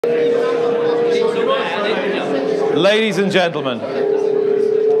Ladies and gentlemen,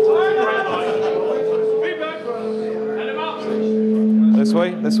 this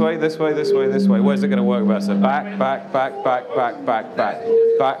way, this way, this way, this way, this way. Where's it going to work best? So back, back, back, back, back, back, back,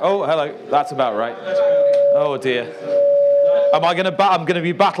 back. Oh, hello. That's about right. Oh dear. I'm going to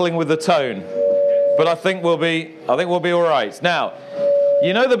be battling with the tone, but I think we'll be all right. Now,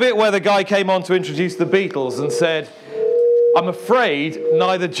 you know the bit where the guy came on to introduce the Beatles and said, "I'm afraid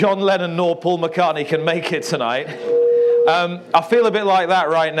neither John Lennon nor Paul McCartney can make it tonight." I feel a bit like that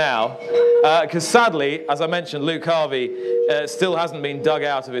right now, because sadly, as I mentioned, Luke Harvey still hasn't been dug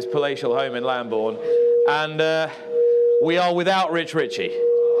out of his palatial home in Lambourne, and we are without Rich Ricci.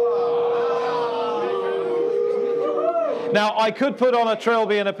 Now, I could put on a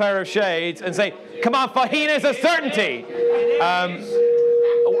trilby and a pair of shades and say, "Come on, Faheen is a certainty."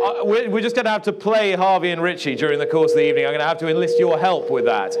 We're just going to have to play Harvey and Ricci during the course of the evening. I'm going to have to enlist your help with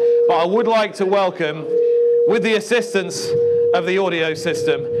that. But I would like to welcome, with the assistance of the audio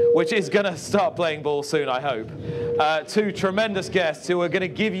system, which is going to start playing ball soon, I hope, two tremendous guests who are going to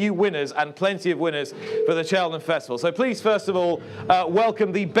give you winners, and plenty of winners, for the Cheltenham Festival. So please, first of all,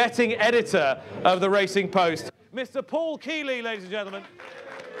 welcome the betting editor of the Racing Post, Mr. Paul Kealy, ladies and gentlemen.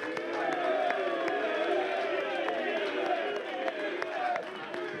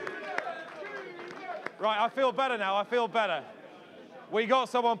 Right, I feel better now, I feel better. We got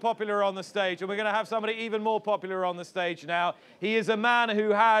someone popular on the stage, and we're going to have somebody even more popular on the stage now. He is a man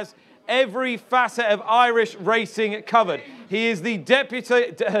who has every facet of Irish racing covered. He is the deputy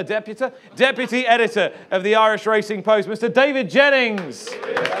editor of the Irish Racing Post, Mr. David Jennings.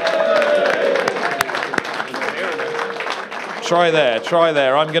 Try there.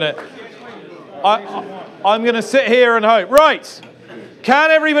 I'm gonna sit here and hope. Right,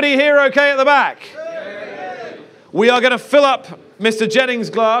 can everybody hear okay at the back? We are going to fill up Mr. Jennings'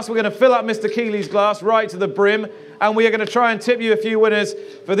 glass, we're going to fill up Mr. Kealy's glass right to the brim, and we are going to try and tip you a few winners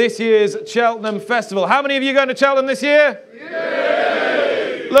for this year's Cheltenham Festival. How many of you are going to Cheltenham this year?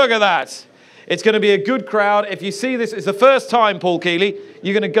 Yay! Look at that. It's going to be a good crowd. If you see this, it's the first time, Paul Kealy,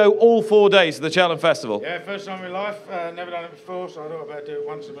 you're going to go all 4 days to the Cheltenham Festival. Yeah, first time in my life. Never done it before, so I thought I'd better do it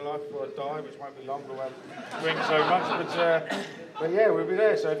once in my life before I die, which won't be long, but I won't drink so much. But yeah, we'll be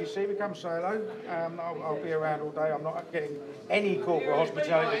there. So if you see me, come say hello. I'll be around all day. I'm not getting any corporate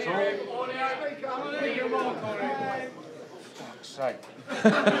hospitality at all. Fuck's sake.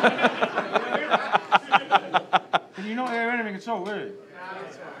 Can you not hear anything at all, really?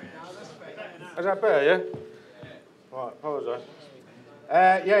 Is that better, yeah? Right, apologise.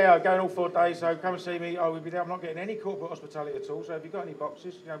 Yeah, I'm going all 4 days, so come and see me. I will be there. I'm not getting any corporate hospitality at all, so if you've got any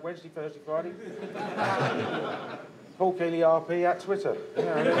boxes, you know, Wednesday, Thursday, Friday. Paul Kealy RP at Twitter.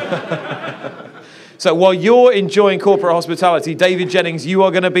 So while you're enjoying corporate hospitality, David Jennings, you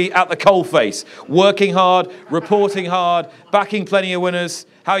are going to be at the coalface, working hard, reporting hard, backing plenty of winners.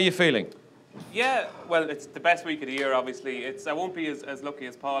 How are you feeling? Yeah, well, it's the best week of the year, obviously. I won't be as lucky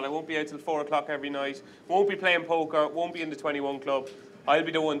as Paul. I won't be out till 4 o'clock every night. Won't be playing poker. Won't be in the 21 club. I'll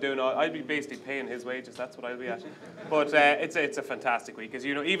be the one doing all. I'll be basically paying his wages. That's what I'll be at. But it's a fantastic week, because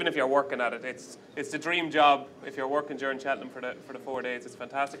you know, even if you're working at it, it's the dream job. If you're working during Cheltenham for the 4 days, it's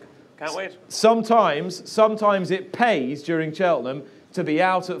fantastic. Can't wait. Sometimes it pays during Cheltenham to be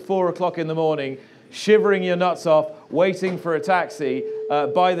out at 4 o'clock in the morning, shivering your nuts off, waiting for a taxi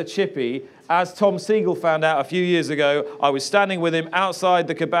by the chippy. As Tom Siegel found out a few years ago, I was standing with him outside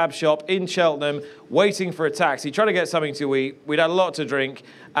the kebab shop in Cheltenham, waiting for a taxi, trying to get something to eat. We'd had a lot to drink,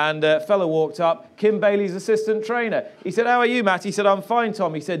 and a fellow walked up, Kim Bailey's assistant trainer. He said, "How are you, Matt?" He said, "I'm fine,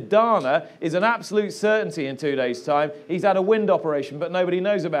 Tom." He said, "Dana is an absolute certainty in 2 days' time. He's had a wind operation, but nobody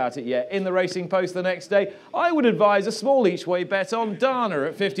knows about it yet." In the Racing Post the next day, "I would advise a small each-way bet on Dana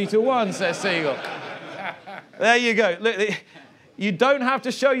at 50 to 1, says Siegel. There you go. Look, you don't have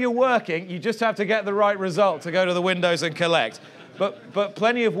to show you're working, you just have to get the right result to go to the windows and collect. But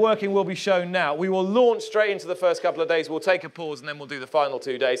plenty of working will be shown now. We will launch straight into the first couple of days. We'll take a pause, and then we'll do the final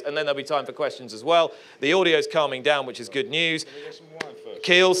 2 days, and then there'll be time for questions as well. The audio's calming down, which is good news. Can we get some wine first?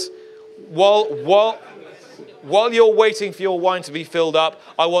 Keels, while you're waiting for your wine to be filled up,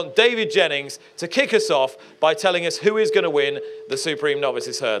 I want David Jennings to kick us off by telling us who is going to win the Supreme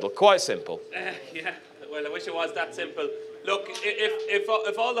Novices Hurdle. Quite simple. Yeah, well, I wish it was that simple. Look,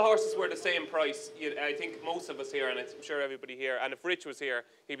 if all the horses were the same price, I think most of us here, and I'm sure everybody here, and if Rich was here,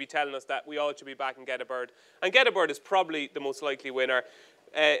 he'd be telling us that we all should be back and Get a Bird. And Get a Bird is probably the most likely winner.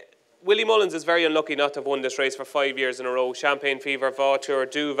 Willie Mullins is very unlucky not to have won this race for 5 years in a row. Champagne Fever, Vautour,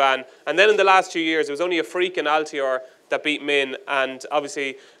 Duvan. And then in the last 2 years, it was only a freak in Altior that beat Min, and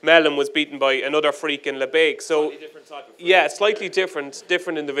obviously Mellon was beaten by another freak in Lebeek. So Slightly different type of freak. yeah, slightly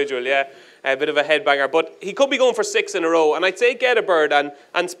different individual, yeah. A bit of a headbanger, but he could be going for 6 in a row. And I'd say Get a Bird,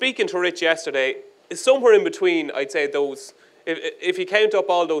 and speaking to Rich yesterday, is somewhere in between, I'd say, those. If you count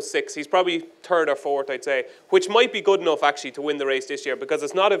up all those 6, he's probably 3rd or 4th, I'd say, which might be good enough actually to win the race this year, because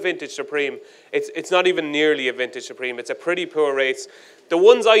it's not a vintage Supreme. It's not even nearly a vintage Supreme. It's a pretty poor race. The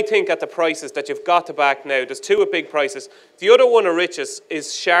ones I think at the prices that you've got to back now, there's 2 at big prices. The other one of Rich's is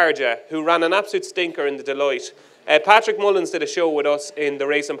Sharjah, who ran an absolute stinker in the Delight. Patrick Mullins did a show with us in the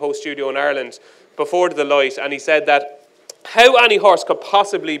Race and Post studio in Ireland before the Delight, and he said that how any horse could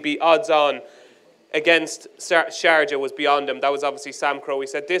possibly be odds on against Sharjah was beyond him. That was obviously Sam Crowe. He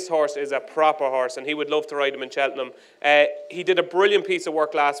said this horse is a proper horse and he would love to ride him in Cheltenham. He did a brilliant piece of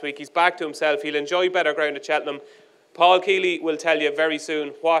work last week. He's back to himself. He'll enjoy better ground at Cheltenham. Paul Kealy will tell you very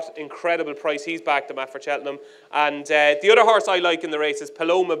soon what incredible price he's backed him at for Cheltenham. And the other horse I like in the race is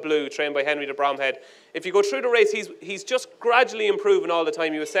Paloma Blue, trained by Henry de Bromhead. If you go through the race, he's just gradually improving all the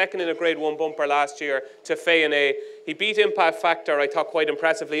time. He was second in a Grade 1 bumper last year to Fay and A. He beat Impact Factor, I thought, quite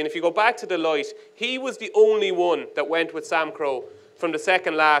impressively. And if you go back to the Light, he was the only one that went with Sam Crowe from the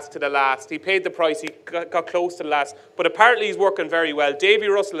second last to the last. He paid the price, he got close to the last, but apparently he's working very well. Davy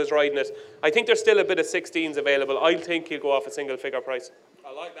Russell is riding it. I think there's still a bit of 16s available. I think he'll go off a single figure price.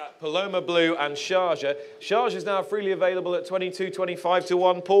 I like that. Paloma Blue and Sharjah. Sharjah is now freely available at 22.25 to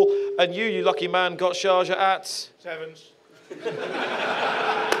 1. Paul, and you lucky man, got Sharjah at 7s.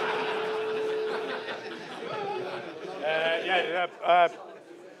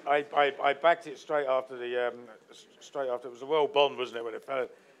 I backed it straight after it was the World Bond, wasn't it, when it fell?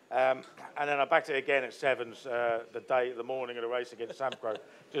 And then I backed it again at 7s the morning of the race against Sam Crowe.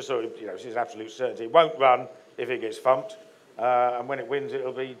 Just so it's an absolute certainty. It won't run if it gets thumped, and when it wins,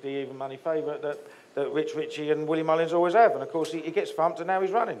 it'll be the even money favourite that Rich Ricci and Willie Mullins always have. And of course, he gets thumped, and now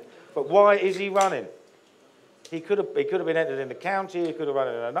he's running. But why is he running? He could have been entered in the county. He could have run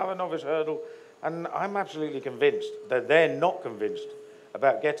in another novice hurdle. And I'm absolutely convinced that they're not convinced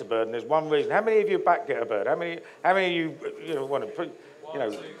about Get a Bird, and there's one reason. How many of you back Get a Bird? How many of you want to put,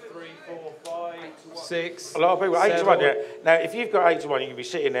 1, 2, 3, 4, 5, 6. A lot of people, 8 to 7. 1. Yeah. Now, if you've got 8 to 1, you can be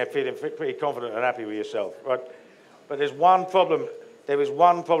sitting there feeling pretty confident and happy with yourself, right? But there's one problem. There is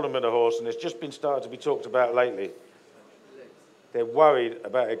one problem with the horse, and it's just been started to be talked about lately. They're worried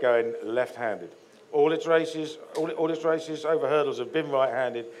about it going left-handed. All its races over hurdles have been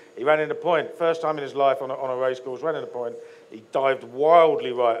right-handed. He ran in the point, first time in his life on a race course, ran in the point. He dived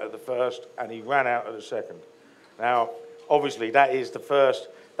wildly right at the first, and he ran out at the second. Now, obviously, that is the first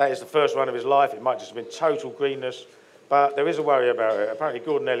run of his life. It might just have been total greenness, but there is a worry about it. Apparently,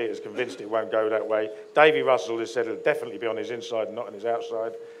 Gordon Elliott is convinced it won't go that way. Davy Russell has said it'll definitely be on his inside and not on his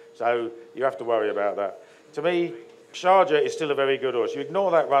outside, so you have to worry about that. To me, Sharjah is still a very good horse. You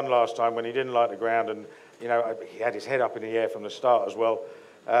ignore that run last time when he didn't like the ground, and he had his head up in the air from the start as well.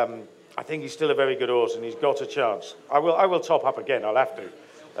 I think he's still a very good horse, and he's got a chance. I will top up again. I'll have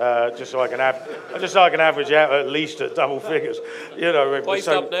to, just so I can average out at least at double figures. Why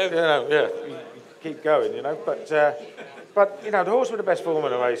stop now? You keep going. But the horse with the best form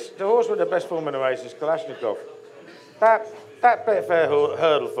in the race. The horse with the best form in the race is Kalashnikov. That Betfair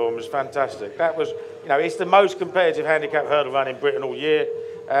hurdle form is fantastic. That was, it's the most competitive handicap hurdle run in Britain all year.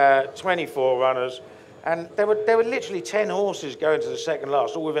 24 runners, and there were literally 10 horses going to the second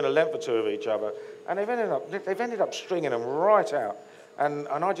last, all within a length or 2 of each other, and they've ended up stringing them right out. And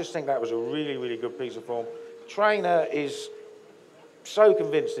I just think that was a really, really good piece of form. Trainer is so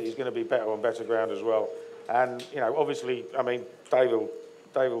convinced that he's going to be better on better ground as well. And obviously, Dave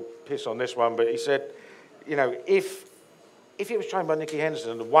will piss on this one, but he said, if it was trained by Nicky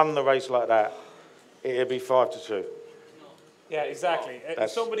Henderson and won the race like that, it'd be 5-2. Yeah, exactly.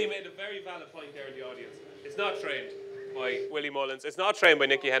 Somebody made a very valid point there in the audience. It's not trained by Willie Mullins. It's not trained by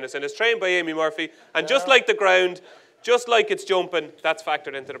Nicky Henderson. It's trained by Amy Murphy. And just like the ground, just like it's jumping, that's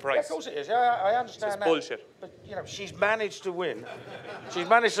factored into the price. Yeah, of course it is. I understand that. Bullshit. But she's managed to win. She's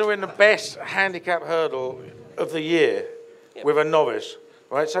managed to win the best handicap hurdle of the year with a novice,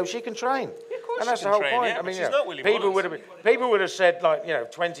 right? So she can train. Yeah, of course and that's she the can whole train, point. yeah, but she's not Willie Mullins. People would have said,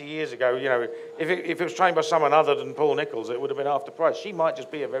 20 years ago, if it was trained by someone other than Paul Nicholls, it would have been half the price. She might just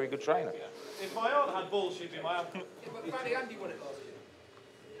be a very good trainer. Yeah. If my aunt had balls, she'd be my aunt. But Bally Andy won it last year.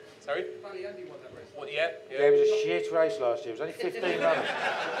 Sorry? Bally Andy won that race. What, yeah. It was a shit race last year. It was only 15 runners.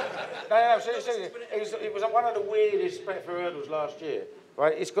 No, seriously. It was one of the weirdest Betfair hurdles last year.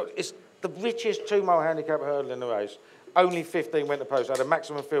 Right? It's the richest 2-mile handicap hurdle in the race. Only 15 went to post. Had a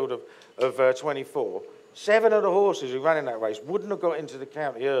maximum field of 24. 7 of the horses who ran in that race wouldn't have got into the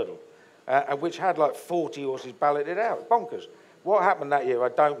county hurdle. and which had like 40 horses balloted out. Bonkers. What happened that year, I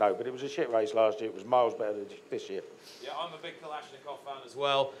don't know, but it was a shit race last year. It was miles better than this year. Yeah, I'm a big Kalashnikov fan as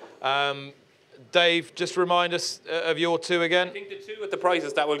well. Dave, just remind us of your two again. I think the two at the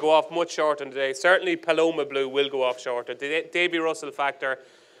prices that will go off much shorter today. Certainly Paloma Blue will go off shorter. The Davy Russell factor,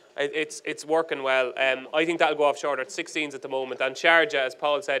 it's working well. I think that'll go off shorter at 16s at the moment. And Sharjah, as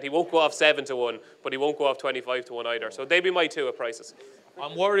Paul said, he won't go off 7 to 1, but he won't go off 25 to 1 either. So they'd be my two at prices.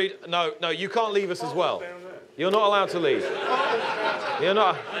 I'm worried. No, you can't leave us as well. You're not allowed to leave. You're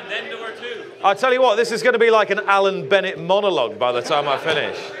not. And then there were two. I tell you what, this is going to be like an Alan Bennett monologue by the time I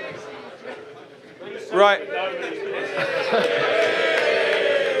finish. Right.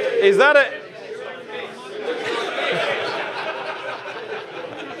 Is that it?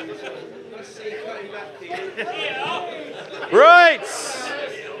 Right.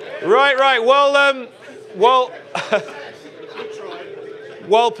 Well,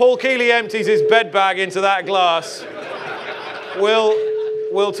 while Paul Kealy empties his bed bag into that glass,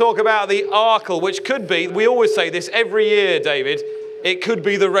 we'll talk about the Arkle, which could be, we always say this every year, David, it could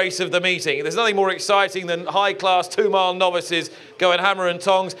be the race of the meeting. There's nothing more exciting than high-class 2-mile novices going hammer and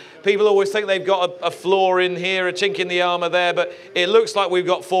tongs. People always think they've got a flaw in here, a chink in the armour there, but it looks like we've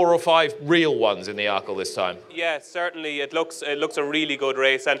got 4 or 5 real ones in the Arkle this time. Yeah, certainly. It looks a really good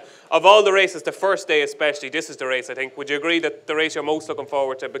race. And of all the races, the first day especially, this is the race, I think. Would you agree that the race you're most looking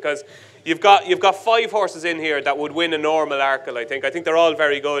forward to? Because you've got 5 horses in here that would win a normal Arkle, I think. I think they're all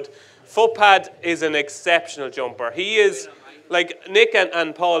very good. Footpad is an exceptional jumper. He is... Like, Nick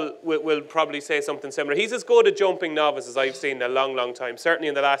and Paul will probably say something similar. He's as good a jumping novice as I've seen in a long, long time, certainly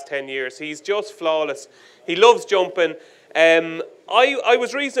in the last 10 years. He's just flawless. He loves jumping. I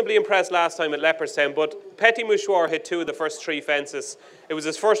was reasonably impressed last time at Leopardstown, but Petit Mouchoir hit 2 of the first 3 fences. It was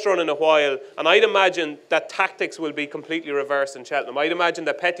his first run in a while, and I'd imagine that tactics will be completely reversed in Cheltenham. I'd imagine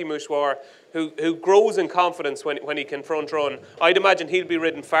that Petit Mouchoir, who grows in confidence when he can front run, I'd imagine he'll be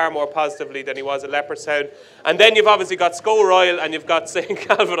ridden far more positively than he was at Leopardstown. And then you've obviously got Sco Royal and you've got St.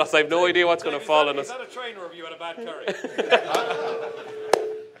 Calvados. I have no idea what's going to fall on us. Is that a trainer or have you had a bad curry? There's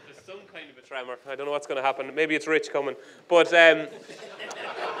some kind of a tremor. I don't know what's going to happen. Maybe it's Rich coming. But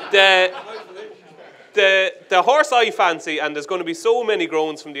the horse I fancy, and there's going to be so many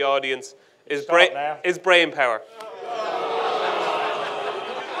groans from the audience, is Brain Power.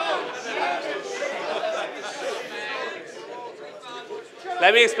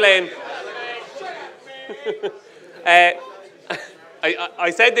 Let me explain.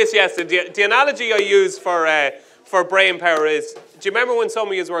 I said this yesterday. The analogy I use for brain power is, do you remember when some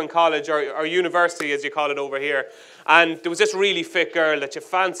of you were in college or university, as you call it over here, and there was this really fit girl that you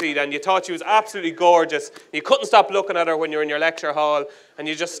fancied and you thought she was absolutely gorgeous. You couldn't stop looking at her when you were in your lecture hall and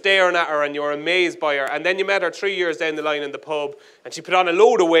you're just staring at her and you were amazed by her. And then you met her 3 years down the line in the pub and she put on a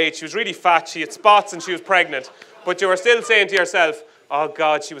load of weight. She was really fat. She had spots and she was pregnant. But you were still saying to yourself, oh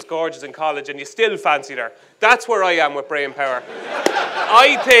God, she was gorgeous in college, and you still fancied her. That's where I am with Brain Power.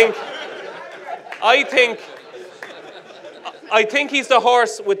 I think he's the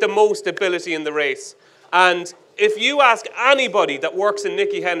horse with the most ability in the race. And if you ask anybody that works in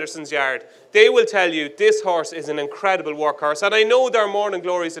Nicky Henderson's yard, they will tell you this horse is an incredible workhorse. And I know there are morning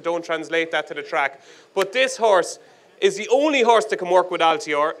glories that don't translate that to the track, but this horse is the only horse that can work with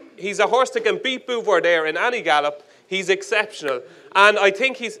Altior. He's a horse that can beat Bouvardere in any gallop. He's exceptional. And I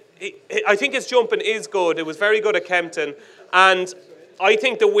think his jumping is good. It was very good at Kempton. And I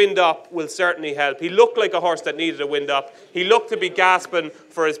think the wind up will certainly help. He looked like a horse that needed a wind up. He looked to be gasping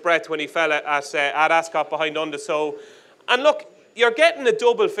for his breath when he fell at Ascot behind Undersow. And look, you're getting a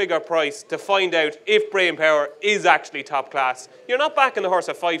double figure price to find out if Brain Power is actually top class. You're not backing the horse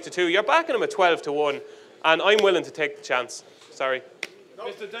at 5 to 2. You're backing him at 12 to 1. And I'm willing to take the chance. Sorry.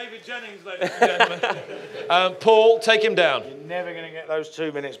 Mr. David Jennings, ladies and gentlemen. Paul, take him down. You're never going to get those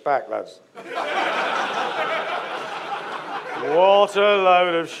 2 minutes back, lads. What a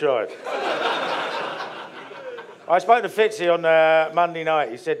load of shite. I spoke to Fitzy on Monday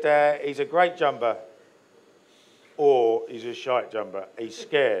night. He said he's a great jumper or he's a shite jumper. He's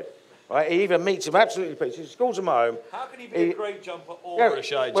scared. Right? He even meets him absolutely pieces. He schools him home. How can he be a great jumper or a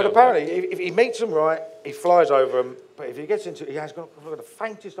shite jumper? Well, apparently, if he meets them right, he flies over them. But if he gets into it, he has got the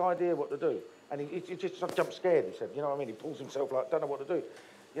faintest idea what to do. And he just jumps scared, he said. You know what I mean? He pulls himself like, don't know what to do.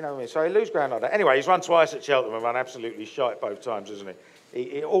 You know what I mean? So he loses ground like that. Anyway, he's run twice at Cheltenham and run absolutely shite both times, isn't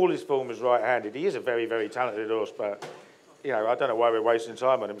he? All his form is right-handed. He is a very, very talented horse, but... You know, I don't know why we're wasting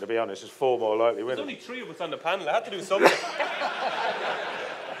time on him, to be honest. There's 4 more likely winners. There's only 3 of us on the panel. I had to do something.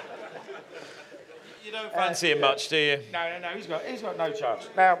 You know, don't fancy him much, do you? No, he's got no chance.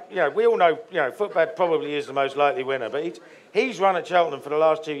 Now, we all know, Footpad probably is the most likely winner, but he's run at Cheltenham for the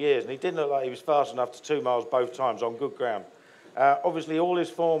last 2 years, and he didn't look like he was fast enough to 2 miles both times on good ground. Obviously, all his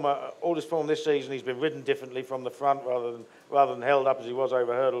form this season, he's been ridden differently from the front rather than held up as he was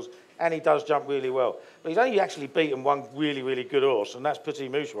over hurdles, and he does jump really well. But he's only actually beaten one really, really good horse, and that's Petit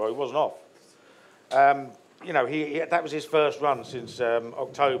Moucheroy, who wasn't off. That was his first run since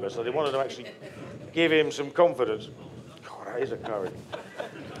October, so they wanted to actually give him some confidence. God, that is a curry.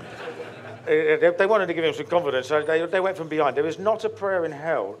 They wanted to give him some confidence, so they went from behind. There is not a prayer in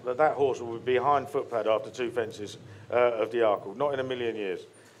hell that horse will be behind Footpad after 2 fences of the Arkle, not in a million years.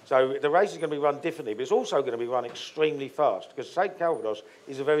 So the race is going to be run differently, but it's also going to be run extremely fast, because St Calvados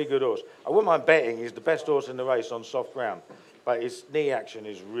is a very good horse. I wouldn't mind betting he's the best horse in the race on soft ground, but his knee action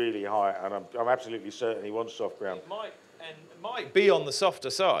is really high, and I'm absolutely certain he wants soft ground. It might be on the softer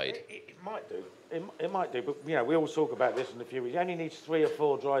side. It might do. It might do, but we all talk about this in a few weeks. He only needs 3 or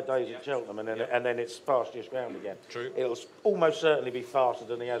 4 dry days at Cheltenham, and then it's pastures ground again. True. It'll almost certainly be faster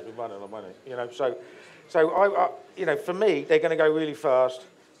than he has been running on, won't it? So for me, they're going to go really fast.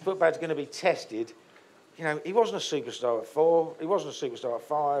 Footpad's going to be tested. He wasn't a superstar at 4. He wasn't a superstar at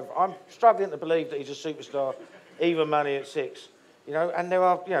 5. I'm struggling to believe that he's a superstar, even money at 6. And there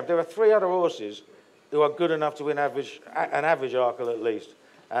are 3 other horses who are good enough to win an average Arkle at least.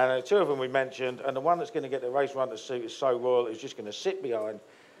 And 2 of them we mentioned, and the one that's going to get the race run to suit is So Royal, who's just going to sit behind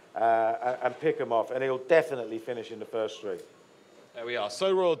and pick them off, and he'll definitely finish in the first 3. There we are.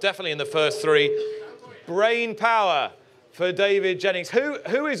 So Royal definitely in the first 3. Brain power for David Jennings.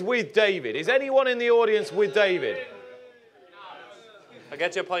 Who is with David? Is anyone in the audience with David? I'll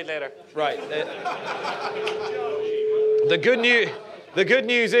get you a point later. Right. The good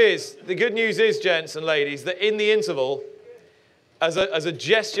news is, gents and ladies, that in the interval, as a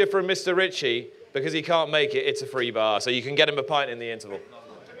gesture from Mr. Ricci, because he can't make it, it's a free bar, so you can get him a pint in the interval.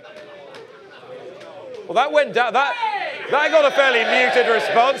 Well, that went down. That got a fairly muted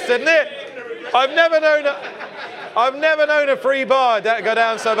response, didn't it? I've never known a free bar go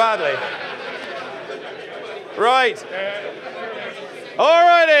down so badly. Right. All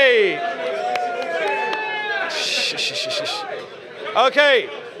righty. Okay.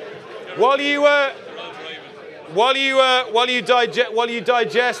 While you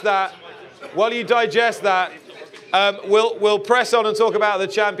digest that, we'll press on and talk about the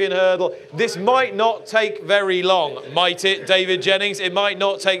champion hurdle. This might not take very long, might it, David Jennings? It might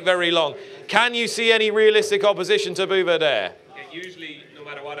not take very long. Can you see any realistic opposition to Bouvardere? It usually, no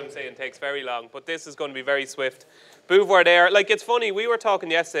matter what I'm saying, takes very long, but this is going to be very swift. Bouvardere, it's funny, we were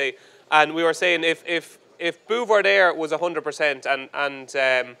talking yesterday, and we were saying if Bouvardere was 100% and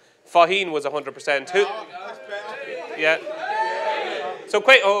Fahine was 100%, who? Yeah. So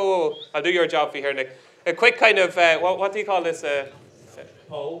quick. I'll do your job for you here, Nick. A quick kind of what do you call this?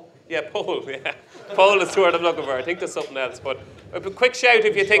 Poll. Yeah, poll. Yeah, poll is the word I'm looking for. I think there's something else, but a quick shout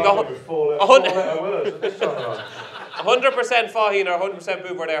if you think 100% Fahine or 100%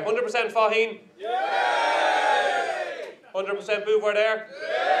 Bouvardere. 100% Fahine. 100% Bouvardere.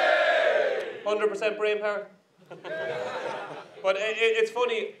 100% brain power. But it's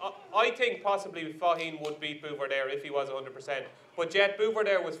funny, I think possibly Fahine would beat Bouvardere if he was 100%. But yet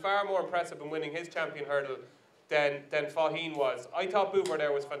Bouvardere was far more impressive in winning his champion hurdle than Fahine was. I thought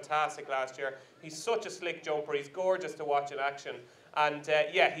Bouvardere was fantastic last year. He's such a slick jumper, he's gorgeous to watch in action. And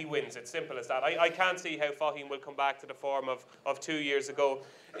yeah, he wins, it's simple as that. I can't see how Fahine will come back to the form of 2 years ago.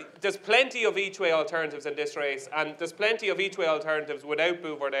 There's plenty of each-way alternatives in this race, and there's plenty of each-way alternatives without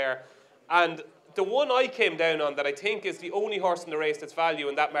Bouvardere. And the one I came down on that I think is the only horse in the race that's value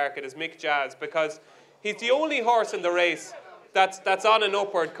in that market is Mick Jazz, because he's the only horse in the race that's on an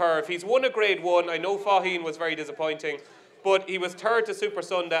upward curve. He's won a Grade 1. I know Fahine was very disappointing, but he was 3rd to Super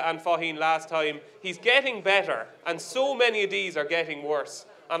Sunday and Fahine last time. He's getting better, and so many of these are getting worse.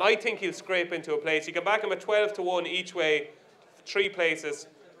 And I think he'll scrape into a place. You can back him at 12-1 each way, 3 places,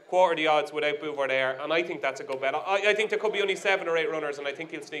 quarter the odds without Bouvardere, and I think that's a good bet. I think there could be only 7 or 8 runners, and I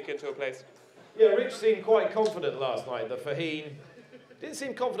think he'll sneak into a place. Yeah, Rich seemed quite confident last night that Fahine didn't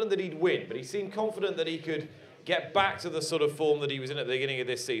seem confident that he'd win, but he seemed confident that he could get back to the sort of form that he was in at the beginning of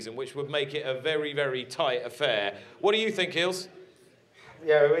this season, which would make it a very, very tight affair. What do you think, Hills?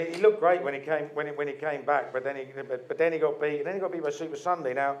 Yeah, he looked great when he came back, but then he got beat. Then he got beat by Super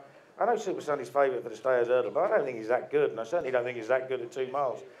Sunday. Now, I know Super Sunday's favourite for the Stayers hurdle, but I don't think he's that good, and I certainly don't think he's that good at 2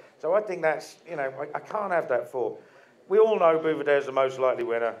 miles. So I think that's, I can't have that form. We all know Bouvardere's the most likely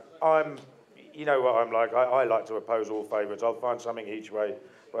winner. You know what I'm like. I like to oppose all favourites. I'll find something each way,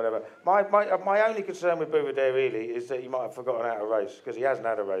 whatever. My only concern with Bouvardere really is that he might have forgotten how to race, because he hasn't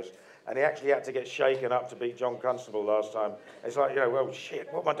had a race. and he actually had to get shaken up to beat John Constable last time. It's like, well, shit,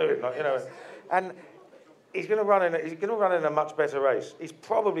 what am I doing? Like, and he's going to run in a much better race. He's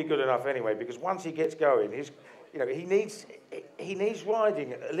probably good enough anyway, because once he gets going, he needs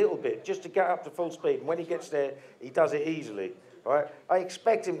riding a little bit just to get up to full speed. And when he gets there, he does it easily. Right? I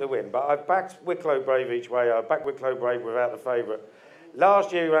expect him to win, but I've backed Wicklow Brave each way. I've backed Wicklow Brave without the favourite.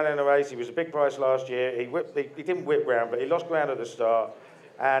 Last year he ran in a race. He was a big price last year. He didn't whip round, but he lost ground at the start.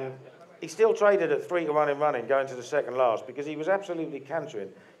 And he still traded at 3-1 in running, going to the second last, because he was absolutely cantering.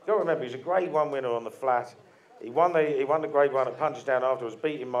 You've got to remember, he's a Grade 1 winner on the flat. He won the Grade 1 at Punchestown afterwards,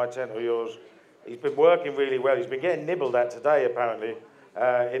 beating My Tent or Yours. He's been working really well. He's been getting nibbled at today, apparently,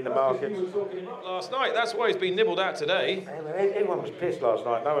 in the market. You were talking him up last night. That's why he's been nibbled at today. Everyone was pissed last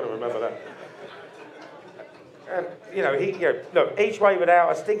night. No one will remember that. Look, each way without,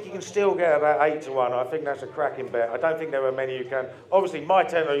 I think you can still get about 8-1. I think that's a cracking bet. I don't think there are many who can. Obviously, My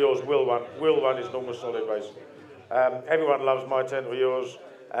Tent or Yours will run his normal solid race. Everyone loves My Tent or Yours.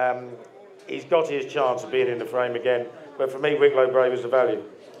 He's got his chance of being in the frame again. But for me, Wicklow Brave is the value.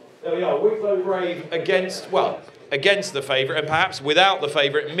 There we are, Wicklow Brave against the favourite, and perhaps without the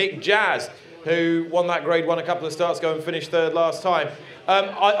favourite, Mick Jazz, who won that Grade 1 a couple of starts ago and finished third last time.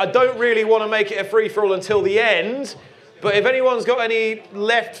 I don't really want to make it a free-for-all until the end, but if anyone's got any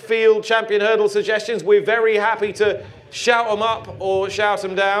left field champion hurdle suggestions, we're very happy to shout them up or shout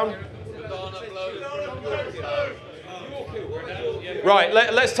them down. Right,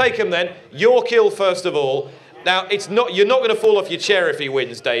 let's take them then. Yorkhill first of all. Now, you're not going to fall off your chair if he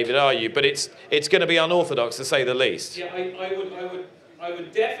wins, David, are you? But it's going to be unorthodox, to say the least. Yeah, I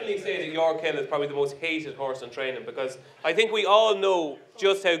would definitely say that Yorkhill is probably the most hated horse in training, because I think we all know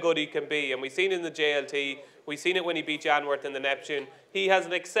just how good he can be, and we've seen it in the JLT, we've seen it when he beat Janworth in the Neptune. He has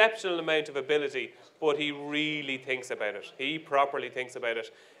an exceptional amount of ability, but he really thinks about it. He properly thinks about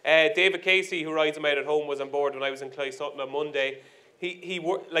it. David Casey, who rides him out at home, was on board when I was in Clysutton on Monday. He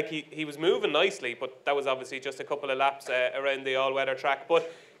was moving nicely, but that was obviously just a couple of laps around the all-weather track.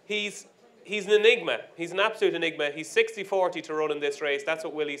 But he's an enigma. He's an absolute enigma. He's 60-40 to run in this race. That's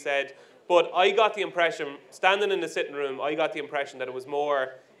what Willie said. But I got the impression, standing in the sitting room, I got the impression that it was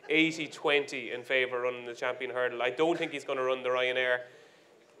more 80-20 in favour of running the champion hurdle. I don't think he's going to run the Ryanair.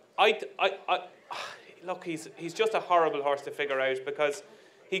 Look, he's just a horrible horse to figure out, because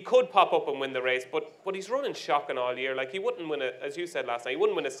he could pop up and win the race, but he's running shocking all year. Like, he wouldn't win as you said last night, he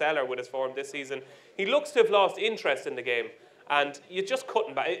wouldn't win a seller with his form this season. He looks to have lost interest in the game, and you just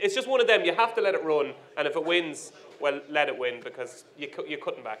couldn't back. It's just one of them. You have to let it run, and if it wins, well, let it win, because you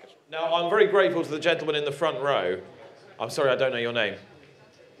couldn't back it. Now, I'm very grateful to the gentleman in the front row. I'm sorry, I don't know your name.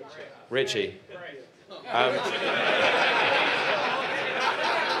 Richie.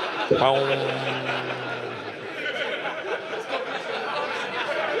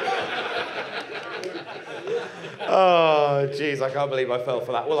 Oh, jeez, I can't believe I fell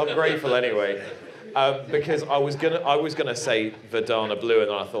for that. Well, I'm grateful anyway, because I was gonna say Verdana Blue, and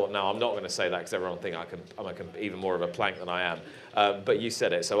then I thought, no, I'm not going to say that, because everyone will think I'm even more of a plank than I am. But you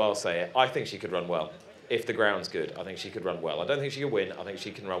said it, so I'll say it. I think she could run well. If the ground's good, I think she could run well. I don't think she could win. I think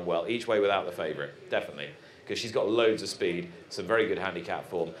she can run well, each way without the favourite, definitely. Because she's got loads of speed, some very good handicap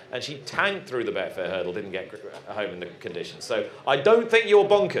form, and she tanked through the Betfair hurdle, didn't get home in the conditions. So I don't think you're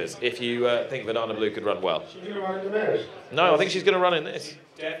bonkers if you think Verdana Blue could run well. She's going to run in this? No, I think she's going to run in this.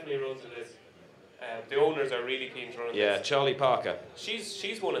 Definitely runs in this. The owners are really keen to run in this. Yeah, Charlie Parker.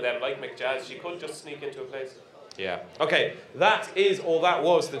 She's one of them, like Mick Jazz. She could just sneak into a place. Yeah. Okay, that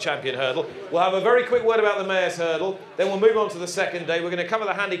was the champion hurdle. We'll have a very quick word about the mayor's hurdle, then we'll move on to the second day. We're going to cover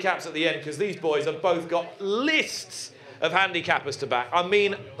the handicaps at the end, because these boys have both got lists of handicappers to back. I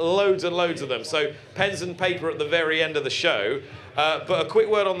mean, loads and loads of them. So pens and paper at the very end of the show. But a quick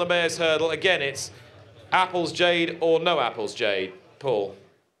word on the mayor's hurdle. Again, it's Apples Jade or no Apples Jade. Paul.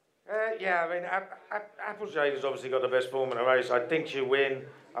 Yeah, I mean, Apples Jade has obviously got the best form in a race. I think she'll win.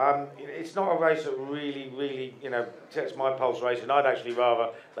 It's not a race that really, sets my pulse racing. I'd actually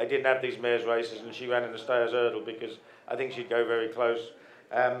rather they didn't have these mares races and she ran in the Stayers Hurdle, because I think she'd go very close.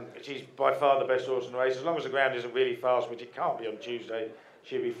 She's by far the best horse in the race. As long as the ground isn't really fast, which it can't be on Tuesday,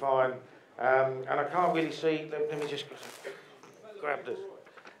 she'll be fine. And I can't really see. Let me just grab this.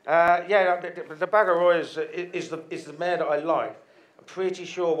 The Bagger Roy is the mare that I like. I'm pretty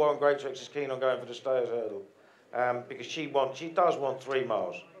sure Warren Greatrex is keen on going for the Stayers Hurdle. Because she does want 3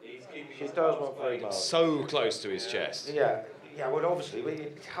 miles. She does want 3 miles. So close to his chest. Yeah. Well, obviously,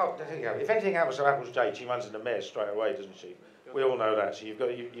 if anything happens to Apples Jade, she runs in the mare straight away, doesn't she? We all know that. So you've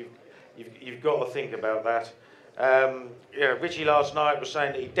got to think about that. Richie last night was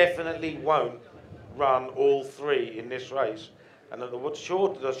saying that he definitely won't run all 3 in this race. And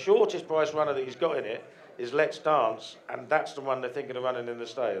the shortest price runner that he's got in it is Let's Dance, and that's the one they're thinking of running in the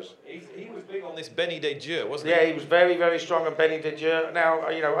Stayers. He was big on this Benny de Dieu, wasn't he? Yeah, he was very, very strong on Benny de Dieu. Now,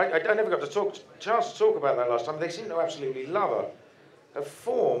 you know, I never got the chance to talk about that last time. They seem to absolutely love her. Her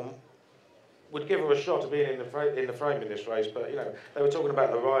form would give her a shot of being in the frame in this race, but you know, they were talking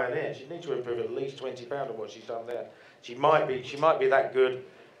about the Ryanair. She'd need to improve at least £20 on what she's done there. She might be that good,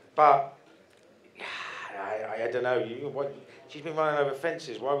 but I don't know. She's been running over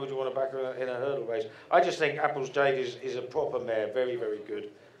fences. Why would you want to back her in a hurdle race? I just think Apple's Jade is a proper mare, very, very good,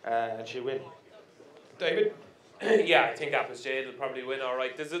 and she'll win. David? Yeah, I think Apple's Jade will probably win all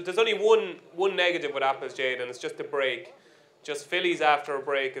right. There's only one negative with Apple's Jade, and it's just the break. Just fillies after a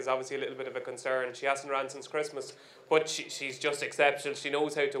break is obviously a little bit of a concern. She hasn't ran since Christmas, but she's just exceptional. She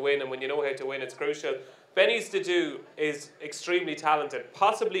knows how to win, and when you know how to win, it's crucial. Benny's to do is extremely talented,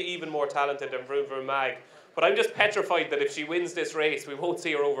 possibly even more talented than Vroom Vroom Mag. But I'm just petrified that if she wins this race, we won't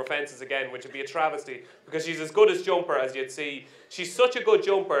see her over fences again, which would be a travesty, because she's as good as jumper as you'd see. She's such a good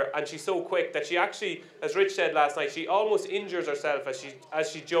jumper, and she's so quick that she actually, as Rich said last night, she almost injures herself as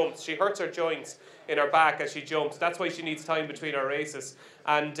she jumps. She hurts her joints in her back as she jumps. That's why she needs time between her races.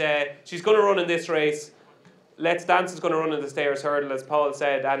 And she's going to run in this race. Let's Dance is going to run in the Stayers Hurdle, as Paul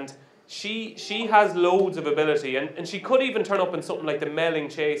said, and she has loads of ability, and she could even turn up in something like the Melling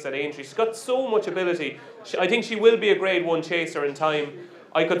Chase at Aintree. She's got so much ability. I think she will be a Grade 1 chaser in time.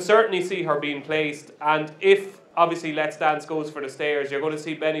 I could certainly see her being placed, and if obviously Let's Dance goes for the Stayers, you're going to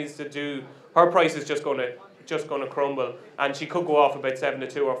see Benny's to do. Her price is just going to crumble, and she could go off about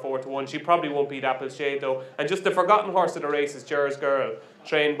 7-2 or 4-1. She probably won't beat Apple's Shade though. And just the forgotten horse of the race is Jers Girl,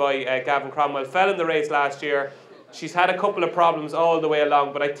 trained by Gavin Cromwell. Fell in the race last year. She's had a couple of problems all the way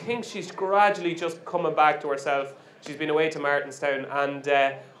along, but I think she's gradually just coming back to herself. She's been away to Martinstown, and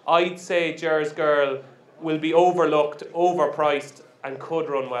I'd say Jers Girl will be overlooked, overpriced, and could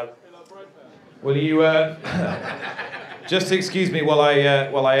run well. Will you just excuse me while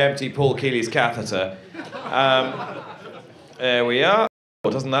I empty Paul Kealy's catheter? There we are.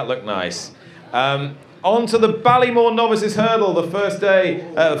 Oh, doesn't that look nice? On to the Ballymore Novices Hurdle, the first day,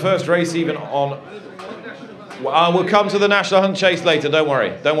 the first race even on. We'll come to the National Hunt Chase later, don't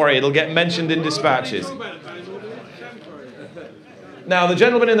worry. Don't worry, it'll get mentioned in dispatches. Now, the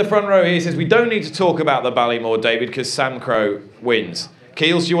gentleman in the front row here says we don't need to talk about the Ballymore, David, because Sam Crow wins.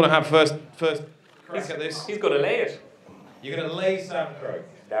 Keels, do you want to have first crack at this? He's going to lay it. You're going to lay Sam Crow?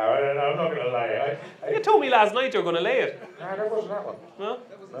 No, I'm not going to lay it. You told me last night you were going to lay it. No, that wasn't that one. No?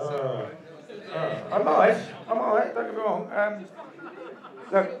 I might, don't get me wrong.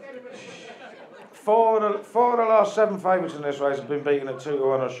 Look, four of the last 7 favourites in this race have been beaten at 2-1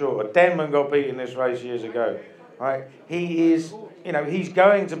 or shorter. Denman got beaten this race years ago. Right? He is, you know, he's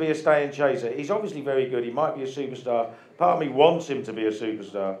going to be a staying chaser. He's obviously very good. He might be a superstar. Part of me wants him to be a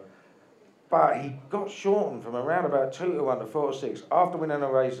superstar. But he got shortened from around about 2-1 to 4-6 after winning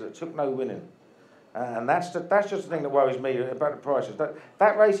a race that took no winning. And that's just the thing that worries me about the prices.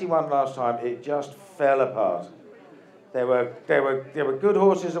 That race he won last time, it just fell apart. There were good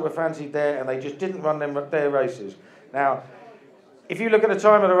horses that were fancied there, and they just didn't run their races. Now, if you look at the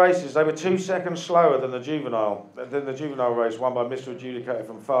time of the races, they were 2 seconds slower than the juvenile race won by Mr. Adjudicator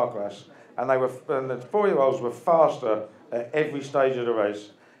from Farclas, and the 4-year-olds were faster at every stage of the race.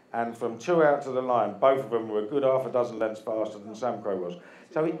 And from 2 out to the line, both of them were a good half a dozen lengths faster than Sam Crow was.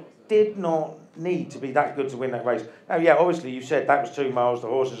 So it did not need to be that good to win that race. Now, yeah, obviously you said that was 2 miles. The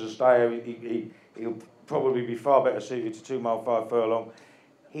horse is a stayer. He'll probably be far better suited to 2 mile 5 furlong.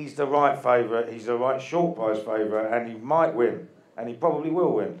 He's the right favourite. He's the right short price favourite, and he might win, and he probably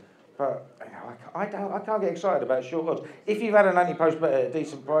will win. But you know, I can't get excited about short odds. If you've had an anti-post bet at a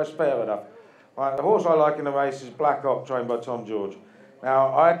decent price, fair enough. Right, the horse I like in the race is Black Op, trained by Tom George.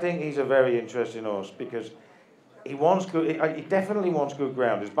 Now, I think he's a very interesting horse because he definitely wants good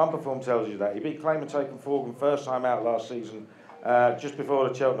ground. His bumper form tells you that. He beat Claim and Taken Forgan first time out last season, just before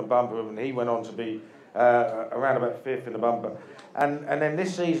the Cheltenham bumper, and he went on to be around about 5th in the bumper. And then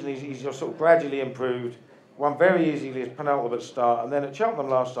this season, he's just sort of gradually improved, won very easily his penultimate start, and then at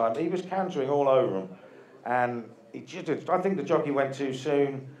Cheltenham last time, he was cantering all over him. And I think the jockey went too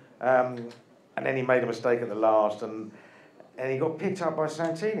soon, and then he made a mistake at the last, and he got picked up by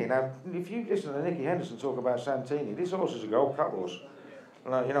Santini. Now, if you listen to Nicky Henderson talk about Santini, this horse is a Gold Cup horse.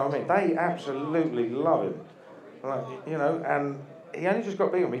 Like, you know what I mean? They absolutely love him. Like, you know, and he only just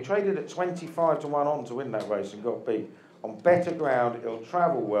got beat on. He traded at 25 to 1 on to win that race and got beat. On better ground, he'll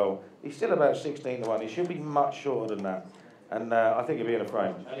travel well. He's still about 16 to 1. He should be much shorter than that. and I think he'll be in a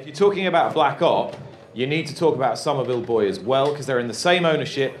frame. If you're talking about Black Op, you need to talk about Somerville Boy as well, because they're in the same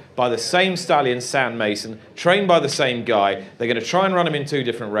ownership by the same stallion, Sam Mason, trained by the same guy. They're going to try and run him in 2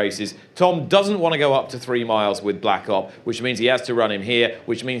 different races. Tom doesn't want to go up to 3 miles with Black Op, which means he has to run him here,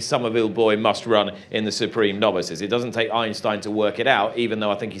 which means Somerville Boy must run in the Supreme Novices. It doesn't take Einstein to work it out, even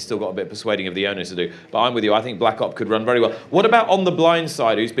though I think he's still got a bit of persuading of the owners to do. But I'm with you. I think Black Op could run very well. What about On the Blind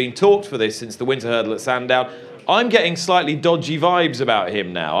Side, who's been talked for this since the Winter Hurdle at Sandown? I'm getting slightly dodgy vibes about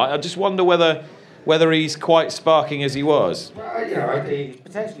him now. I just wonder whether he's quite sparking as he was. Well, you know, he's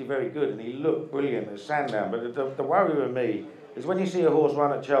potentially very good, and he looked brilliant at Sandown. But the worry with me is when you see a horse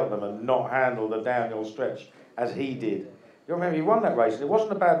run at Cheltenham and not handle the downhill stretch as he did. You remember he won that race. It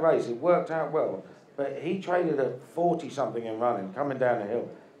wasn't a bad race. It worked out well. But he traded at 40-something in running, coming down the hill,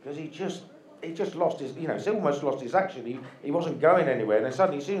 because he just lost his, you know, he's almost lost his action. He wasn't going anywhere, and then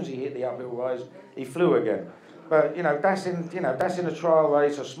suddenly, as soon as he hit the uphill rise, he flew again. But that's in a trial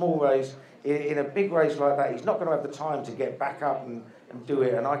race, a small race. In a big race like that, he's not going to have the time to get back up and do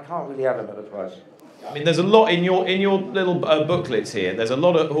it, and I can't really have him at the price. I mean, there's a lot in your little booklets here. There's a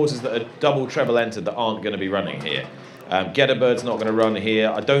lot of horses that are double treble entered that aren't going to be running here. Getterbird's not going to run here.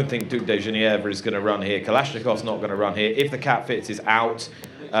 I don't think Duc de Genièvre is going to run here. Kalashnikov's not going to run here. If the Cat Fits is out.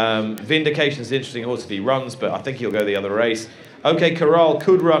 Vindication's an interesting horse if he runs, but I think he'll go the other race. OK, Corral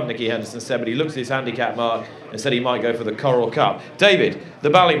could run, Nicky Henderson said, but he looked at his handicap mark and said he might go for the Coral Cup. David, the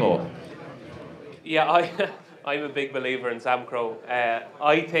Ballymore. Yeah, I'm a big believer in Sam Crow.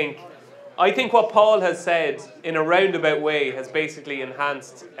 I think what Paul has said in a roundabout way has basically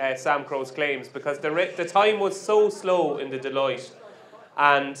enhanced Sam Crow's claims, because the time was so slow in the Deloitte,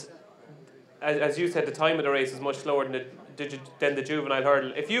 and as you said, the time of the race is much slower than the juvenile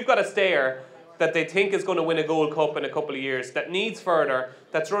hurdle. If you've got a stayer that they think is going to win a Gold Cup in a couple of years, that needs further,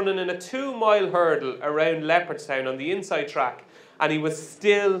 that's running in a 2-mile hurdle around Leopardstown on the inside track, and he was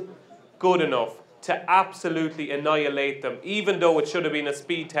still good enough to absolutely annihilate them, even though it should have been a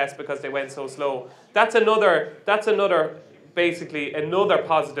speed test because they went so slow. That's another basically another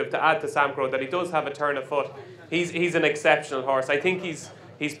positive to add to Sam Crow, that he does have a turn of foot. He's an exceptional horse. I think he's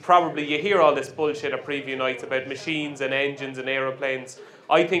probably, you hear all this bullshit at preview nights about machines and engines and aeroplanes.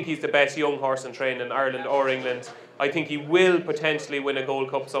 I think he's the best young horse in training in Ireland or England. I think he will potentially win a Gold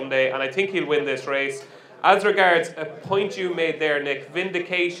Cup someday, and I think he'll win this race. As regards a point you made there, Nick,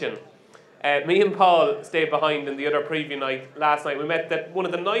 Vindication. Me and Paul stayed behind in the other preview night last night. We met one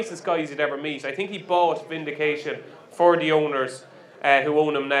of the nicest guys you'd ever meet. I think he bought Vindication for the owners who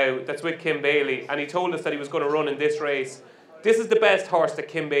own him now. That's with Kim Bailey. And he told us that he was going to run in this race. This is the best horse that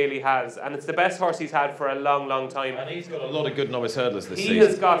Kim Bailey has, and it's the best horse he's had for a long, long time. And he's got a lot of good novice hurdlers this season. He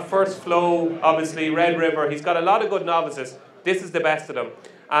has got First Flow, obviously, Red River. He's got a lot of good novices. This is the best of them.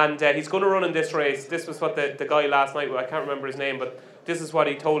 And he's going to run in this race. This was what the guy last night, I can't remember his name, but this is what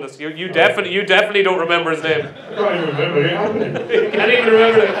he told us. You definitely don't remember his name. I can't even remember it. Can't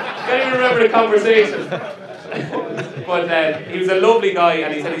even remember the conversation. But he was a lovely guy,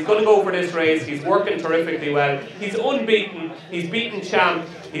 and he said he's going to go for this race. He's working terrifically well. He's unbeaten. He's beaten Champ.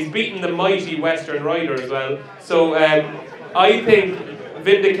 He's beaten the mighty Western Rider as well. So I think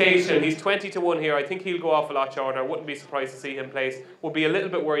Vindication, he's 20-1 here. I think he'll go off a lot shorter. Wouldn't be surprised to see him place. Would be a little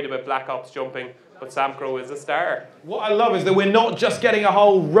bit worried about Black Ops jumping, but Sam Crow is a star. What I love is that we're not just getting a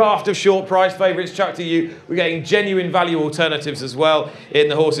whole raft of short price favourites chucked to you, we're getting genuine value alternatives as well in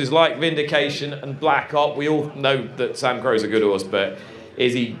the horses like Vindication and Black Op. We all know that Sam Crow's a good horse, but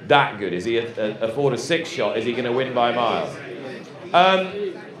is he that good? Is he a 4-6 shot? Is he going to win by miles?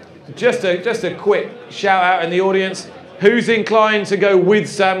 Just a quick shout out in the audience. Who's inclined to go with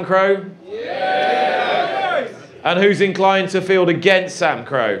Sam Crow? Yes! And who's inclined to field against Sam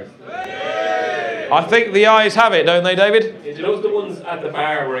Crow? Yes! I think the eyes have it, don't they, David? You know the ones at the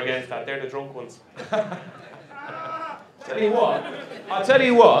bar were against that. They're the drunk ones. I'll tell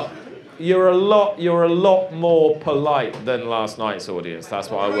you what, you're a lot more polite than last night's audience.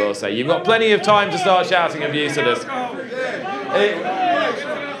 That's what I will say. You've got plenty of time to start shouting abuse at us.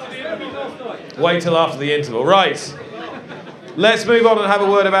 Wait till after the interval. Right. Let's move on and have a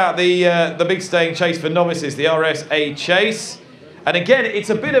word about the big staying chase for novices, the RSA Chase. And again, it's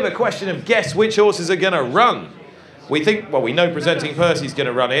a bit of a question of guess which horses are going to run. We know Presenting Percy's going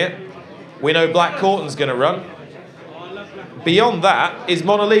to run here. We know Black Corton's going to run. Beyond that, is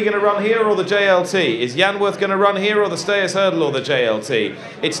Monolith going to run here or the JLT? Is Yanworth going to run here or the Stayers Hurdle or the JLT?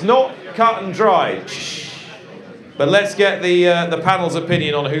 It's not cut and dry. But let's get the panel's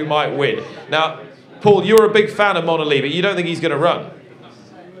opinion on who might win. Now, Paul, you're a big fan of Monolith, but you don't think he's going to run?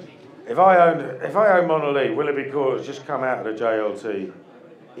 If I own Monolith, will it be because it's just come out of the JLT?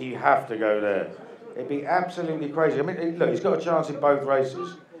 You have to go there. It'd be absolutely crazy. I mean, look, he's got a chance in both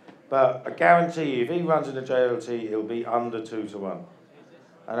races, but I guarantee you, if he runs in the JLT, he'll be under 2 to 1.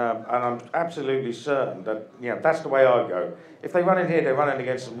 And I'm absolutely certain that, that's the way I go. If they run in here, they're running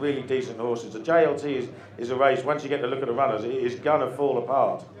against some really decent horses. The JLT is a race, once you get to look at the runners, it is going to fall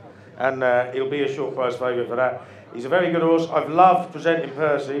apart. And he'll be a short price favourite for that. He's a very good horse. I've loved presenting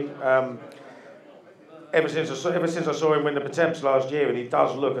Percy. Ever since I saw him win the Pertemps last year, and he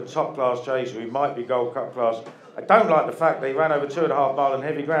does look a top-class chaser. He might be Gold Cup class. I don't like the fact that he ran over 2.5 mile in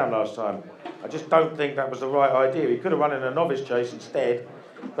heavy ground last time. I just don't think that was the right idea. He could have run in a novice chase instead,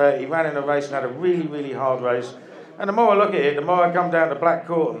 but he ran in a race and had a really, really hard race. And the more I look at it, the more I come down to Black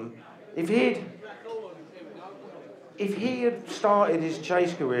Courton. If he had started his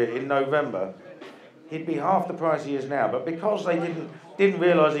chase career in November, he'd be half the price he is now. But because they didn't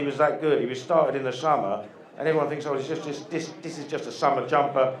realise he was that good, he was started in the summer, and everyone thinks, oh, this is just a summer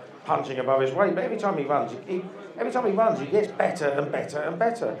jumper punching above his weight. But every time he runs, he gets better and better and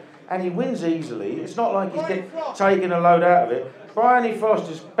better, and he wins easily. It's not like he's taking a load out of it. Bryony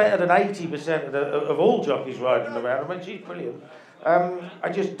Frost is better than 80% of all jockeys riding around. I mean, she's brilliant. I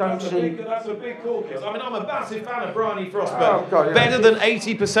just don't see... That's a big call, Kiss. I mean, I'm a massive fan of Bryony Frost, but better than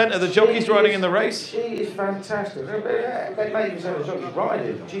 80% of the jockeys riding in the race? She is fantastic. 80% of the jockeys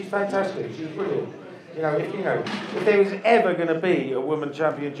riding. She's fantastic. She's brilliant. If there was ever going to be a woman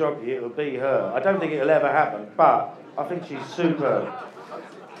champion jockey, it'll be her. I don't think it'll ever happen, but I think she's superb.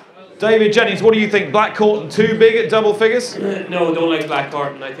 David Jennings, what do you think? Black Courton too big at double figures? No, don't like Black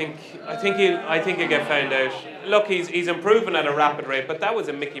Courton. I think he'll get found out. Look, he's improving at a rapid rate, but that was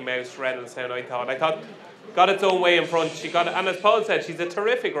a Mickey Mouse Reynolds town. I thought got its own way in front. And as Paul said, she's a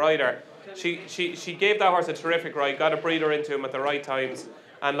terrific rider. She gave that horse a terrific ride, got a breather into him at the right times,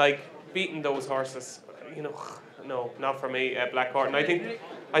 and beating those horses, no, not for me. Black Courton.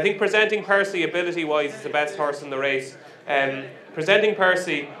 I think Presenting Percy, ability-wise, is the best horse in the race. Presenting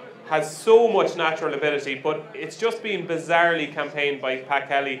Percy has so much natural ability, but it's just been bizarrely campaigned by Pat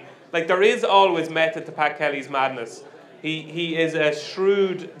Kelly. There is always method to Pat Kelly's madness. He is a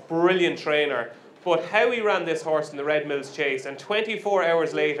shrewd, brilliant trainer, but how he ran this horse in the Red Mills Chase, and 24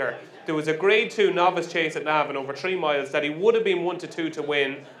 hours later, there was a Grade 2 novice chase at Navan over 3 miles that he would have been 1 to 2 to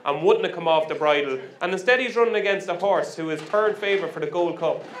win and wouldn't have come off the bridle. And instead he's running against a horse who is third favourite for the Gold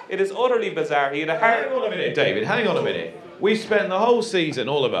Cup. It is utterly bizarre. He had a hard... Hang on a minute, David. Hang on a minute. We spent the whole season,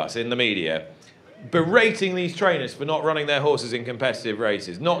 all of us in the media, berating these trainers for not running their horses in competitive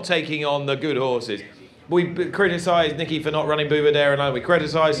races, not taking on the good horses. We criticised Nicky for not running Bouvedere, and we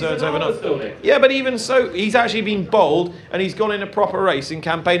criticised Certain for not. Yeah, but even so, he's actually been bold, and he's gone in a proper race and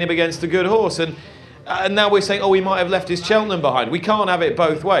campaigning against a good horse. And now we're saying, oh, he might have left his Cheltenham behind. We can't have it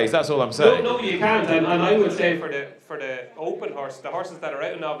both ways. That's all I'm saying. No, you can't. And I would say for the open horse, the horses that are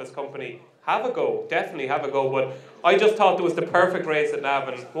out in novice company, have a go. Definitely have a go. But I just thought there was the perfect race at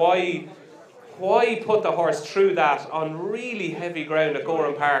Navan. Why put the horse through that on really heavy ground at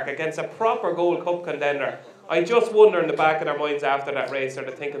Gorham Park against a proper Gold Cup contender? I just wonder in the back of their minds after that race, are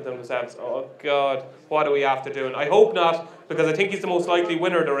they thinking to themselves, oh God, what are we after doing? I hope not, because I think he's the most likely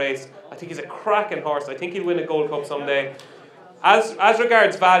winner of the race. I think he's a cracking horse. I think he'll win a Gold Cup someday. As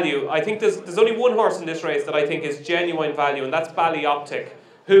regards value, I think there's only one horse in this race that I think is genuine value, and that's Ballyoptic,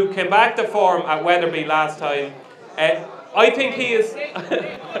 who came back to form at Wetherby last time. I think he is...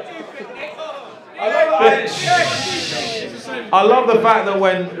 I love the fact that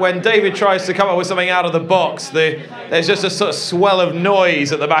when David tries to come up with something out of the box, there's just a sort of swell of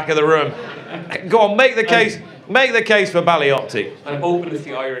noise at the back of the room. Go on, make the case for Ballyoptic. I'm hoping it's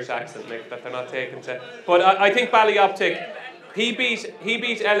the Irish accent, Nick, that they're not taking to. But I think Ballyoptic, he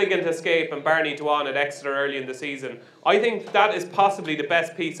beat Elegant Escape and Barney Dwan at Exeter early in the season. I think that is possibly the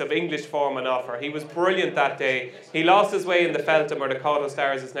best piece of English form on offer. He was brilliant that day. He lost his way in the Feltham, or the Caudle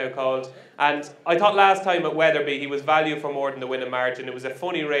Stars it's now called. And I thought last time at Wetherby he was value for more than the winning margin. It was a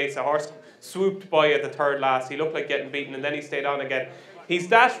funny race. A horse swooped by at the third last. He looked like getting beaten, and then he stayed on again. He's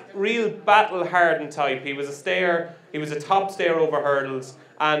that real battle-hardened type. He was a stayer. He was a top stayer over hurdles.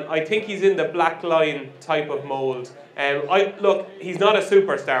 And I think he's in the black line type of mould. Look, he's not a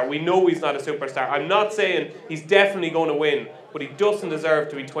superstar. We know he's not a superstar. I'm not saying he's definitely going to win, but he doesn't deserve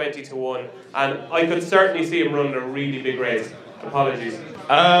to be 20 to 1. And I could certainly see him running a really big race. Apologies.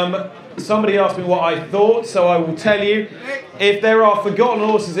 Somebody asked me what I thought, so I will tell you. If there are forgotten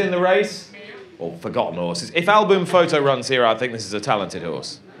horses in the race, or forgotten horses, if Album Photo runs here, I think this is a talented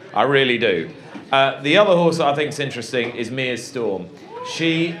horse. I really do. The other horse that I think is interesting is Mia's Storm.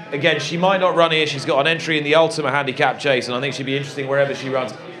 She might not run here. She's got an entry in the Ultima Handicap Chase, and I think she'd be interesting wherever she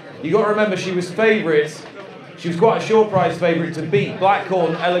runs. You've got to remember, she was favourite She was quite a short price favourite to beat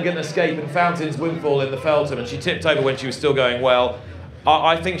Blackhorn, Elegant Escape and Fountains Windfall in the Feltham, and she tipped over when she was still going well.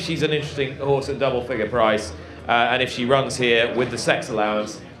 I think she's an interesting horse at double figure price, and if she runs here with the sex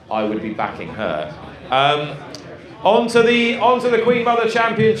allowance, I would be backing her. On to the Queen Mother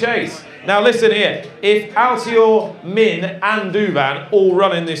Champion Chase. Now listen here, if Altior, Min and Douvan all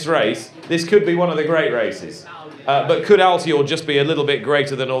run in this race, this could be one of the great races. But could Altior just be a little bit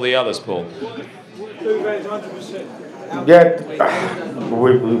greater than all the others, Paul? Yeah,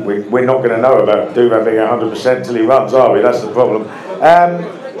 we're not going to know about Douvan being 100% till he runs, are we? That's the problem.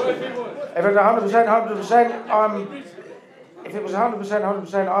 If it's 100%, if it was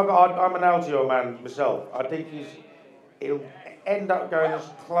 100%, I'm an Altior man myself. I think he'll end up going as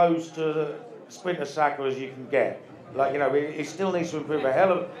close to Sprinter Saka as you can get. Like, you know, he still needs to improve a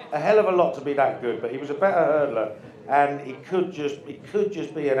hell of a lot to be that good, but he was a better hurdler, and he could just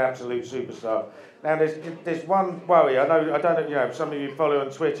be an absolute superstar. Now, there's one worry. I don't know, you know, some of you follow on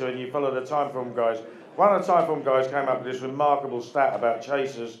Twitter and you follow the Timeform guys. One of the Timeform guys came up with this remarkable stat about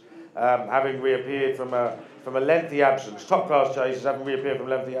chasers having reappeared from a lengthy absence. Top class chasers having reappeared from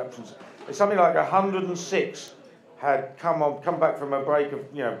lengthy absence. It's something like 106 had come back from a break of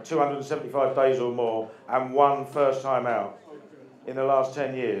 275 days or more and won first time out in the last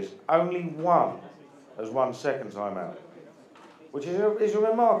 10 years. Only one has won second time out, which is a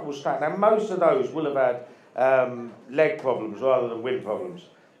remarkable stat. Now most of those will have had leg problems rather than wind problems,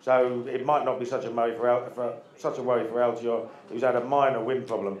 so it might not be such a worry for Altior, who's had a minor wind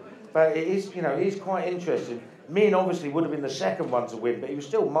problem. But it is, you know, it is quite interesting. Min obviously would have been the second one to win, but he was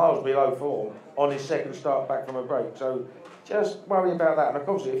still miles below form on his second start back from a break. So just worry about that. And of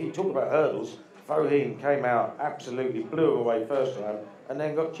course, if you talk about hurdles, Foheen came out, absolutely blew him away first time, and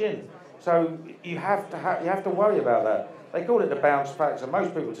then got chinned. So you have to worry about that. They call it the bounce factor.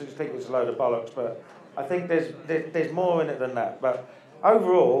 Most people just think it's a load of bollocks, but I think there's more in it than that. But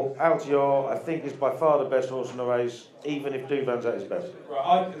overall, Altior, I think, is by far the best horse in the race, even if Douvan's at his best.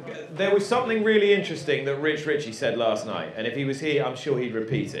 Right, there was something really interesting that Rich Ricci said last night, and if he was here, I'm sure he'd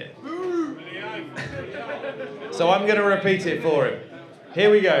repeat it. So I'm going to repeat it for him. Here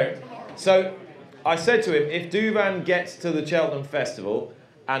we go. So I said to him, if Douvan gets to the Cheltenham Festival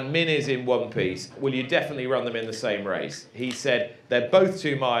and Min is in one piece, will you definitely run them in the same race? He said, they're both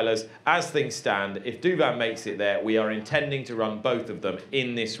 2-milers. As things stand, if Douvan makes it there, we are intending to run both of them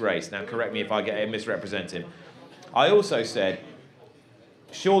in this race. Now, correct me if I get misrepresent him. I also said,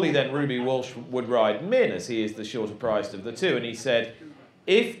 surely then Ruby Walsh would ride Min, as he is the shorter priced of the two. And he said,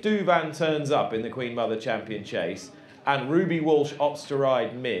 if Douvan turns up in the Queen Mother Champion Chase and Ruby Walsh opts to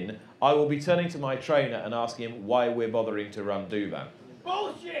ride Min, I will be turning to my trainer and asking him why we're bothering to run Douvan.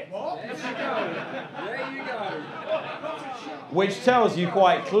 Bullshit! What? There you go. There you go. Which tells you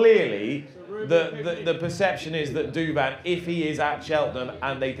quite clearly that the perception is that Douvan, if he is at Cheltenham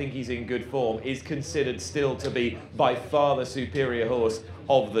and they think he's in good form, is considered still to be by far the superior horse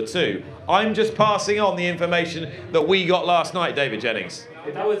of the two. I'm just passing on the information that we got last night, David Jennings.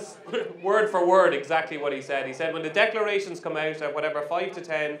 That was word for word exactly what he said. He said when the declarations come out at whatever 5 to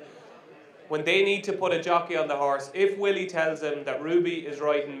 10, when they need to put a jockey on the horse, if Willie tells them that Ruby is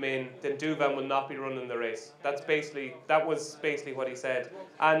riding Min, then Douvan will not be running the race. That was basically what he said.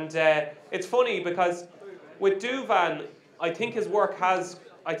 And it's funny because with Douvan, I think his work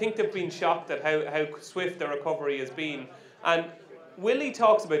I think they've been shocked at how swift the recovery has been. And Willie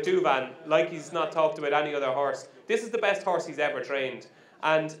talks about Douvan like he's not talked about any other horse. This is the best horse he's ever trained.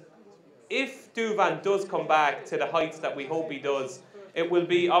 And if Douvan does come back to the heights that we hope he does, it will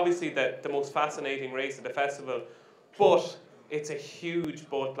be obviously the most fascinating race at the festival, but it's a huge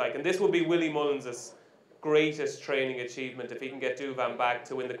but, and this will be Willie Mullins' greatest training achievement if he can get Douvan back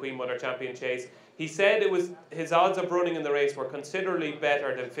to win the Queen Mother Champion Chase. He said his odds of running in the race were considerably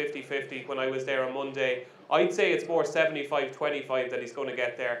better than 50-50 when I was there on Monday. I'd say it's more 75-25 that he's going to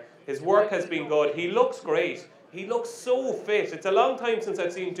get there. His work has been good. He looks great. He looks so fit. It's a long time since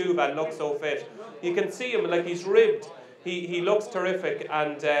I've seen Douvan look so fit. You can see him like he's ribbed. He looks terrific,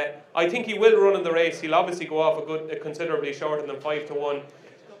 and I think he will run in the race. He'll obviously go off considerably shorter than 5 to 1.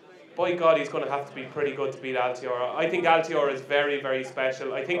 By God, he's going to have to be pretty good to beat Altior. I think Altior is very, very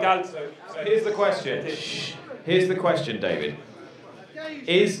special. I think So here's the question. Here's the question, David.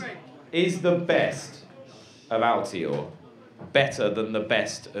 Is the best of Altior better than the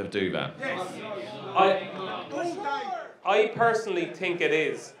best of Douvan? I personally think it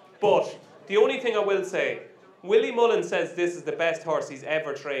is, but the only thing I will say, Willie Mullins says this is the best horse he's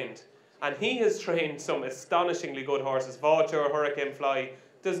ever trained. And he has trained some astonishingly good horses, Vautour, Hurricane Fly.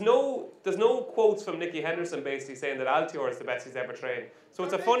 There's no quotes from Nicky Henderson basically saying that Altior is the best he's ever trained. So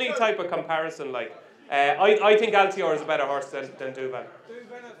it's a funny type of comparison. I think Altior is a better horse than Duvan. Duvan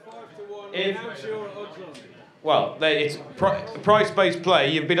at 5 to 1. What's your odds on? Well, it's price-based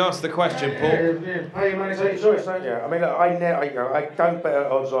play. You've been asked the question, Paul. Yeah, pay your money, take your choice, don't you? I mean, look, I don't bet at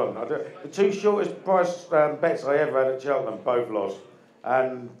odds on. The two shortest price bets I ever had at Cheltenham both lost.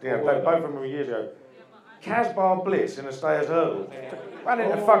 And both of them were years ago. Casbar Bliss in a Stayers Hurdle. Ran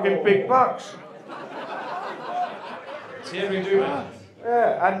into fucking big bucks. Thierry Duvan.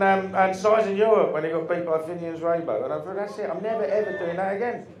 Yeah, and Size in Europe when he got beat by Finian's Rainbow. And I thought, that's it, I'm never ever doing that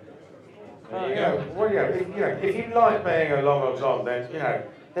again. If you like betting a long odds on, then,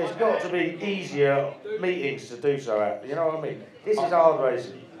 there's got to be easier meetings to do so at. You know what I mean? This is hard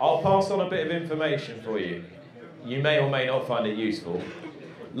racing. I'll pass on a bit of information for you. You may or may not find it useful.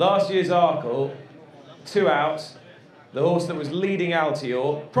 Last year's Arkle, 2 outs. The horse that was leading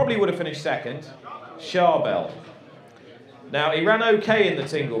Altior probably would have finished second, Charbel. Now, he ran okay in the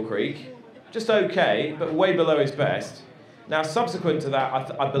Tingle Creek, just okay, but way below his best. Now, subsequent to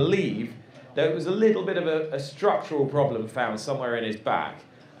that, I believe there was a little bit of a structural problem found somewhere in his back,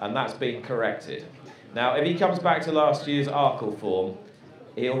 and that's been corrected. Now, if he comes back to last year's Arkle form,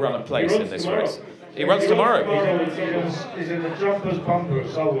 he'll run a place in this race. He runs tomorrow. He's in the Jumpers Bumper at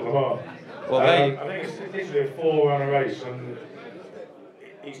Solway tomorrow. Well, I think it's literally a 4-runner race, and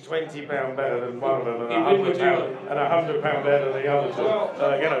he's £20 better than one of them, and £100 better than the other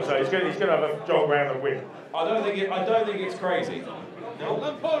two. So he's going to have a jog round and win. I don't think it's crazy.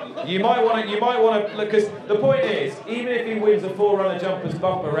 You might want to look, because the point is, even if he wins a 4-runner Jumpers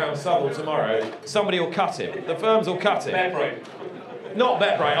Bumper around Southall tomorrow, somebody will cut him. The firms will cut him. BetBright. Not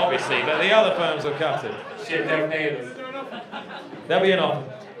BetBright, obviously, but the other firms will cut him. Shit, they're paying us. There'll be an offer.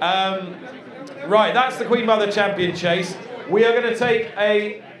 Right, that's the Queen Mother Champion Chase. We are going to take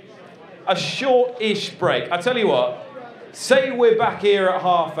a short-ish break. I tell you what, say we're back here at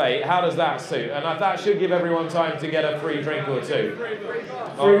 8:30. How does that suit? And that should give everyone time to get a free drink or two.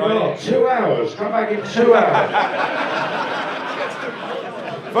 All right. 2 hours. Come back in 2 hours.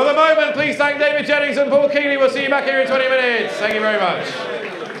 For the moment, please thank David Jennings and Paul Kealy. We'll see you back here in 20 minutes. Thank you very much.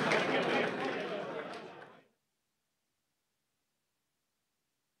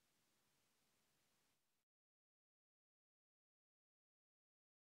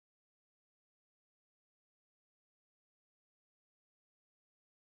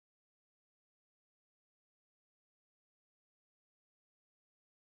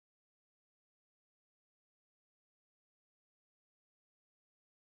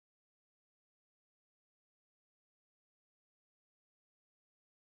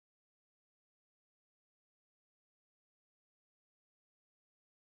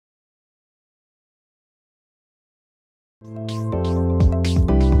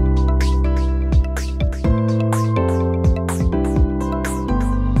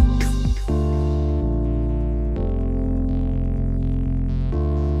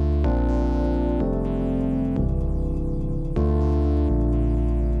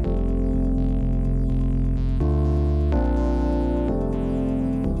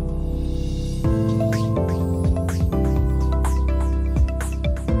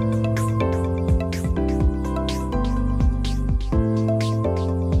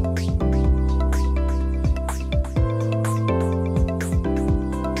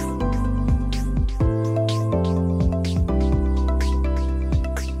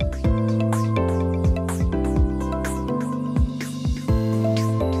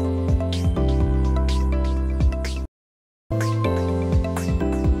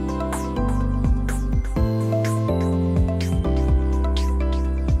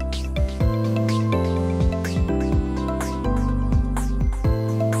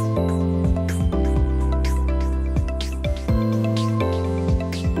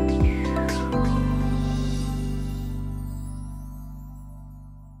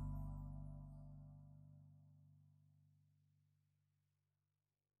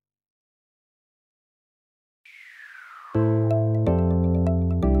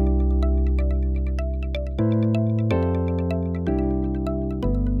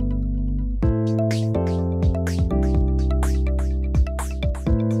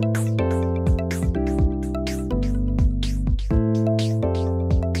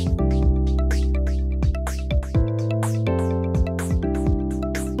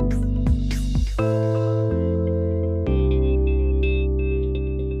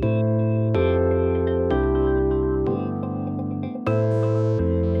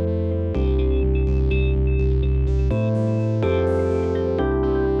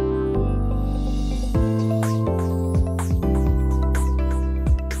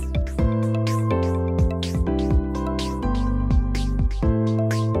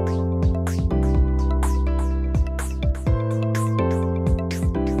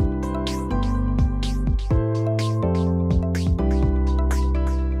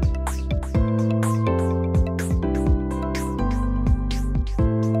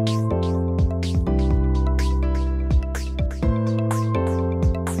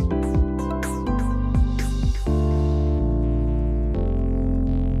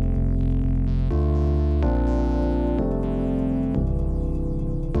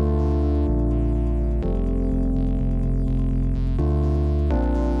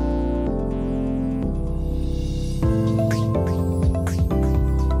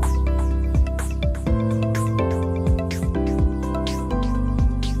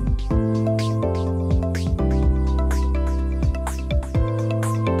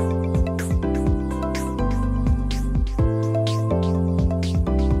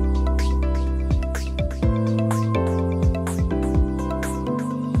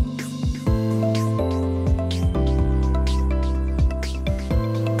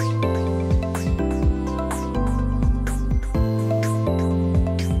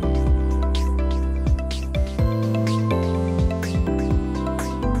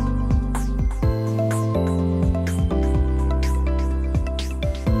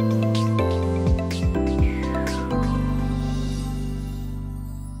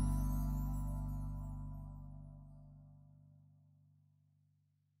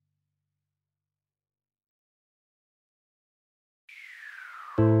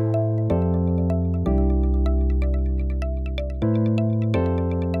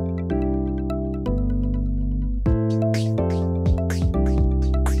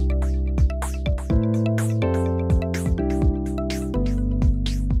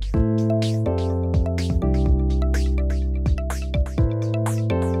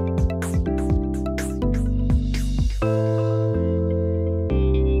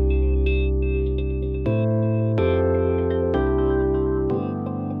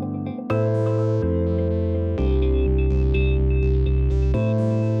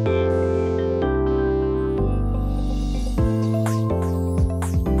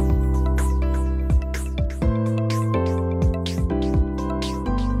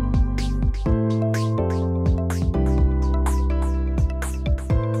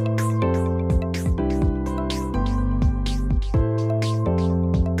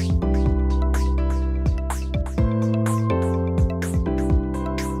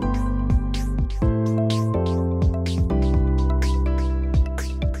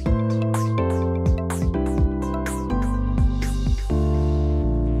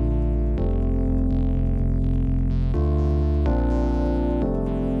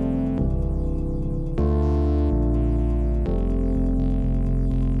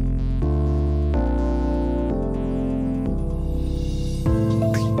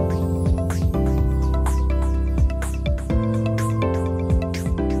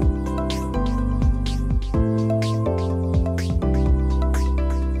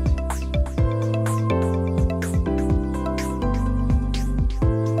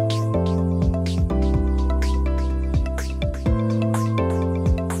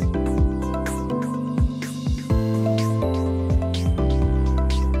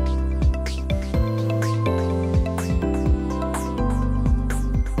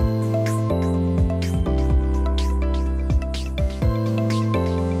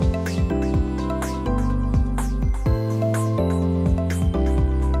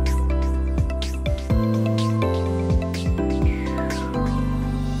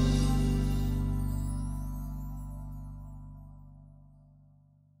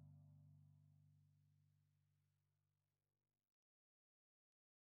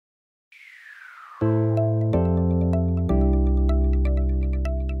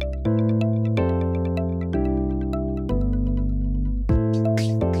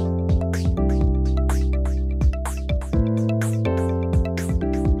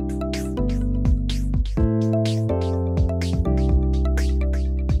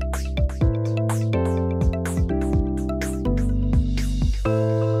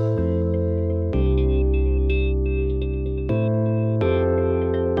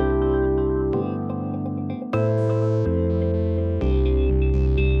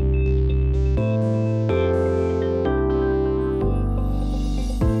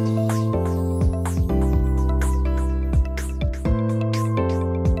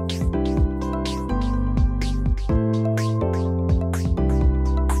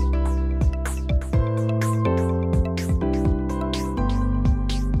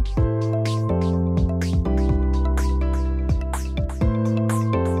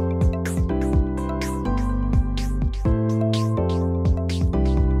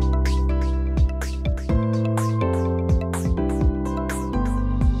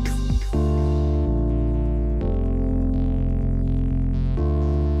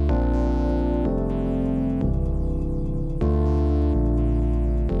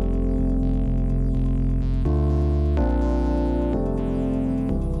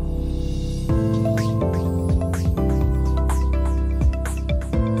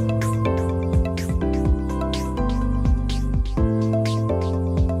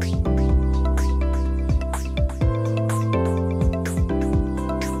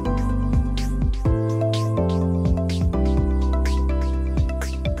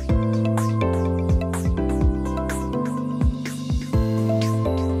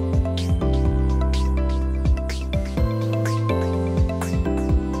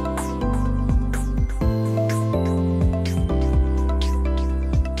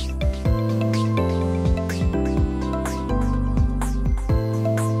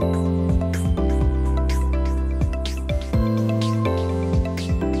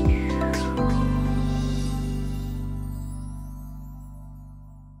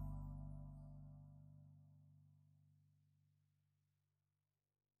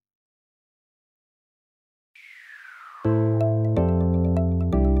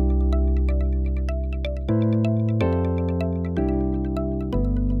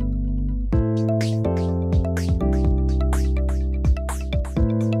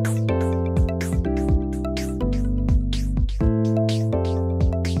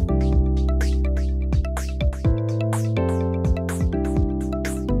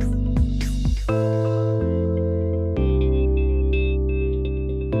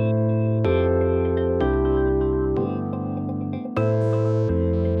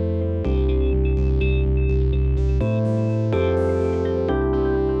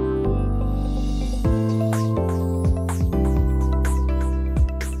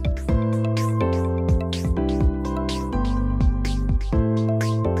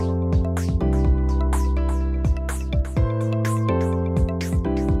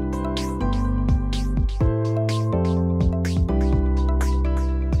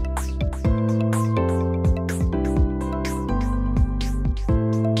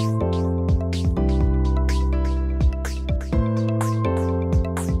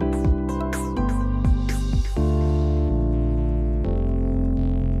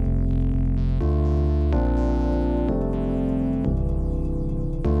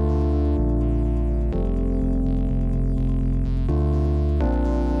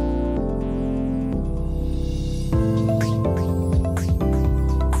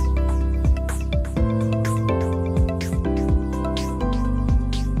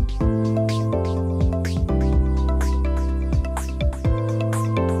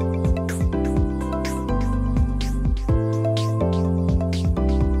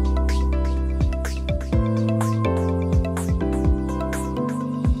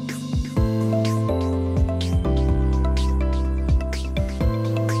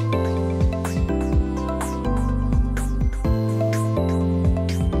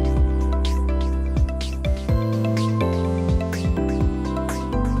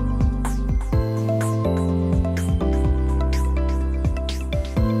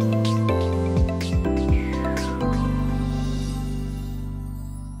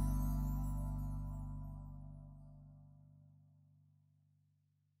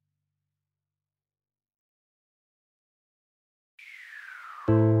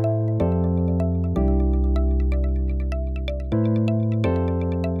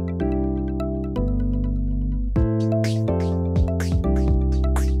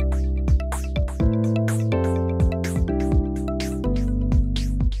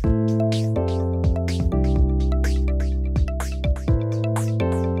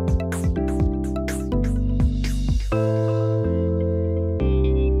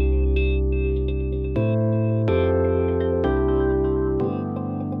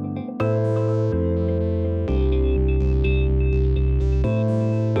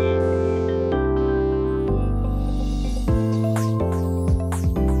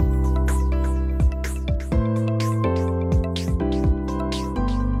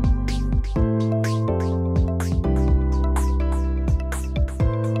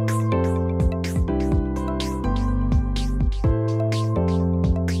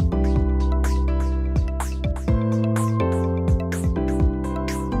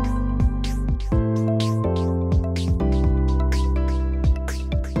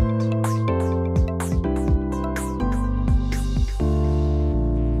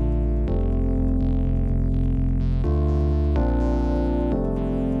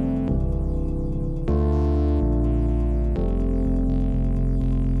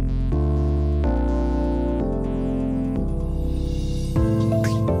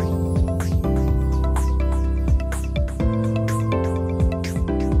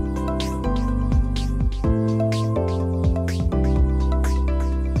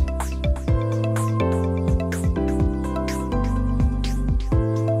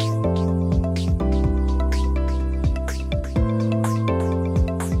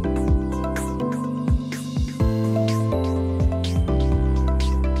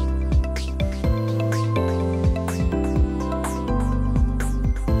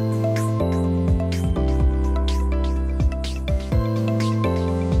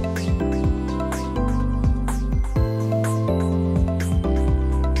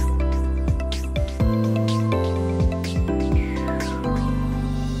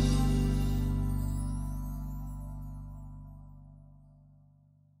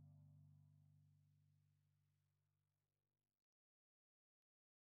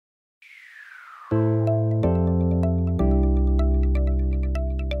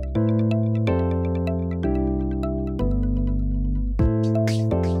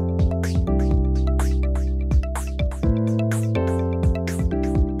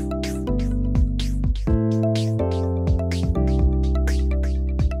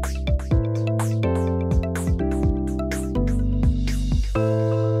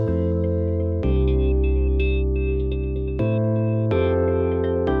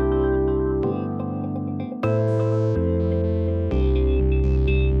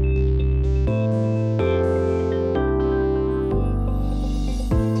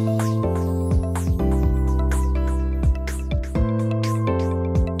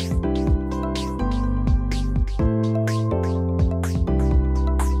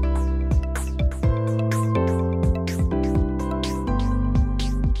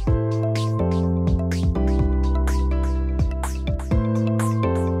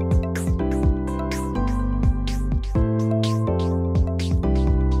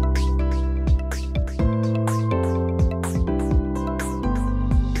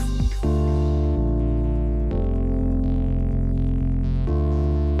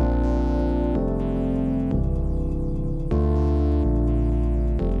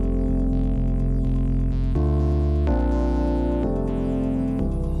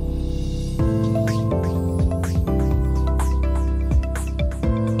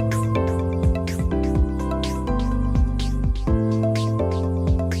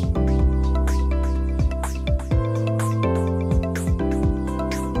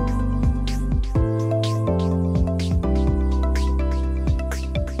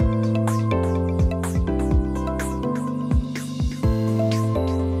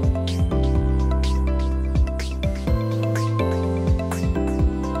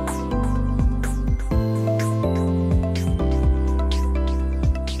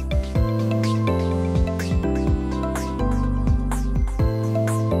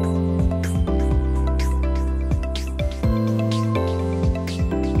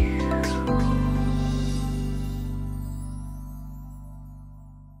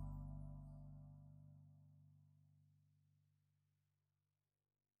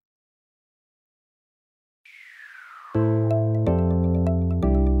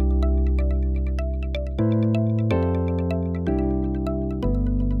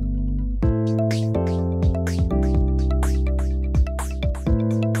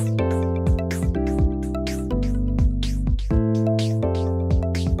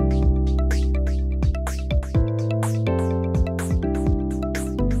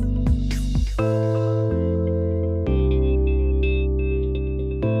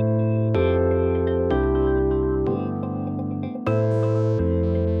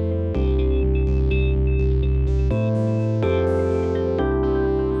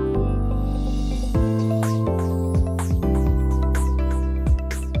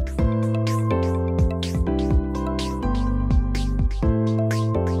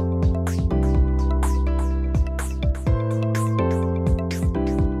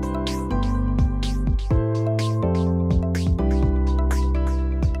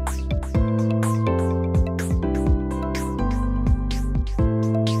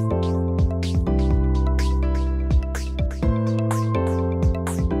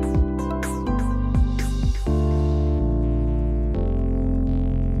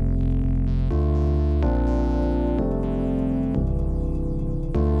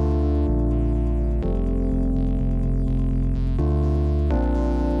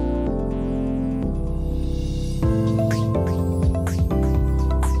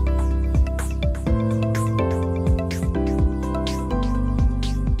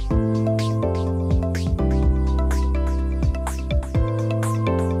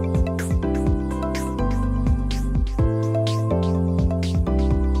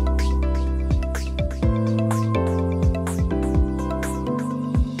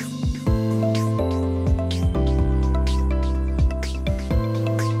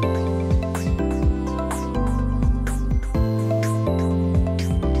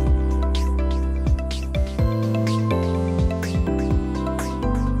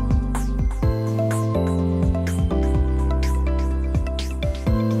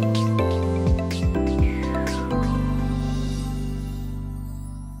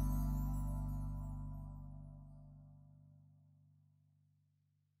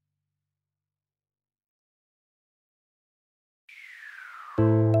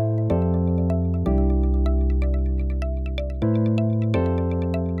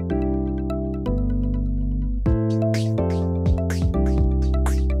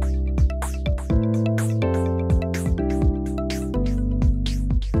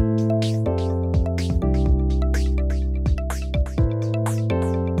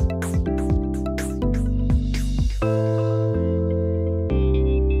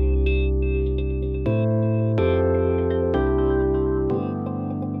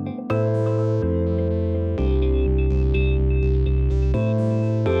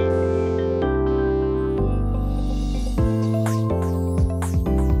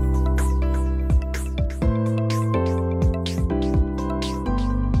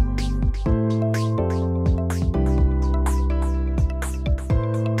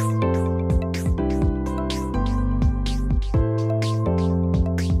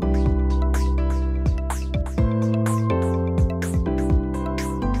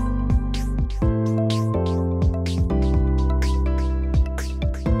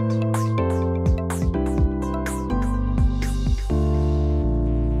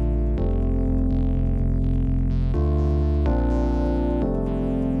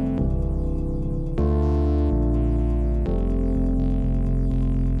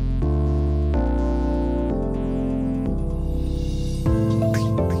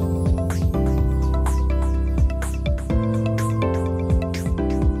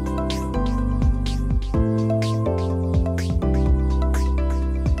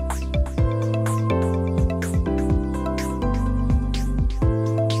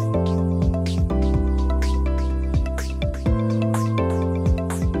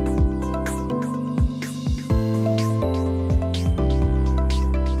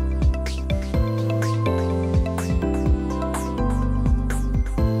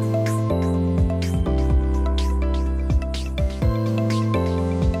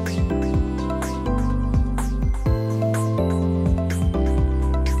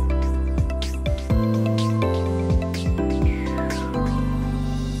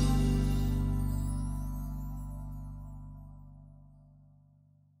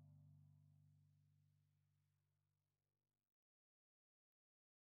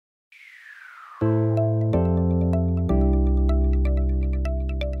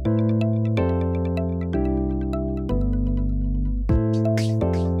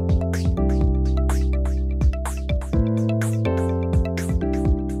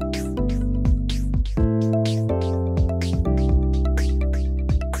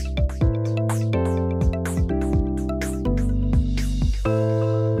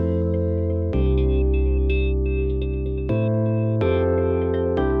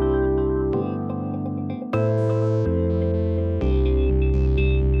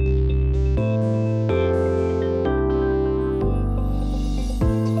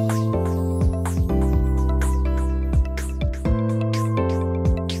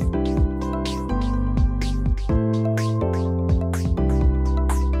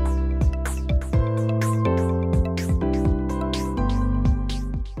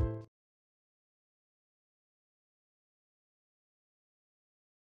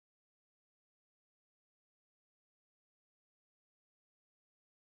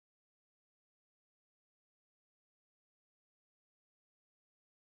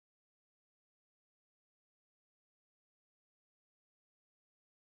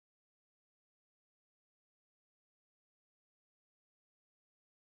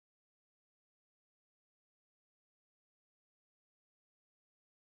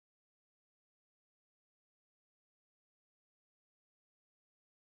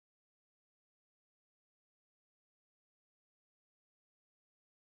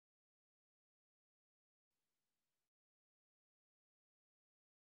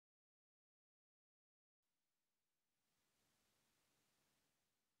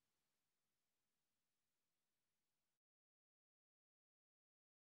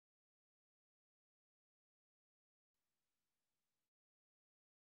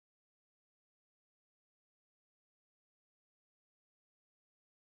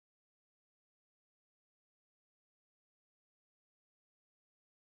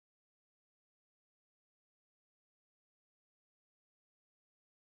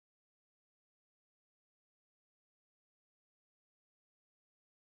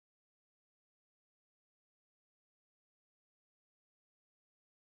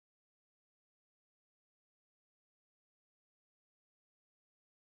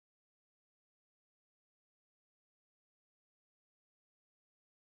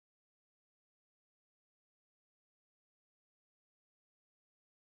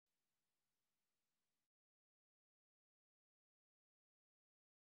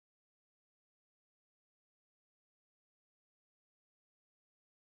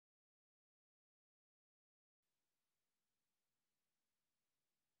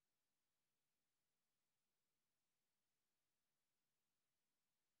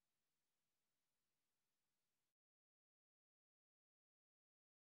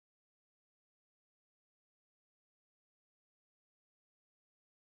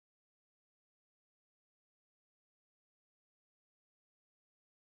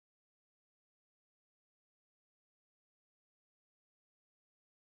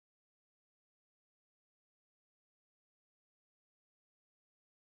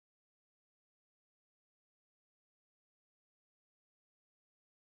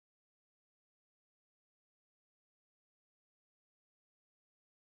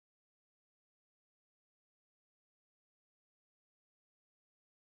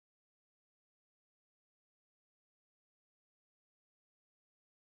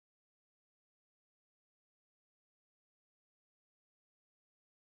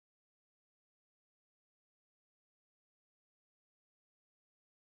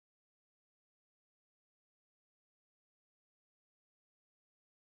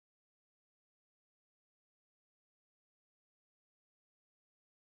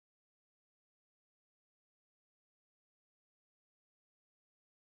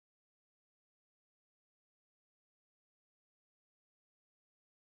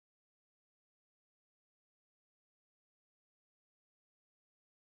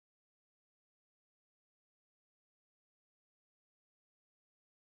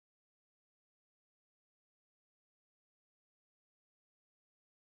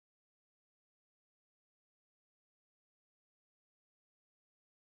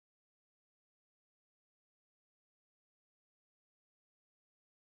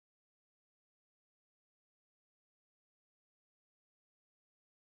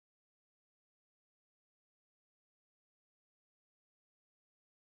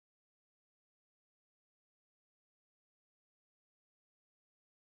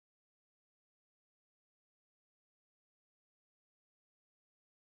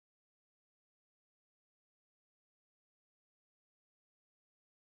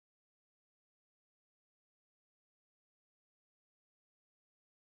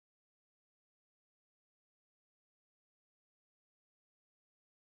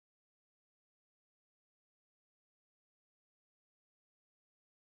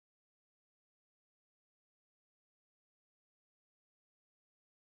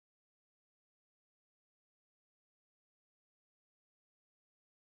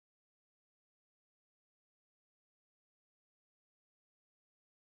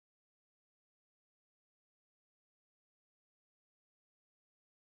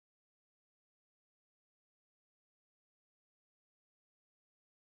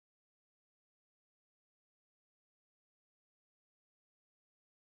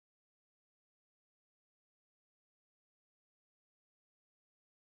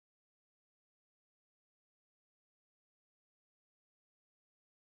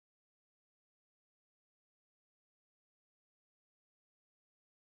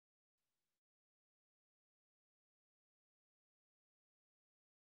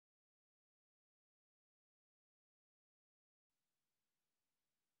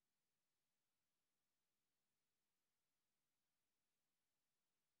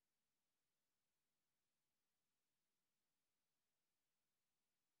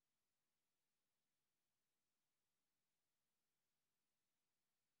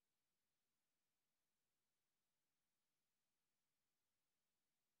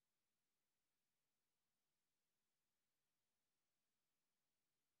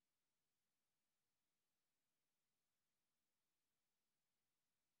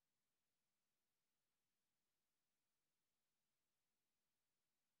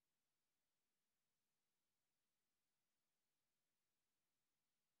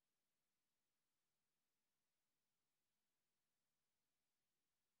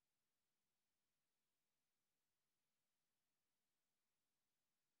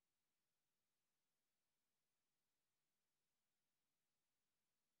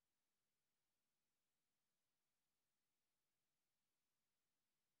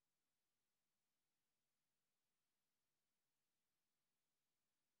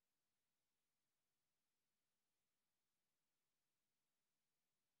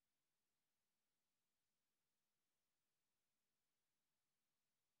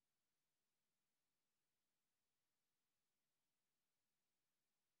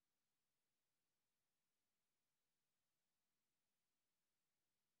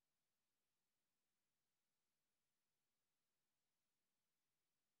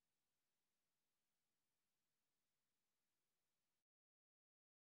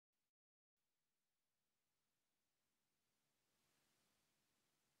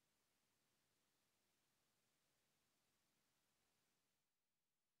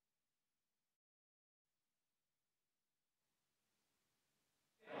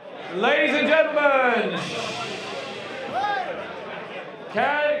 Ladies and gentlemen,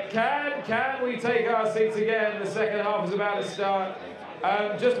 can we take our seats again? The second half is about to start.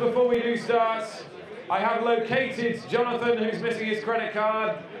 Just before we do start, I have located Jonathan, who's missing his credit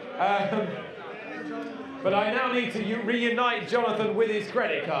card. But I now need to reunite Jonathan with his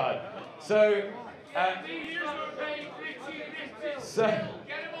credit card. So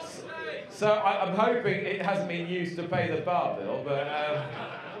I'm hoping it hasn't been used to pay the bar bill, but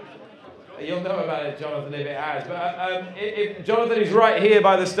you'll know about it, Jonathan, if it has. But if Jonathan is right here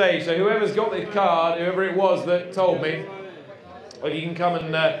by the stage, so whoever's got the card, whoever it was that told me, well, you can come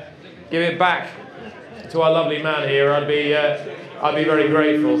and give it back to our lovely man here. I'd be very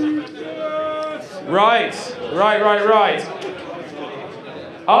grateful. Right.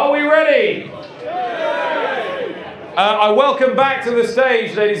 Are we ready? I welcome back to the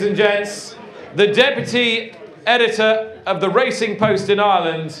stage, ladies and gents, the deputy editor of the Racing Post in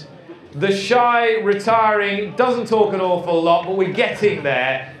Ireland, the shy, retiring, doesn't talk an awful lot, but we're getting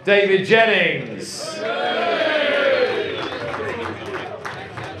there, David Jennings.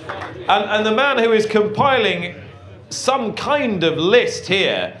 And the man who is compiling some kind of list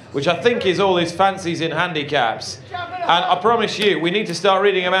here, which I think is all his fancies in handicaps. And I promise you, we need to start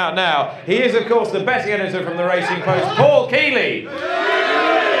reading them out now. He is, of course, the betting editor from the Racing Post, Paul Kealy.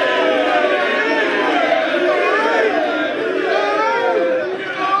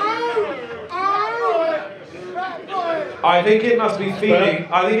 I think it must be feeding.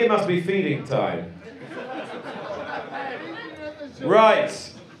 I think it must be feeding time.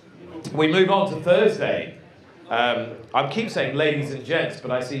 Right. We move on to Thursday. I keep saying ladies and gents,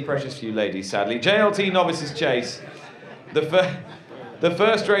 but I see precious few ladies, sadly. JLT Novices Chase. The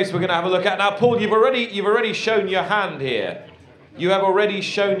first race we're going to have a look at. Now, Paul, you've already shown your hand here. You have already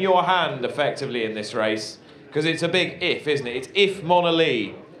shown your hand, effectively, in this race. Because it's a big if, isn't it? It's if Mona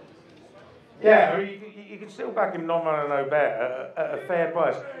Lee. Yeah, you can still back him non-runner no bet at a fair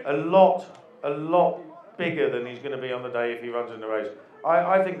price. A lot bigger than he's going to be on the day if he runs in the race.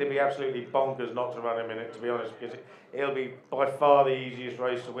 I think they'd be absolutely bonkers not to run him in it, to be honest, because it'll be by far the easiest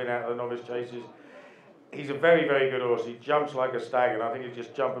race to win out of the novice chases. He's a very, very good horse. He jumps like a stag, and I think he'd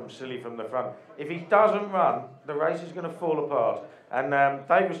just jump him silly from the front. If he doesn't run, the race is going to fall apart. And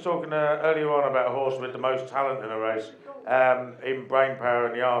Dave was talking earlier on about a horse with the most talent in a race, in brain power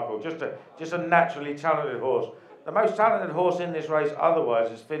and the Arkle. Just a naturally talented horse. The most talented horse in this race otherwise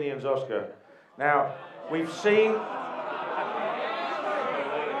is Finian's Oscar. Now, we've seen...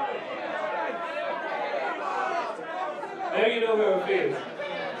 Now you know how it feels.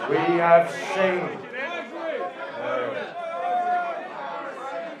 We have seen...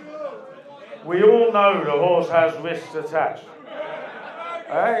 we all know the horse has risks attached.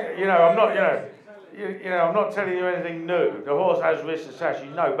 I'm not telling you anything new. The horse has risks attached,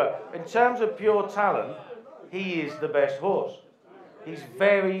 you know. But in terms of pure talent, he is the best horse. He's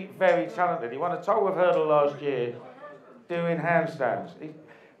very, very talented. He won a Tolworth hurdle last year doing handstands.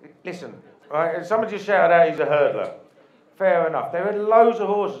 Listen, right? And someone just shouted out he's a hurdler. Fair enough. There are loads of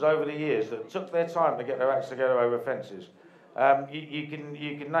horses over the years that took their time to get their acts together over fences. You can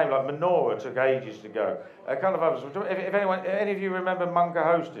name, like Menorah took ages to go. A couple of others. If any of you remember Munker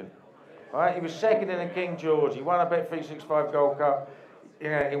Hostin, right? He was second in the King George. He won a Bet365 Gold Cup.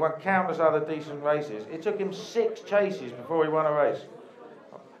 He won countless other decent races. It took him 6 chases before he won a race.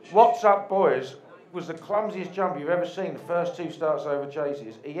 What's Up Boys was the clumsiest jump you've ever seen. The first 2 starts over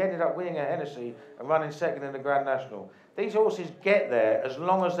chases. He ended up winning a Hennessy and running second in the Grand National. These horses get there as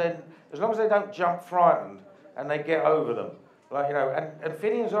long as they don't jump frightened and they get over them. And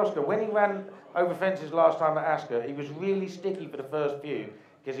Finian's Oscar, when he ran over fences last time at Ascot, he was really sticky for the first few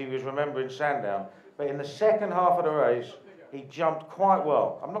because he was remembering Sandown. But in the second half of the race, he jumped quite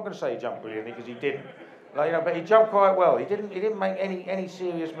well. I'm not going to say he jumped brilliantly because he didn't. But he jumped quite well. He didn't make any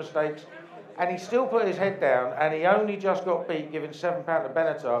serious mistakes. And he still put his head down, and he only just got beat giving £7 to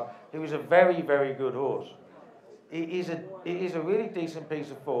Benatar, who was a very, very good horse. It is a really decent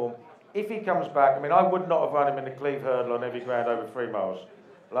piece of form. If he comes back, I would not have run him in the Cleve hurdle on every ground over 3 miles.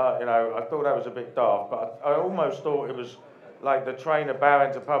 I thought that was a bit daft, but I almost thought it was like the trainer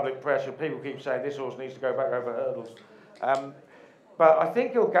bowing to public pressure. People keep saying this horse needs to go back over hurdles. But I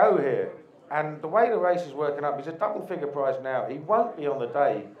think he'll go here. And the way the race is working up, he's a double figure price now. He won't be on the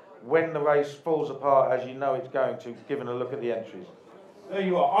day when the race falls apart as you know it's going to, given a look at the entries. There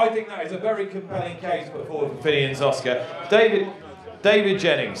you are. I think that is a very compelling case put forward for Finian's Oscar. David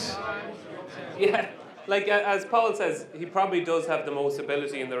Jennings. Yeah, as Paul says, he probably does have the most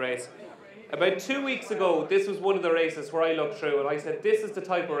ability in the race. About 2 weeks ago, this was one of the races where I looked through and I said, this is the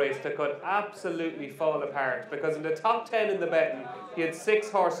type of race that could absolutely fall apart, because in the top 10 in the betting, he had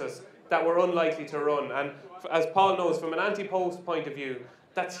 6 horses that were unlikely to run. And as Paul knows, from an anti-post point of view,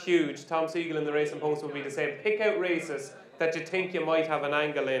 that's huge. Tom Siegel in the Racing Post would be the same. Pick out races that you think you might have an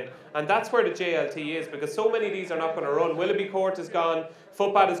angle in. And that's where the JLT is, because so many of these are not going to run. Willoughby Court is gone.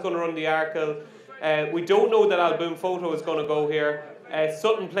 Footpad is going to run the Arkle. We don't know that Alboom Photo is going to go here.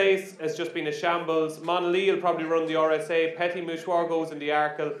 Sutton Place has just been a shambles. Monaleigh will probably run the RSA. Petit Mouchoir goes in the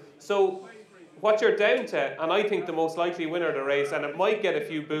Arkle. So what you're down to, and I think the most likely winner of the race, and it might get a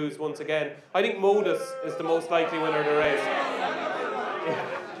few boos once again, I think Modus is the most likely winner of the race.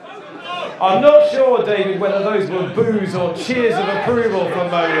 I'm not sure, David, whether those were boos or cheers of approval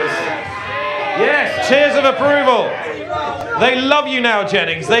from Modus. Yes, cheers of approval. They love you now,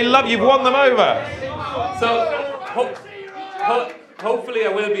 Jennings. They love you. You've won them over. So, hopefully I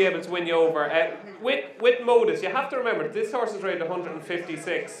will be able to win you over. With Modus, you have to remember, this horse is rated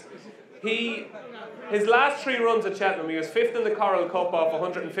 156. His last 3 runs at Cheltenham, he was 5th in the Coral Cup off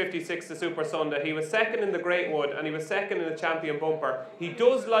 156 to Super Sunday. He was 2nd in the Great Wood, and he was 2nd in the Champion Bumper. He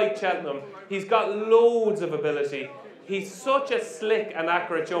does like Cheltenham. He's got loads of ability. He's such a slick and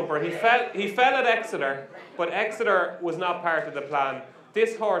accurate jumper. He fell at Exeter, but Exeter was not part of the plan.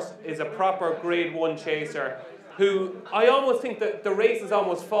 This horse is a proper Grade 1 chaser, who I almost think that the race has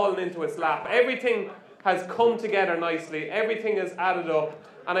almost fallen into its lap. Everything has come together nicely. Everything is added up.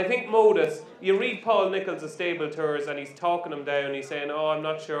 And I think Modus, you read Paul Nicholls' stable tours and he's talking him down. He's saying, oh, I'm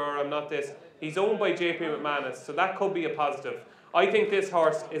not sure, I'm not this. He's owned by JP McManus, so that could be a positive. I think this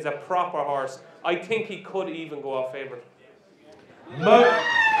horse is a proper horse. I think he could even go off favourite. There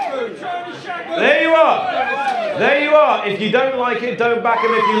you are. There you are. If you don't like it, don't back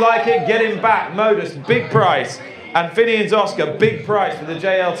him. If you like it, get him back. Modus, big price. And Finian's Oscar, big price for the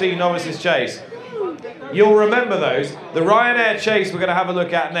JLT Novices Chase. You'll remember those. The Ryanair Chase we're going to have a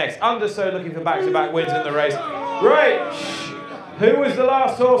look at next. Underso looking for back-to-back wins in the race. Right. Who was the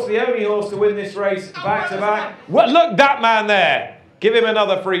last horse, the only horse to win this race back-to-back? Well, look, that man there. Give him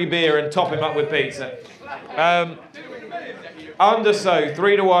another free beer and top him up with pizza. Underso,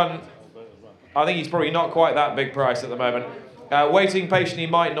 3-1. I think he's probably not quite that big price at the moment. Waiting patiently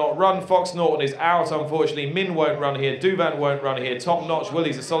might not run. Fox Norton is out, unfortunately. Min won't run here. Duvan won't run here. Top Notch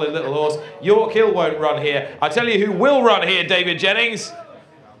Willie's a solid little horse. York Hill won't run here. I tell you who will run here, David Jennings.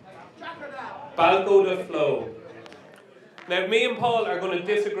 Balco de Flo. Now, me and Paul are going to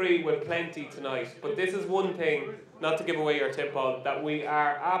disagree with plenty tonight, but this is one thing, not to give away your tip, Paul, that we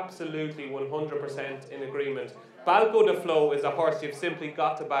are absolutely 100% in agreement. Balco de Flo is a horse you've simply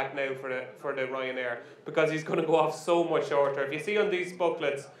got to back now for the Ryanair, because he's going to go off so much shorter. If you see on these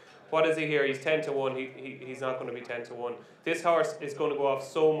booklets, what is he here? He's 10-1. He's not going to be 10-1. This horse is going to go off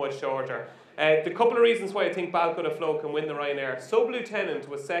so much shorter. The couple of reasons why I think Balco de Flo can win the Ryanair. Sub-Lieutenant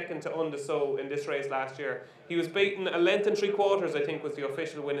was 2nd to Underso in this race last year. He was beaten a length and 3/4, I think, was the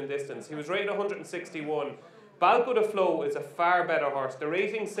official winning distance. He was rated 161. Balco de Flo is a far better horse. The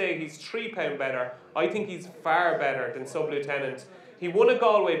ratings say he's £3 better. I think he's far better than Sub-Lieutenant. He won a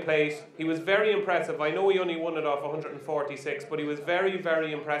Galway Plate. He was very impressive. I know he only won it off 146, but he was very,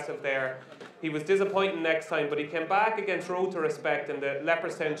 very impressive there. He was disappointing next time, but he came back against Road to Respect in the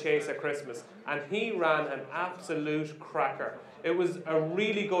Leopardstown Chase at Christmas, and he ran an absolute cracker. It was a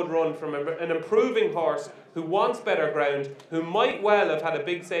really good run from an improving horse who wants better ground, who might well have had a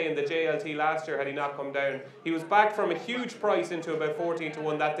big say in the JLT last year had he not come down. He was back from a huge price into about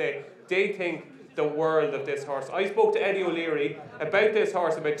 14-1 that day. They think the world of this horse. I spoke to Eddie O'Leary about this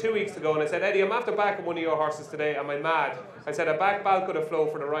horse about 2 weeks ago, and I said, Eddie, I'm after backing one of your horses today. Am I mad? I said, I backed Balco de Flo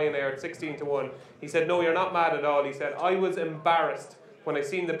for the Ryanair at 16-1. He said, no, you're not mad at all. He said, I was embarrassed when I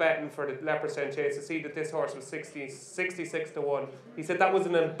seen the betting for the Leopardstown Chase to see that this horse was 66-1. He said that was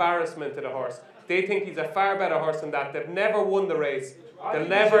an embarrassment to the horse. They think he's a far better horse than that. They've never won the race. They'll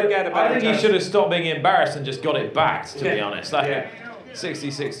never get a better I think chance. he should have stopped being embarrassed and just got it backed, to be honest.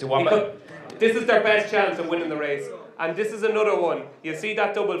 66-1. This is their best chance of winning the race. And this is another one. You see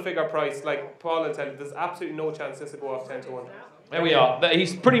that double figure price, like Paul will tell you, there's absolutely no chance this will go off 10-1. There we are.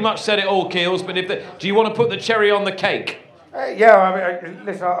 He's pretty much said it all, Keels, but do you want to put the cherry on the cake? Yeah, I mean,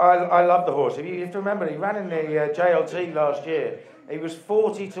 listen, I love the horse. You have to remember, he ran in the JLT last year. He was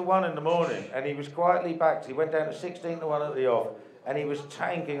 40-1 in the morning, and he was quietly backed. He went down to 16-1 at the off, and he was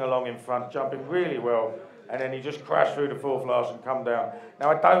tanking along in front, jumping really well, and then he just crashed through the fourth last and come down.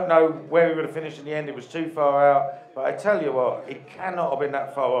 Now, I don't know where he would have finished in the end. It was too far out, but I tell you what, he cannot have been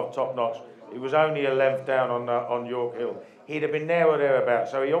that far off Top Notch. It was only a length down on York Hill. He'd have been there or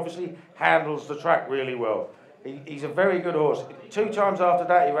thereabouts, so he obviously handles the track really well. He's a very good horse. 2 times after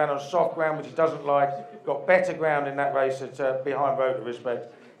that, he ran on soft ground, which he doesn't like. Got better ground in that race at behind Vote of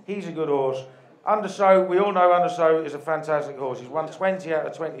Respect. He's a good horse. Undersow, we all know Undersow is a fantastic horse. He's won 20 out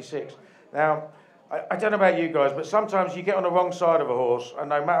of 26. Now, I don't know about you guys, but sometimes you get on the wrong side of a horse, and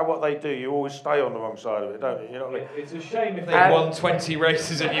no matter what they do, you always stay on the wrong side of it, don't you? You know what I mean? It's a shame if they've won 20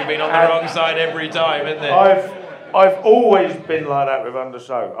 races and you've been on the wrong side every time, isn't it? I've always been like that with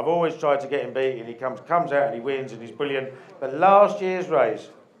Undersow. I've always tried to get him beaten. He comes out and he wins and he's brilliant. But last year's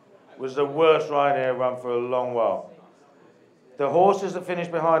race was the worst Ryanair run for a long while. The horses that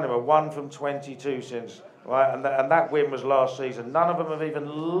finished behind him are 1 from 22 since, right? And that win was last season. None of them have even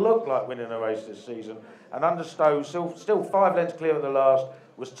looked like winning a race this season. And Undersow, still 5 lengths clear at the last,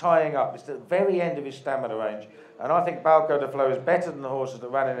 was tying up. It's the very end of his stamina range. And I think Balco de Flo is better than the horses that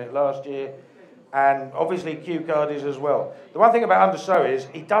ran in it last year. And obviously Q Card is as well. The one thing about Undersow is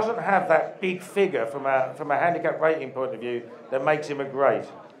he doesn't have that big figure from a handicap rating point of view that makes him a great.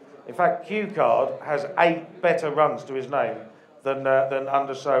 In fact, Q Card has 8 better runs to his name than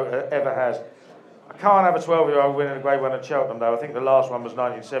Undersow ever has. I can't have a 12-year-old winning a Grade 1 at Cheltenham though. I think the last one was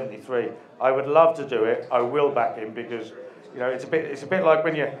 1973. I would love to do it. I will back him because it's a bit like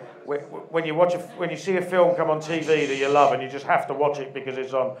when you see a film come on TV that you love and you just have to watch it because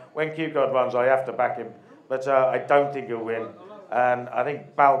it's on. When Q Card runs, I have to back him, but I don't think he'll win. And I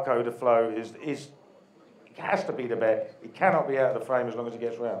think Balco de Flo has to be the bet. He cannot be out of the frame as long as he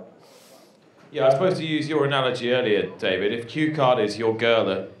gets round. Yeah, I suppose to use your analogy earlier, David, if Q Card is your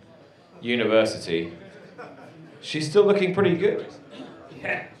girl at university, she's still looking pretty good.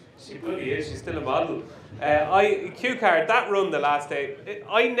 Yeah, she really is. She's still a model. Q Card, that run the last day,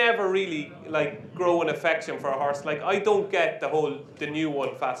 I never really grow an affection for a horse. I don't get the new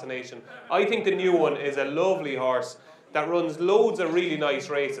one fascination. I think the new one is a lovely horse that runs loads of really nice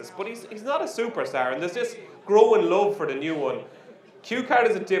races, but he's not a superstar, and there's this growing love for the new one. Q Card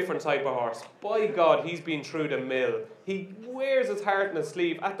is a different type of horse. By God, he's been through the mill. He wears his heart in his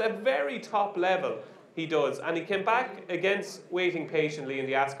sleeve at the very top level. He does, and he came back against Waiting Patiently in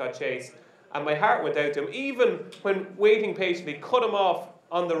the Ascot Chase. And my heart went out to him. Even when Waiting Patiently cut him off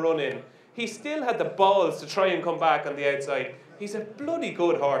on the run-in, he still had the balls to try and come back on the outside. He's a bloody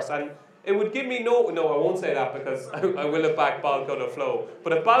good horse, and it would give me no, I won't say that because I will have backed Balco de Flo.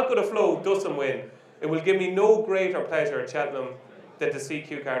 But if Balco de Flo doesn't win, it will give me no greater pleasure at Cheltenham than to see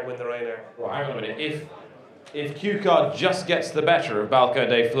Q Card win the Ryanair. Well, hang on a minute. If Q Card just gets the better of Balco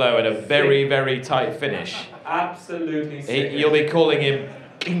de Flo at a very, very tight finish, absolutely sick. You'll be calling him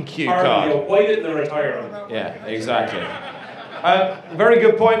King Q Card. Why didn't they retire him? Yeah, exactly. Very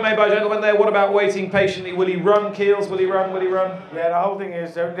good point made by a gentleman there. What about Waiting Patiently? Will he run, Keels? Will he run? Yeah, the whole thing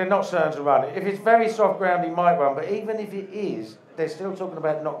is they're not certain to run. If it's very soft ground, he might run. But even if it is, they're still talking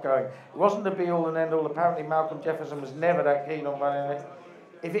about not going. It wasn't the be-all and end-all. Apparently Malcolm Jefferson was never that keen on running it.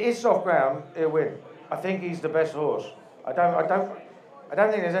 If it is soft ground, he'll win. I think he's the best horse. I don't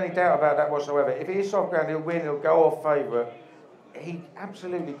think there's any doubt about that whatsoever. If it is soft ground, he'll win. He'll go off favourite. He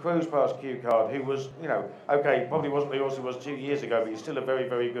absolutely cruised past Q Card, who was, okay, probably wasn't the horse he was 2 years ago, but he's still a very,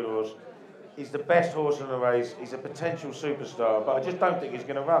 very good horse. He's the best horse in the race. He's a potential superstar, but I just don't think he's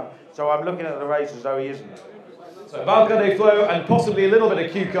going to run. So I'm looking at the race as though he isn't. So Balco de Flo and possibly a little bit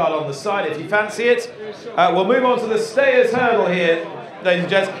of Q Card on the side if you fancy it. We'll move on to the Stayers Hurdle here, ladies and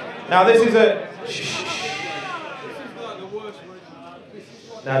gents. Now this is a...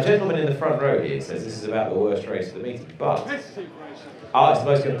 Now, a gentleman in the front row here says this is about the worst race of the meeting, but... it's the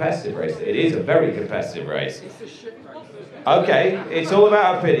most competitive race. It is a very competitive race. Okay, it's all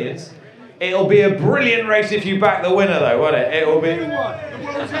about opinions. It'll be a brilliant race if you back the winner, though, won't it? It'll be...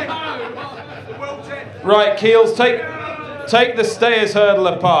 Right, Keels, take the Stayers Hurdle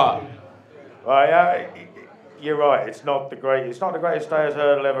apart. Right, you're right. It's not the greatest Stayers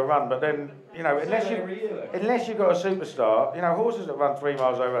Hurdle ever run. But then, unless you've got a superstar, horses that run 3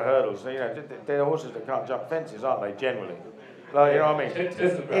 miles over hurdles, they're horses that can't jump fences, aren't they? Generally, you know what I mean?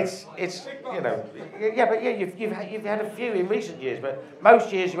 You've had a few in recent years, but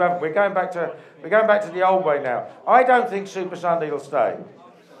most years you haven't. We're going back to the old way now. I don't think Super Sunday will stay.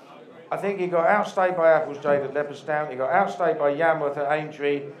 I think he got outstayed by Applesjade at Leopardstown. He got outstayed by Yanworth at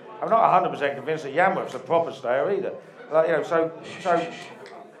Aintree. I'm not 100% convinced that Yanworth's a proper stayer either. So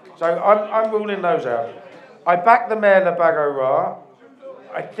I'm ruling those out. I back the mare La Bago Ra.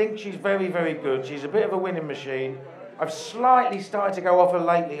 I think she's very, very good. She's a bit of a winning machine. I've slightly started to go off her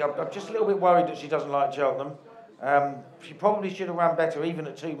lately. I'm just a little bit worried that she doesn't like Cheltenham. She probably should have run better even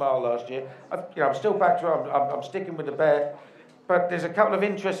at 2 mile last year. I'm still back to her. I'm sticking with the bear. But there's a couple of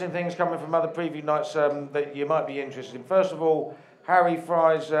interesting things coming from other preview nights that you might be interested in. First of all, Harry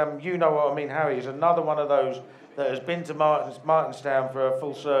Fry's, you know what I mean, Harry is another one of those that has been to Martinstown for a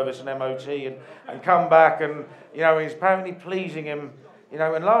full service and MOT and come back, and he's apparently pleasing him.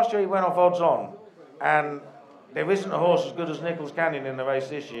 And last year he went off odds on, and there isn't a horse as good as Nichols Canyon in the race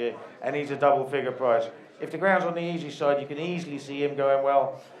this year, and he's a double figure price. If the ground's on the easy side, you can easily see him going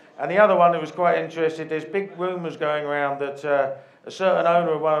well. And the other one that was quite interested, there's big rumours going around that a certain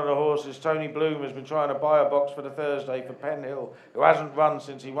owner of one of the horses, Tony Bloom, has been trying to buy a box for the Thursday for Penn Hill, who hasn't run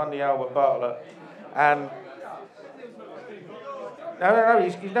since he won the Albert Bartlett. And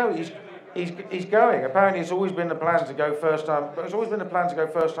he's going. Apparently, it's always been the plan to go first time. But it's always been the plan to go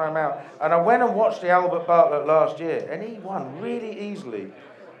first time out. And I went and watched the Albert Bartlett last year, and he won really easily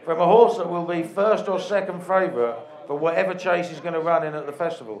from a horse that will be first or second favourite for whatever chase he's going to run in at the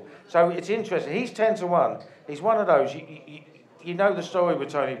festival. So it's interesting. He's 10-1. He's one of those. You know the story with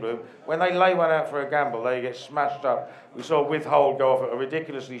Tony Bloom. When they lay one out for a gamble, they get smashed up. We saw Withhold go off at a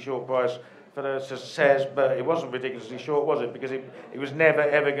ridiculously short price for the success, but it wasn't ridiculously short, was it? Because he was never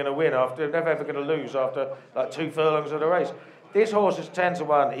ever going to win never ever going to lose after like 2 furlongs of the race. This horse is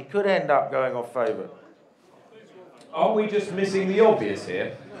 10-1. He could end up going off favourite. Are we just missing the obvious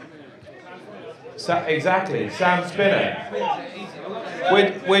here? Exactly, Sam Spinner.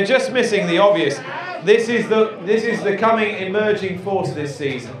 We're just missing the obvious. This is the coming emerging force this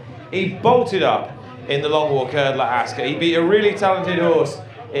season. He bolted up in the Long Walk Hurdle at Ascot. He beat a really talented horse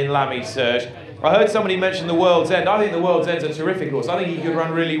in Lamy Surge. I heard somebody mention the World's End. I think the World's End's a terrific horse. I think he could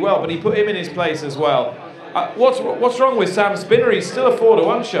run really well, but he put him in his place as well. What's wrong with Sam Spinner? He's still a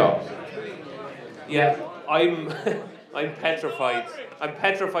 4-1 shot. Yeah, I'm petrified. I'm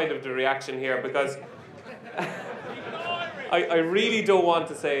petrified of the reaction here because I really don't want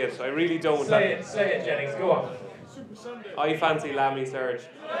to say it. I really don't. Say it, Jennings. Go on. I fancy Lamy Surge.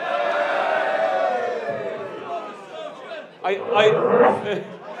 I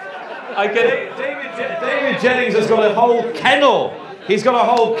get David Jennings has got a whole kennel. He's got a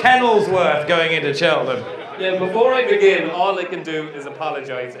whole kennel's worth going into Cheltenham. Yeah, before I begin, all I can do is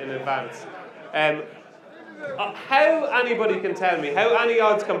apologise in advance. How anybody can tell me, how any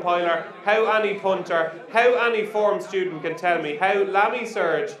odds compiler, how any punter, how any form student can tell me how Lamy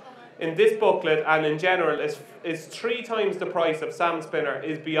Surge in this booklet and in general is 3 times the price of Sam Spinner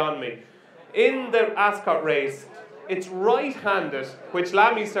is beyond me. In the Ascot race, it's right-handed, which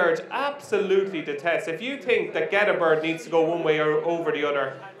Lamy Surge absolutely detests. If you think that Get a Bird needs to go one way or over the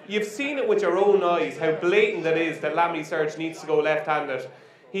other, you've seen it with your own eyes, how blatant it is that Lamy Surge needs to go left-handed.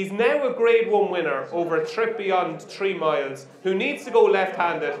 He's now a Grade 1 winner over a trip beyond 3 miles, who needs to go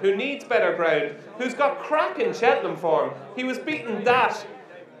left-handed, who needs better ground, who's got cracking Cheltenham form. He was beaten that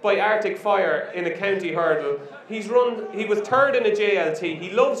by Arctic Fire in a county hurdle. He was 3rd in a JLT. He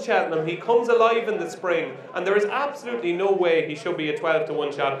loves Cheltenham. He comes alive in the spring, and there is absolutely no way he should be a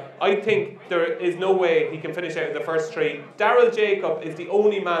 12-1 shot. I think there is no way he can finish out in the first 3. Daryl Jacob is the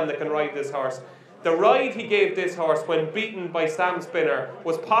only man that can ride this horse. The ride he gave this horse when beaten by Sam Spinner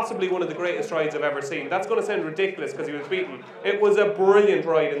was possibly one of the greatest rides I've ever seen. That's going to sound ridiculous because he was beaten. It was a brilliant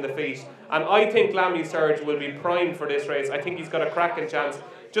ride in the feet. And I think Lamy Surge will be primed for this race. I think he's got a cracking chance.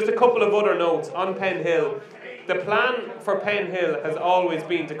 Just a couple of other notes on Penn Hill. The plan for Penn Hill has always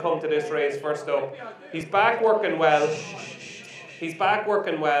been to come to this race first up. He's back working well. He's back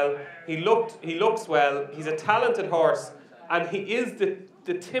working well. He looks well. He's a talented horse. And he is the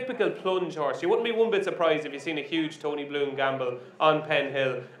typical plunge horse. You wouldn't be one bit surprised if you've seen a huge Tony Bloom gamble on Penn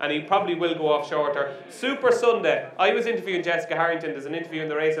Hill, and he probably will go off shorter. Super Sunday. I was interviewing Jessica Harrington. There's an interview in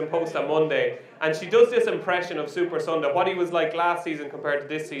the Race and Post on Monday, and she does this impression of Super Sunday, what he was like last season compared to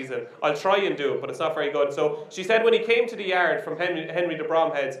this season. I'll try and do it, but it's not very good. So she said when he came to the yard from Henry de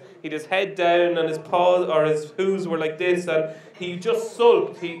Bromhead's, he'd his head down and his paws or his hooves were like this, and he just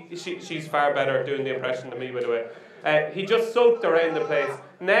sulked. She's far better at doing the impression than me, by the way. He just sulked around the place.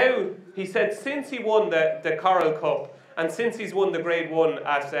 Now, he said, since he won the Coral Cup and since he's won the Grade 1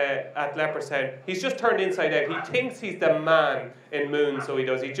 at Leopardstown, he's just turned inside out. He thinks he's the man in Moon, so he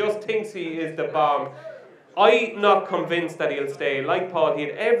does. He just thinks he is the bomb. I'm not convinced that he'll stay. Like Paul, he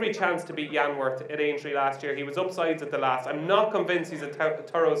had every chance to beat Yanworth at Aintree last year. He was upsides at the last. I'm not convinced he's a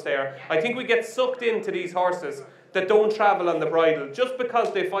thorough stayer. I think we get sucked into these horses that don't travel on the bridle. Just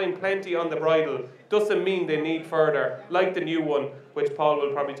because they find plenty on the bridle doesn't mean they need further, like the new one, which Paul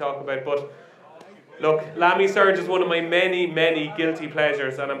will probably talk about. But look, Lamy Surge is one of my many, many guilty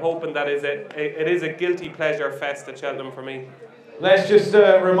pleasures, and I'm hoping that it is a guilty pleasure fest at Cheltenham for me. Let's just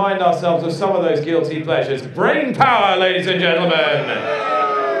remind ourselves of some of those guilty pleasures. Brain power, ladies and gentlemen.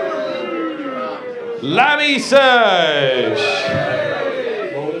 Lamy Surge.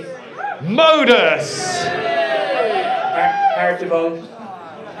 Modus. Archibald.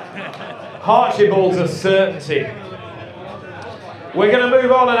 Archibald's a certainty. We're going to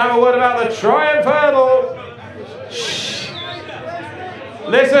move on and have a word about the Triumph Hurdle. Shh.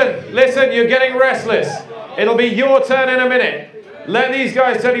 Listen, you're getting restless. It'll be your turn in a minute. Let these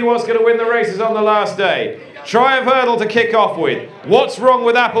guys tell you what's going to win the races on the last day. Triumph Hurdle to kick off with. What's wrong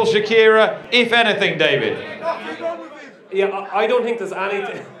with Apple Shakira, if anything, David? Yeah, I don't think there's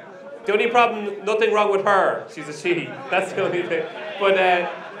anything. The only problem, nothing wrong with her. She's a she. That's the only thing.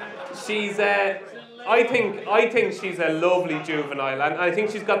 But she's, I think she's a lovely juvenile, and I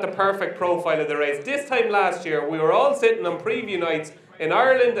think she's got the perfect profile of the race. This time last year, we were all sitting on preview nights in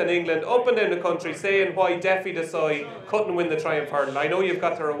Ireland and England, up and down the country, saying why Defi Desai couldn't win the Triumph Hurdle. I know you've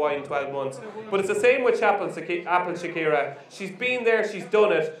got to rewind 12 months, but it's the same with Apple Shakira. She's been there, she's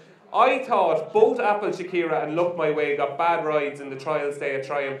done it. I thought both Apple Shakira and Look My Way got bad rides in the trials day at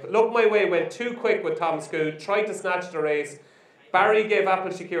Triumph. Look My Way went too quick with Tom Scoot, tried to snatch the race. Barry gave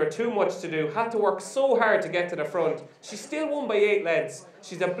Apple Shakira too much to do, had to work so hard to get to the front. She still won by 8 lengths.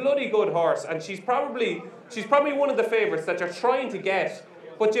 She's a bloody good horse, and she's probably one of the favourites that you're trying to get,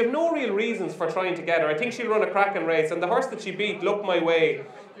 but you have no real reasons for trying to get her. I think she'll run a cracking race, and the horse that she beat, Look My Way,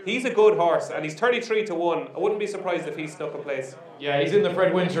 he's a good horse, and he's 33-1. I wouldn't be surprised if he snuck a place. Yeah, he's in the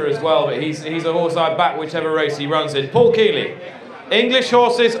Fred Winter as well, but he's a horse I'd back whichever race he runs in. Paul Kealy, English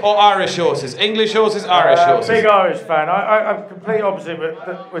horses or Irish horses? English horses, Irish horses? Big Irish fan. I'm complete opposite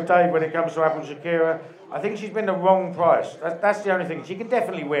with Dave when it comes to Apple Shakira. I think she's been the wrong price. That's the only thing. She can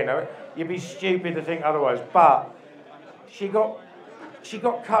definitely win. You'd be stupid to think otherwise. But she got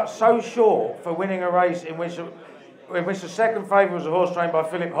cut so short for winning a race in which the second favourite was a horse trained by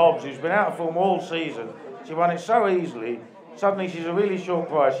Philip Hobbs, who's been out of form all season. She won it so easily. Suddenly she's a really short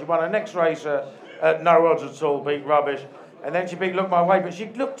price. She won her next race at no odds at all, beat rubbish. And then she beat Look My Way, but she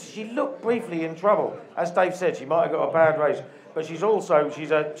looked briefly in trouble. As Dave said, she might have got a bad race, but she's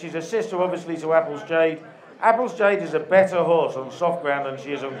a sister, obviously, to Apple's Jade. Apple's Jade is a better horse on soft ground than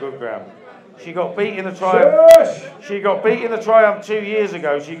she is on good ground. She got beat in the Triumph. She got beat in the Triumph 2 years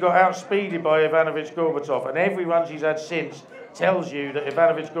ago. She got outspeeded by Ivanovic Gorbatov, and every run she's had since tells you that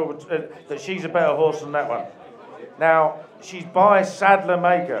that she's a better horse than that one. Now she's by Sadler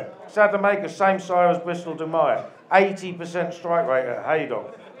Maker. Sadler Maker, same sire as Bristol Dumaya. 80% strike rate at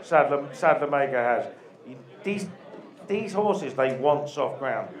Haydock. Sadler Maker has. These horses, they want soft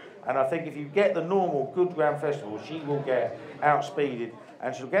ground, and I think if you get the normal good ground festival, she will get outspeeded.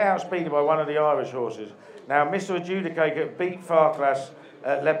 And she'll get outspeeded by one of the Irish horses. Now, Mr. Adjudicator beat Farclas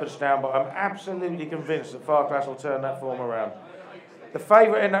at Leopardstown, but I'm absolutely convinced that Farclas will turn that form around. The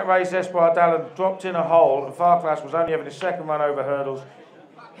favourite in that race, Espoir Dallin, dropped in a hole, and Farclas was only having his second run over hurdles.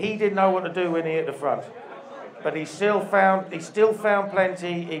 He didn't know what to do when he hit the front, but he still found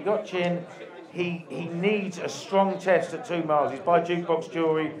plenty. He got chin. He needs a strong test at 2 miles. He's by Jukebox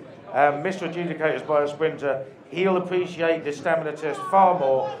Jewelry. Mr. Adjudicator's by a sprinter. He'll appreciate the stamina test far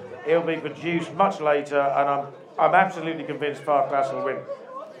more. He'll be produced much later, and I'm absolutely convinced Farclas will win.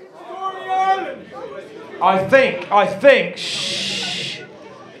 I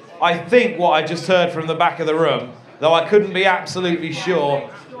think what I just heard from the back of the room, though I couldn't be absolutely sure,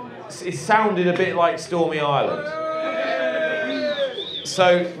 it sounded a bit like Stormy Island.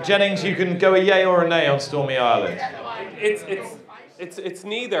 So Jennings, you can go a yay or a nay on Stormy Island. It's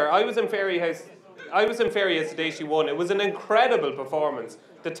neither. I was in Fairyhouse the day she won. It was an incredible performance.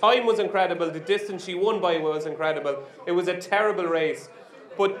 The time was incredible. The distance she won by was incredible. It was a terrible race,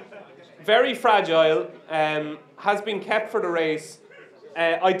 but very fragile. Has been kept for the race.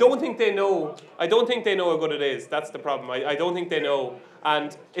 I don't think they know how good it is. That's the problem. I don't think they know.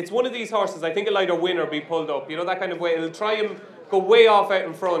 And it's one of these horses. I think it'll either win or be pulled up. You know, that kind of way. It'll try and go way off out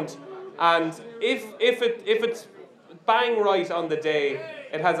in front. And if it's bang right on the day,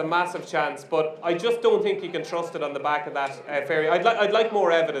 it has a massive chance, but I just don't think you can trust it on the back of that Fairy. I'd like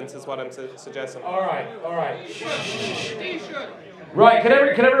more evidence, is what I'm suggesting. All right. Right, can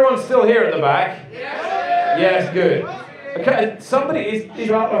everyone still hear at the back? Yeah. Yes, good. Okay, somebody is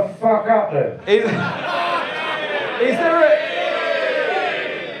Shut the fuck up then.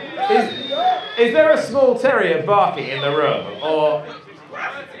 Is there a small terrier barking in the room, or?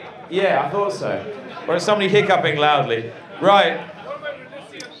 Yeah, I thought so. Or is somebody hiccuping loudly? Right.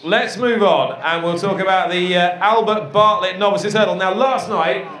 Let's move on, and we'll talk about the Albert Bartlett Novices Hurdle. Now, last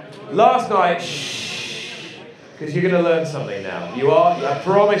night, shh, because you're going to learn something now. You are, I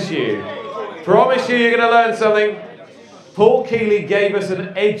promise you you're going to learn something. Paul Kealy gave us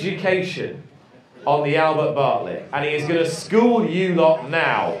an education on the Albert Bartlett, and he is going to school you lot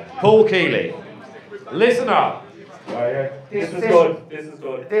now. Paul Kealy, listen up. Oh, yeah. This is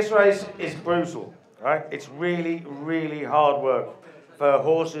good. This race is brutal. right? It's really, really hard work for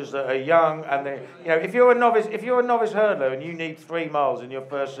horses that are young, and they, you know, if you're a novice hurdler and you need 3 miles in your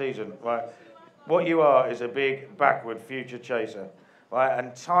first season, right? What you are is a big backward future chaser, right?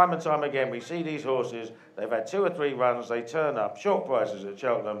 And time again, we see these horses. They've had 2 or 3 runs. They turn up short prices at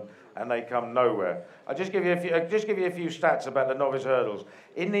Cheltenham, and they come nowhere. I'll just give you a few stats about the novice hurdles.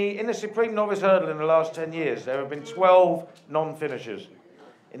 In the Supreme Novice Hurdle in the last 10 years, there have been 12 non-finishers.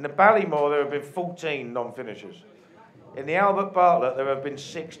 In the Ballymore, there have been 14 non-finishers. In the Albert Bartlett, there have been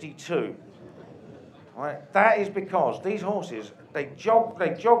 62. Right? That is because these horses, they jog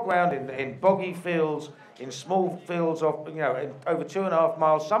round in boggy fields, in small fields of, you know, over 2.5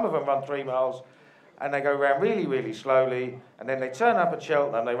 miles. Some of them run 3 miles, and they go around really, really slowly. And then they turn up at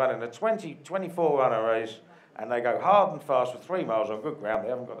Cheltenham. They run in a 24 runner race, and they go hard and fast for 3 miles on good ground. They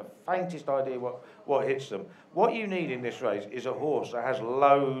haven't got the faintest idea what hits them. What you need in this race is a horse that has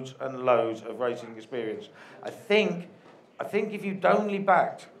loads and loads of racing experience. I think if you'd only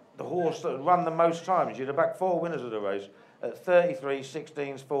backed the horse that had run the most times, you'd have backed 4 winners of the race at 33,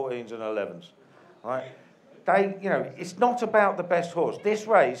 16s, 14s, and 11s. Right? You know, it's not about the best horse. This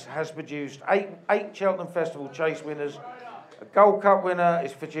race has produced eight Cheltenham Festival Chase winners, a Gold Cup winner.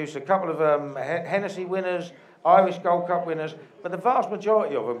 It's produced a couple of Hennessy winners, Irish Gold Cup winners, but the vast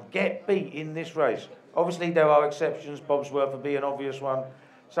majority of them get beat in this race. Obviously, there are exceptions, Bobsworth would be an obvious one.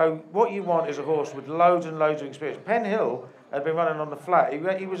 So what you want is a horse with loads and loads of experience. Penn Hill had been running on the flat.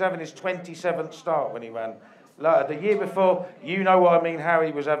 He was having his 27th start when he ran. The year before, you know what I mean,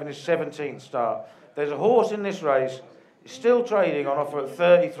 Harry was having his 17th start. There's a horse in this race, still trading on offer at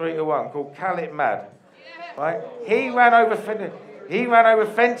 33 to 1, called Calip Mad. Right? He ran over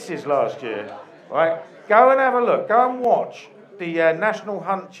fences last year. Right? Go and have a look. Go and watch the National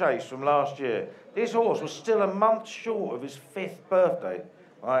Hunt Chase from last year. This horse was still a month short of his 5th birthday.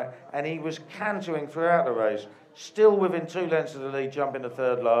 Right? And he was cantering throughout the race, still within 2 lengths of the lead, jumping to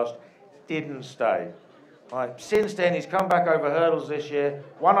 3rd last, didn't stay. Right. Since then, he's come back over hurdles this year.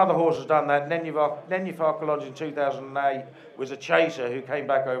 One other horse has done that. Nenufar Collodge in 2008 was a chaser who came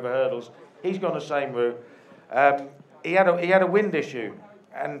back over hurdles. He's gone the same route. He had a wind issue,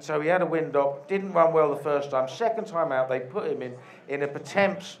 and so he had a wind up. Didn't run well the first time. Second time out, they put him in a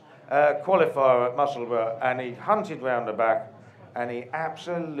Patemps qualifier at Musselburgh, and he hunted round the back, and he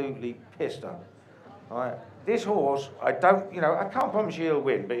absolutely pissed up. Right. This horse, I can't promise you he'll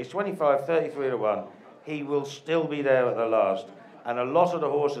win, but he's 25, 33 to 1. He will still be there at the last. And a lot of the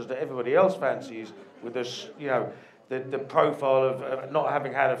horses that everybody else fancies, with this, the profile of not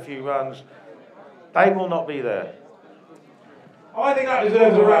having had a few runs, they will not be there. I think that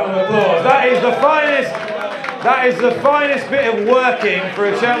deserves a round of applause. That is the finest bit of working for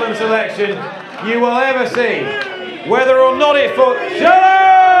a Cheltenham selection you will ever see. Whether or not it for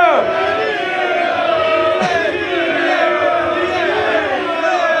Cheltenham!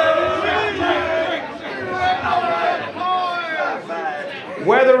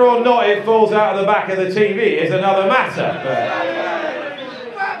 Whether or not it falls out of the back of the TV is another matter.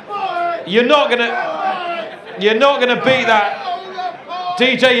 You're not gonna beat that,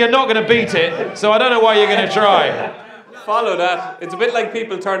 DJ. You're not gonna beat it. So I don't know why you're gonna try. Follow that. It's a bit like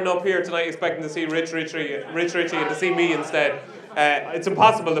people turning up here tonight expecting to see Rich Ricci and to see me instead. It's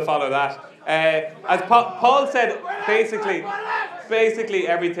impossible to follow that. As Paul said, basically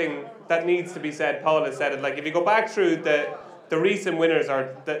everything that needs to be said, Paul has said it. Like if you go back through the recent winners,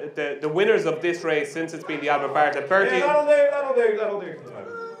 or the winners of this race since it's been the Albert Bartlett. Bertie, yeah, that'll do.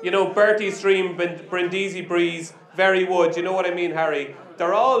 You know, Bertie Stream, Brindisi Breeze, Very Wood, you know what I mean, Harry?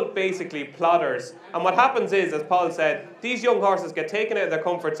 They're all basically plodders. And what happens is, as Paul said, these young horses get taken out of their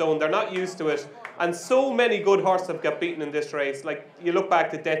comfort zone, they're not used to it, and so many good horses have got beaten in this race. Like, you look back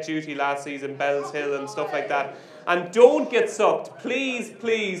to Debt Duty last season, Bell's Hill and stuff like that. And don't get sucked, please,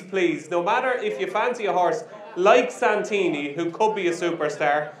 please, please. No matter if you fancy a horse like Santini, who could be a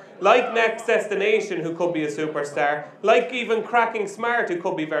superstar, like Next Destination, who could be a superstar, like even Cracking Smart, who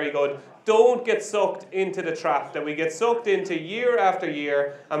could be very good, don't get sucked into the trap that we get sucked into year after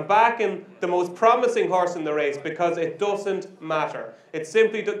year and backing the most promising horse in the race, because it doesn't matter. It's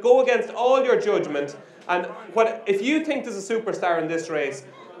simply to go against all your judgment, and if you think there's a superstar in this race,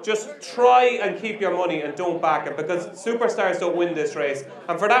 just try and keep your money and don't back it, because superstars don't win this race.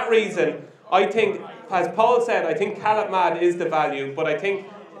 And for that reason, I think, as Paul said, I think Calip Mad is the value, but I think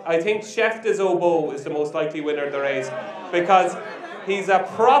Chef des Obeaux is the most likely winner of the race, because he's a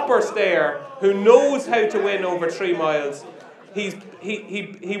proper stayer who knows how to win over 3 miles.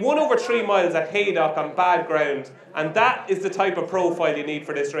 He won over 3 miles at Haydock on bad ground, and that is the type of profile you need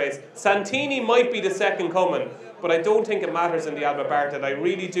for this race. Santini might be the second coming, but I don't think it matters in the Alba Bartet. I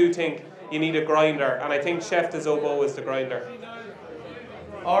really do think you need a grinder, and I think Chef de Zobo is the grinder.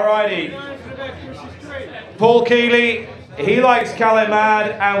 Alrighty. Paul Kealy, he likes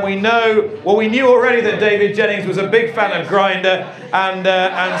Calimad, and we knew already that David Jennings was a big fan of Grinder, and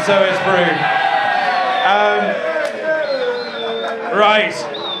so is Brood. Right.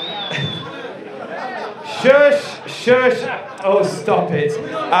 Shush. Oh, stop it.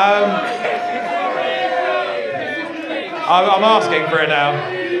 I'm asking for it now.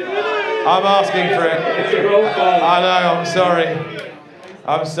 I'm asking for it. It's a roll call. I know,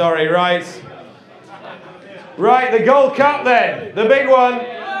 I'm sorry, right. Right, the Gold Cup then, the big one.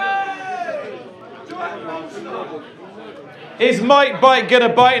 Is Mike Bite going to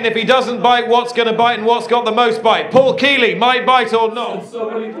bite? And if he doesn't bite, what's going to bite and what's got the most bite? Paul Kealy, might bite or not?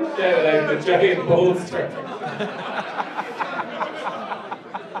 Somebody just shouted out the giant bolster.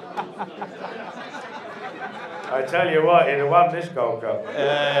 I tell you what, he'd have won this Gold Cup.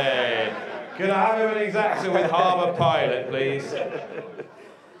 Hey. Can I have him an exacta with Harbour Pilot, please?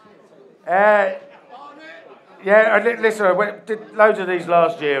 Listen, I did loads of these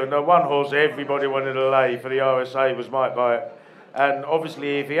last year, and the one horse everybody wanted to lay for the RSA was Might Bite. And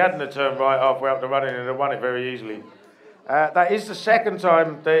obviously, if he hadn't have turned right halfway up the running, he'd have won it very easily. That is the second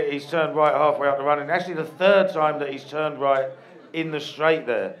time that he's turned right halfway up the running. Actually, the third time that he's turned right in the straight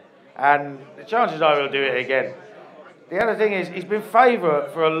there. And the chances are he'll do it again. The other thing is, he's been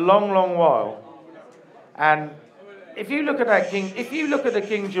favourite for a long, long while. And if you look at the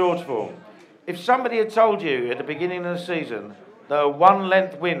King George form, if somebody had told you at the beginning of the season that a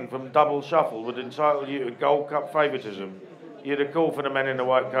 1-length win from Double Shuffle would entitle you to Gold Cup favouritism, you'd have called for the men in the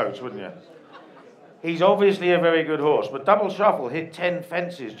white coats, wouldn't you? He's obviously a very good horse, but Double Shuffle hit 10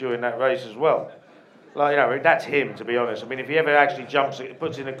 fences during that race as well. Like, that's him, to be honest. I mean, if he ever actually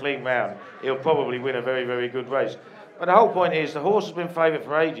puts in a clean round, he'll probably win a very, very good race. But the whole point is, the horse has been favourite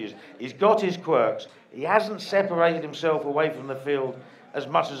for ages. He's got his quirks. He hasn't separated himself away from the field as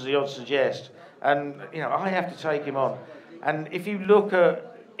much as the odds suggest. And, I have to take him on. And if you look at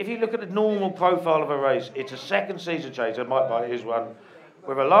the normal profile of a race, it's a second season chaser, Might Bite is one.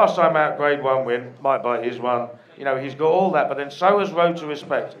 With a last time out Grade 1 win, Might Bite is one. He's got all that, but then so has Road to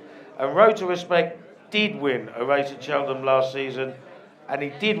Respect. And Road to Respect did win a race at Cheltenham last season, and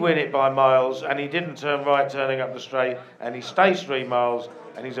he did win it by miles, and he didn't turn right turning up the straight, and he stays 3 miles,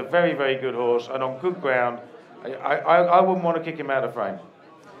 and he's a very, very good horse, and on good ground, I wouldn't want to kick him out of frame.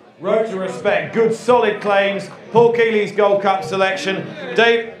 Road to Respect, good solid claims. Paul Kealy's Gold Cup selection.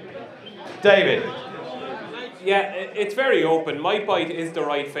 David. Yeah, it's very open. Might Bite is the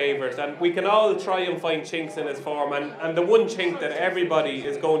right favourite, and we can all try and find chinks in his form. And the one chink that everybody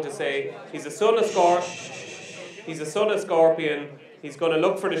is going to say, he's a son of Scorpion. He's going to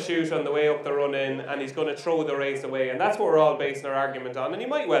look for the shoot on the way up the run in, and he's going to throw the race away. And that's what we're all basing our argument on. And he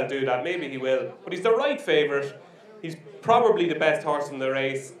might well do that. Maybe he will. But he's the right favourite. He's probably the best horse in the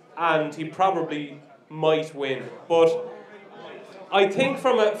race, and he probably might win. But I think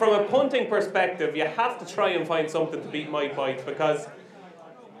from a punting perspective, you have to try and find something to beat Might Bite, because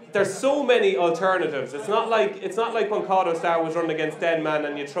there's so many alternatives. It's not like when Caudo Star was running against Denman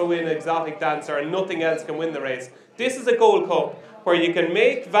and you throw in Exotic Dancer and nothing else can win the race. This is a Gold Cup where you can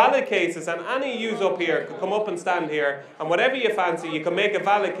make valid cases, and any use up here could come up and stand here, and whatever you fancy, you can make a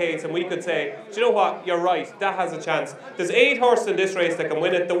valid case, and we could say, do you know what, you're right, that has a chance. There's 8 horses in this race that can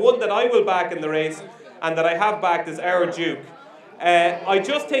win it. The one that I will back in the race, and that I have backed, is Our Duke. I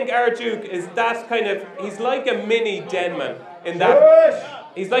just think Our Duke is that kind of, he's like a mini Denman in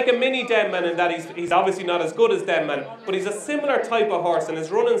that. He's like a mini Denman in that he's obviously not as good as Denman, but he's a similar type of horse, and his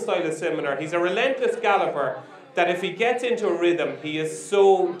running style is similar. He's a relentless galloper that if he gets into a rhythm, he is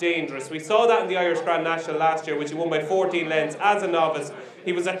so dangerous. We saw that in the Irish Grand National last year, which he won by 14 lengths as a novice.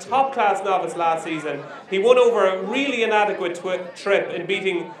 He was a top-class novice last season. He won over a really inadequate trip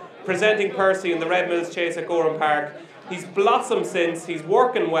in presenting Percy in the Red Mills Chase at Gorham Park. He's blossomed since, he's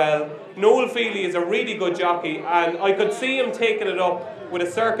working well. Noel Feely is a really good jockey, and I could see him taking it up with a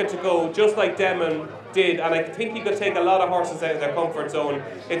circuit to go, just like Denman did, and I think he could take a lot of horses out of their comfort zone.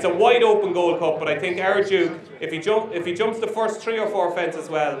 It's a wide open Gold Cup, but I think Our Duke, if he jumps the first 3 or 4 fences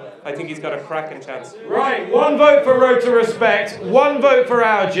well, I think he's got a cracking chance. Right, 1 vote for Road to Respect, 1 vote for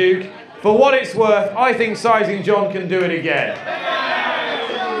Our Duke. For what it's worth, I think Sizing John can do it again.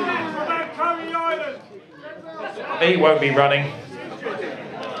 He won't be running.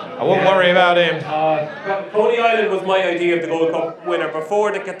 I won't worry about him. Coney Island was my idea of the Gold Cup winner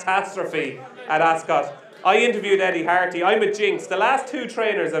before the catastrophe at Ascot. I interviewed Eddie Harty. I'm a jinx. The last 2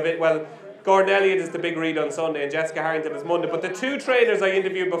 trainers of it, well, Gordon Elliott is the big read on Sunday and Jessica Harrington is Monday. But the 2 trainers I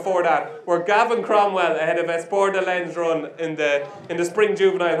interviewed before that were Gavin Cromwell ahead of Esport de Lens run in the spring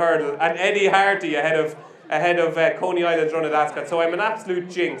juvenile hurdle, and Eddie Harty ahead of Coney Island's run at Ascot. So I'm an absolute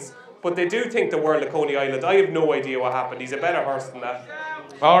jinx. But they do think the world of Coney Island. I have no idea what happened. He's a better horse than that.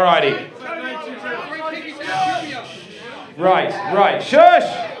 Alrighty. Right.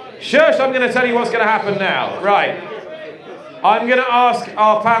 Shush, I'm going to tell you what's going to happen now. Right. I'm going to ask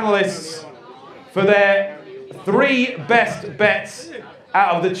our panellists for their 3 best bets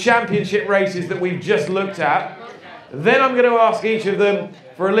out of the championship races that we've just looked at. Then I'm going to ask each of them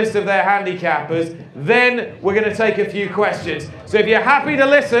for a list of their handicappers. Then we're going to take a few questions. So if you're happy to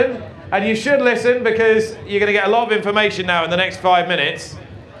listen, and you should listen because you're going to get a lot of information now in the next 5 minutes.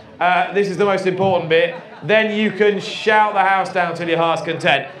 This is the most important bit. Then you can shout the house down till your heart's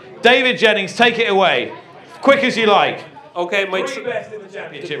content. David Jennings, take it away. Quick as you like. Okay, my 3 best in the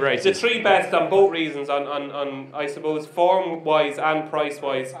championship races. The 3 best on both reasons, on I suppose form-wise and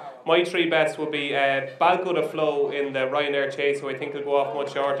price-wise. My 3 best will be Balco de Flow in the Ryanair Chase, who I think will go off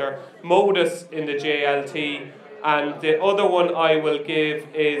much shorter. Modus in the JLT. And the other one I will give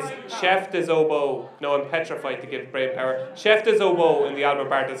is Chef de Zobo. No, I'm petrified to give brain power. Chef de Zobo in the Albert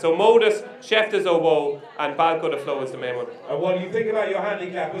Barton. So Modus, Chef de Zobo, and Balco de Flow is the main one. And what do you think about your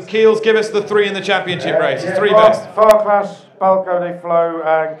handicappers? Keels, give us the 3 in the championship races. 3 best. Far Class, Balco de Flow,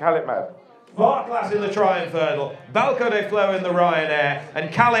 and Calip Mad. Far Class in the Triumph Hurdle, Balco de Flow in the Ryanair, and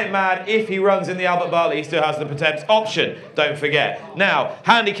Calip Mad, if he runs in the Albert Bartlett, he still has the Potemps option, don't forget. Now,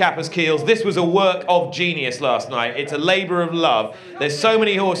 handicappers, Keels, this was a work of genius last night. It's a labour of love. There's so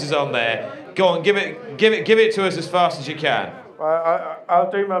many horses on there. Go on, give it to us as fast as you can.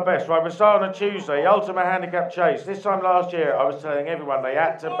 I'll do my best. Right, we're starting on Tuesday, Ultimate Handicap Chase. This time last year, I was telling everyone they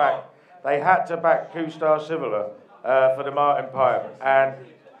had to back Q-Star Civila for the Martin Pipe, and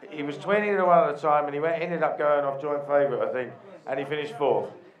he was 20 to 1 at the time, and he ended up going off joint favourite, I think, and he finished 4th.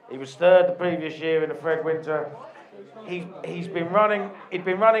 He was 3rd the previous year in the Fred Winter. He'd been running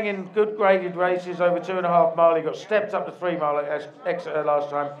in good graded races over 2.5 mile. He got stepped up to 3 mile at Exeter last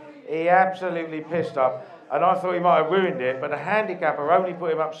time. He absolutely pissed up, and I thought he might have ruined it, but the handicapper only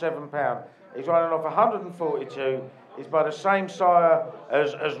put him up £7. He's running off 142. He's by the same sire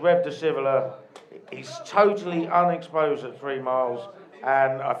as Rev de Civila. He's totally unexposed at 3 miles.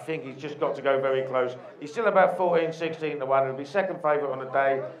 And I think he's just got to go very close. He's still about 14, 16 to 1. He'll be second favourite on the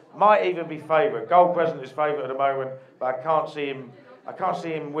day. Might even be favourite. Gold Present is favourite at the moment, but I can't see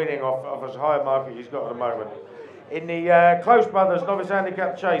him winning off as high a market he's got at the moment. In the Close Brothers Novice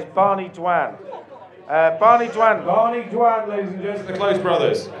Handicap Chase, Barney Dwan. Barney Dwan, ladies and gentlemen, the Close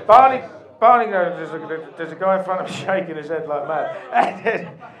Brothers. Barney, there's a guy in front of me shaking his head like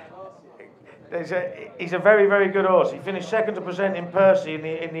mad. He's a very, very good horse. He finished second to Presenting Percy in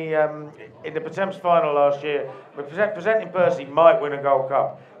the Potemps final last year. But Presenting Percy might win a Gold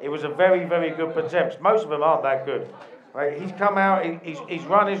Cup. It was a very, very good Potemps. Most of them aren't that good. Right? He's come out. He's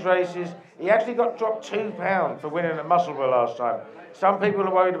run his races. He actually got dropped £2 for winning at Musselburgh last time. Some people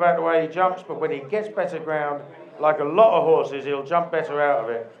are worried about the way he jumps, but when he gets better ground, like a lot of horses, he'll jump better out of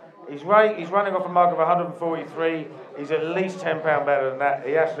it. He's running off a mark of 143. He's at least £10 better than that.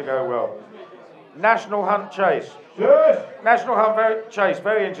 He has to go well. National Hunt Chase. Yes. National Hunt Chase,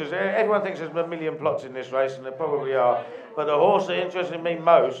 very interesting. Everyone thinks there's a million plots in this race, and there probably are. But the horse that interested me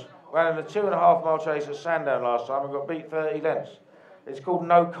most ran in the 2.5 mile chase at Sandown last time and got beat 30 lengths. It's called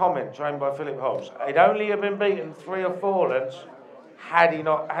No Comment, trained by Philip Hobbs. He'd only have been beaten 3 or 4 lengths had he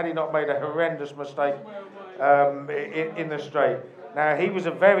not made a horrendous mistake in the straight. Now, he was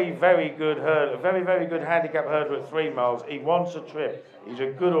a very, very good hurdler, very, very good handicap hurdler at 3 miles. He wants a trip. He's a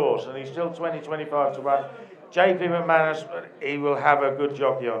good horse, and he's still 20, 25 to 1. JP McManus, he will have a good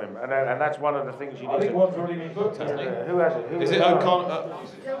jockey on him, and that's one of the things you need to... I think one's already been booked, hasn't he? Who has it? Is it O'Connor?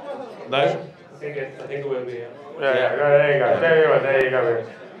 No? I think it will be. Yeah, there you go.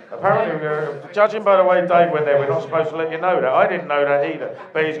 Apparently, judging by the way Dave went there, we're not supposed to let you know that. I didn't know that either,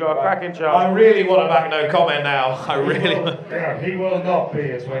 but he's got a cracking chance. I really want to back No Comment now. I really... Yeah, he will not be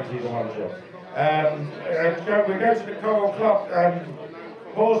a 20 to 1 shot. We go to the Coral Club.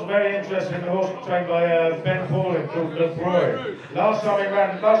 Horse very interesting. The horse trained by Ben Paulin called Le Broy. Last time he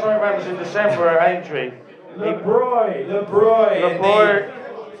ran was in December at Aintree. Le Broy.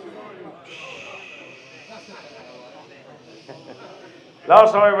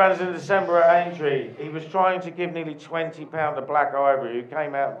 Last time he ran was in December at Aintree. He was trying to give nearly £20 to Black Ivory, who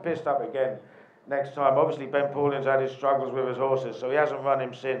came out and pissed up again next time. Obviously, Ben Paulin's had his struggles with his horses, so he hasn't run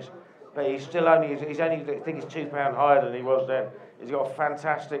him since. But he's only, I think he's £2 higher than he was then. He's got a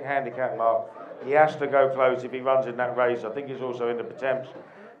fantastic handicap mark. He has to go close if he runs in that race. I think he's also in the Potemps.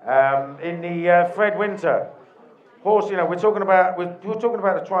 In the Fred Winter horse, you know, we're talking about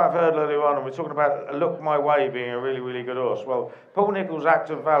the Triumph Hurdle earlier on, and we're talking about Look My Way being a really, really good horse. Well, Paul Nicholls' Act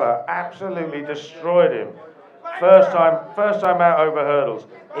of Valour absolutely destroyed him. First time out over hurdles.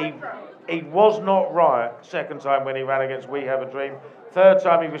 He was not right second time when he ran against We Have a Dream. Third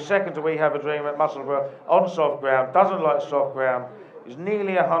time he was second to We Have a Dream at Musselburgh on soft ground. Doesn't like soft ground. He's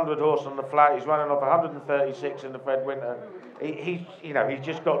nearly 100 horse on the flat. He's running off 136 in the Fred Winter. He's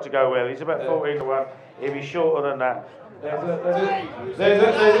just got to go well. He's about 14 to 1. He'll be shorter than that.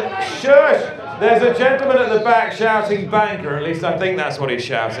 There's a gentleman at the back shouting banker. At least I think that's what he's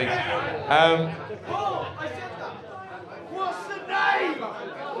shouting.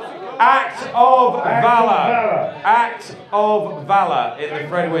 Act of Valour. Act of Valour in the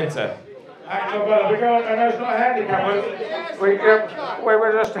Fred Winter. Act of Valour. I know it's not a handicap.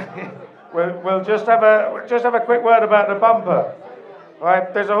 We'll just have a quick word about the bumper.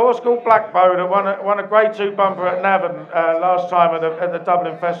 Right, there's a horse called Blackbow that won a Grade 2 bumper at Navan last time at the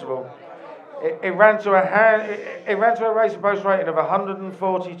Dublin Festival. It ran to a racing post rating of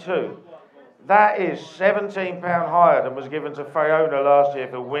 142. That is £17 higher than was given to Fiona last year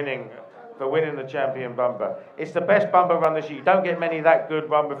for winning the champion bumper. It's the best bumper run this year. You don't get many that good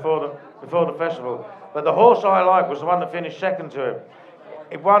run before the festival. But the horse I like was the one that finished second to him.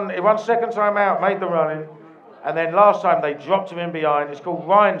 It won second time out, made the running, and then last time they dropped him in behind. It's called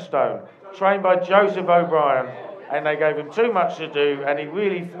Rhinestone, trained by Joseph O'Brien, and they gave him too much to do, and he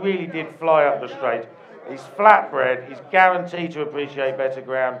really, really did fly up the straight. He's flatbred. He's guaranteed to appreciate better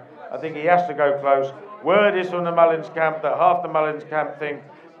ground. I think he has to go close. Word is from the Mullins camp that half the Mullins camp think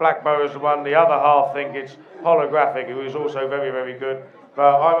Blackbow is the one, the other half think it's Holographic, who is also very, very good.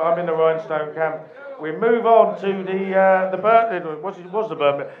 But I'm in the Rhinestone camp. We move on to the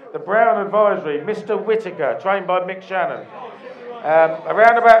Brown Advisory, Mr. Whittaker, trained by Mick Shannon.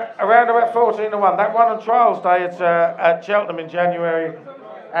 Around about 14 to 1. That won on trials day at Cheltenham in January,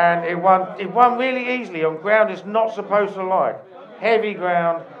 and it won really easily on ground it's not supposed to like. Heavy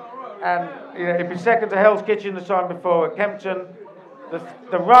ground, and it'd be second to Hell's Kitchen the time before at Kempton.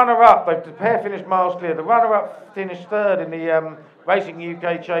 The runner-up, the pair finished miles clear. The runner-up finished third in the Racing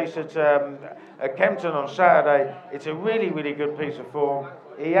UK Chase at Kempton on Saturday. It's a really, really good piece of form.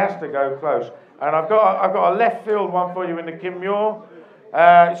 He has to go close. And I've got a left field one for you in the Kim Muir.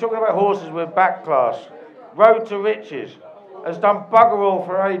 He's talking about horses with back class. Road to Riches has done bugger all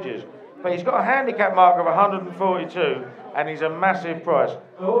for ages, but he's got a handicap mark of 142, and he's a massive price.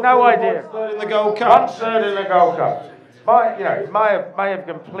 No idea. Third in the Gold Cup. 1/3 in the Gold Cup. It may have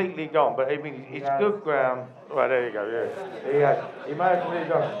completely gone, but I mean, it's good ground. Right, there you go. Yeah, he may have completely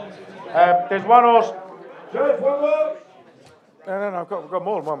gone. There's one horse. Just one more. No, I've got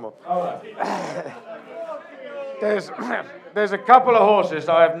more than one more. All right. There's a couple of horses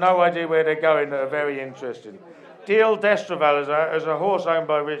that I have no idea where they're going that are very interesting. Deal Destraval is a horse owned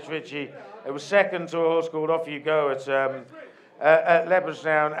by Rich Ricci. It was second to a horse called Off You Go at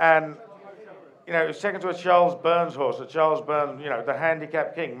Leopardstown, and it was second to a Charles Burns horse. Charles Burns, the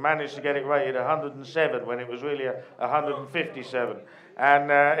handicap king, managed to get it rated 107 when it was really 157.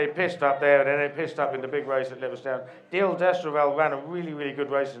 And it pissed up there, and then it pissed up in the big race at Leopardstown. Deal Destraval ran a really, really good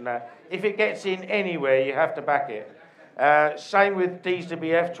race in that. If it gets in anywhere, you have to back it. Same with D's to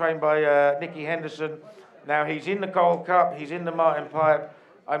BF, trained by Nicky Henderson. Now, he's in the Gold Cup, he's in the Martin Pipe.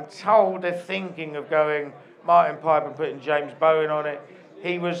 I'm told they're thinking of going Martin Pipe and putting James Bowen on it.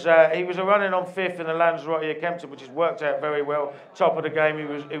 He was running on fifth in the Lanzarote at Kempton, which has worked out very well. Top of the game,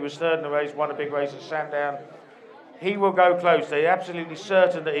 he was third in the race, won a big race at Sandown. He will go close. They're absolutely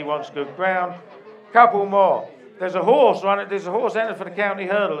certain that he wants good ground. Couple more. There's a horse entered for the County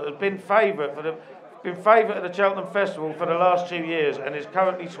Hurdle that has been favourite at the Cheltenham Festival for the last 2 years and is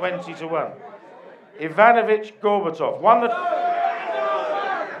currently 20 to 1. Ivanovic Gorbatov won the.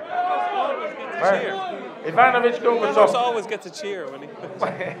 Ivanovic Gorbatov always gets a cheer when he.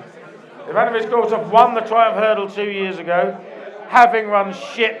 Ivanovic Gorbatov won the Triumph Hurdle 2 years ago, having run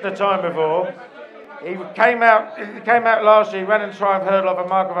shit the time before. He came out last year, he ran in Triumph Hurdle off a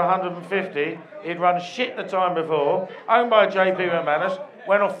mark of 150. He'd run shit the time before, owned by JP McManus,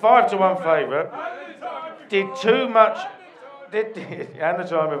 went off 5 to 1 favourite, did too much, and the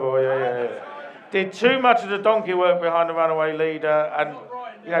time before, did too much of the donkey work behind the runaway leader, and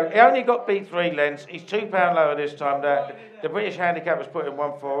he only got beat 3 lengths. He's £2 lower this time. The British handicap was put in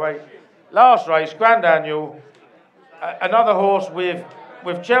 148. Last race, Grand Annual, another horse with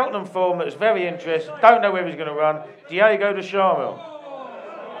Cheltenham form that is very interesting. Don't know where he's going to run. Diego de Charmel.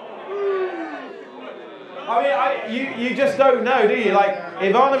 I mean, you just don't know, do you? Like,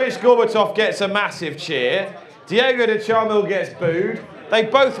 Ivanovic Gorbatov gets a massive cheer. Diego de Charmel gets booed. They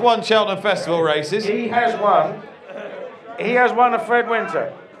both won Cheltenham Festival races. He has won. He has won a Fred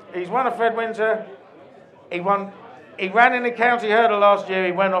Winter. He's won a Fred Winter. He ran in the county hurdle last year.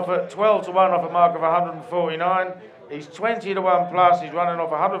 He went off at 12 to 1 off a mark of 149. He's 20 to 1 plus. He's running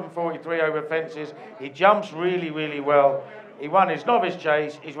off 143 over fences. He jumps really, really well. He won his novice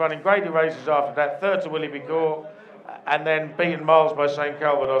chase. He's running graded races after that. Third to Willie Bicourt, and then beaten miles by St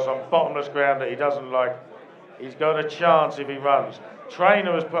Calvados on bottomless ground that he doesn't like. He's got a chance if he runs.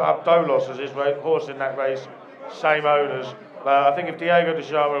 Trainer has put up Dolos as his horse in that race. Same owners. I think if Diego de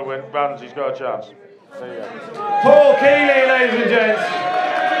Charmel runs, he's got a chance. There you go. Paul Kealy, ladies and gents.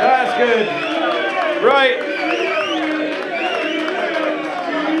 That's good. Right.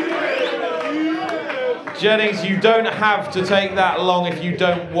 Jennings, you don't have to take that long if you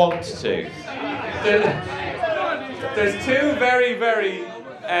don't want to. There's two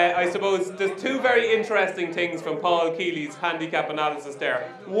there's two very interesting things from Paul Kealy's handicap analysis there.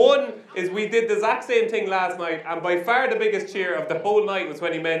 One is we did the exact same thing last night, and by far the biggest cheer of the whole night was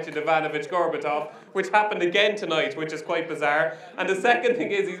when he mentioned Ivanovic Gorbatov, which happened again tonight, which is quite bizarre. And the second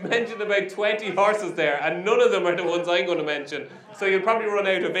thing is he's mentioned about 20 horses there, and none of them are the ones I'm going to mention. So you'll probably run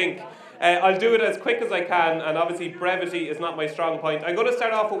out of ink. I'll do it as quick as I can, and obviously brevity is not my strong point. I'm going to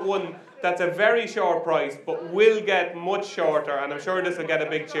start off with one that's a very short price, but will get much shorter, and I'm sure this will get a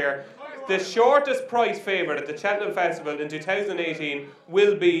big cheer. The shortest price favourite at the Cheltenham Festival in 2018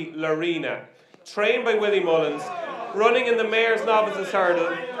 will be Lorena, trained by Willie Mullins, running in the Mayor's Novices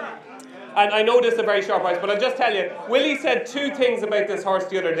Hurdle. And I know this is a very short price, but I'll just tell you, Willie said two things about this horse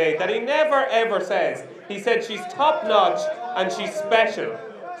the other day that he never ever says. He said she's top notch and she's special.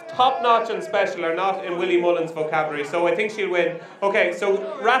 Top notch and special are not in Willie Mullins' vocabulary, so I think she'll win. Okay,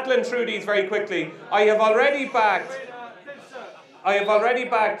 so rattling through these very quickly. I have already backed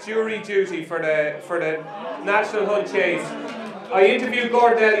Jury Duty for the National Hunt Chase. I interviewed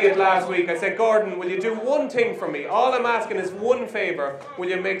Gordon Elliott last week. I said, Gordon, will you do one thing for me? All I'm asking is one favour. Will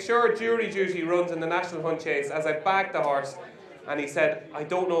you make sure Jury Duty runs in the National Hunt Chase as I back the horse? And he said, I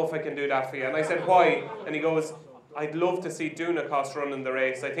don't know if I can do that for you. And I said, why? And he goes, I'd love to see Dunacos run in the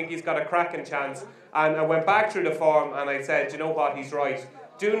race. I think he's got a cracking chance. And I went back through the form and I said, you know what, he's right.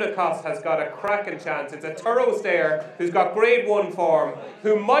 Dunacos has got a cracking chance. It's a thorough stayer who's got grade 1 form,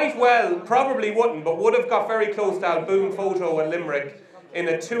 who might well, probably wouldn't, but would have got very close to Alboom Photo at Limerick in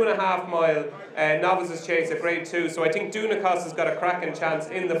a 2.5 mile novices chase at grade 2. So I think Dunacos has got a cracking chance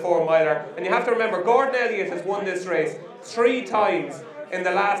in the 4 miler. And you have to remember, Gordon Elliott has won this race 3 times in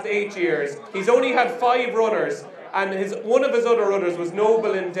the last 8 years. He's only had 5 runners. And one of his other runners was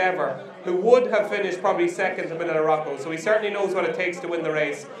Noble Endeavour, who would have finished probably second to Manila Rocco. So he certainly knows what it takes to win the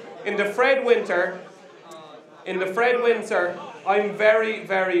race. In the Fred Winter, I'm very,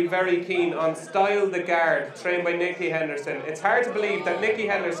 very, very keen on Style the Guard, trained by Nicky Henderson. It's hard to believe that Nicky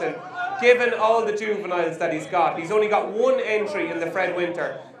Henderson, given all the juveniles that he's only got 1 entry in the Fred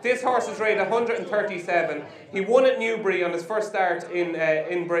Winter. This horse is rated 137. He won at Newbury on his first start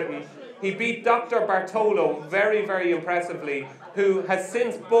in Britain. He beat Dr. Bartolo very, very impressively, who has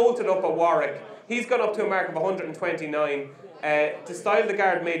since bolted up at Warwick. He's gone up to a mark of 129. To Style the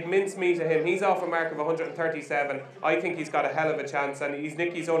Guard made mincemeat of him. He's off a mark of 137. I think he's got a hell of a chance, and he's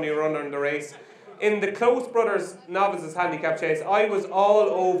Nicky's only runner in the race. In the Close Brothers Novices Handicap Chase, I was all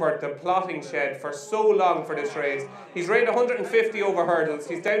over the plotting shed for so long for this race. He's rated 150 over hurdles.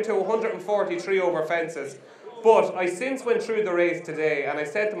 He's down to 143 over fences. But I since went through the race today and I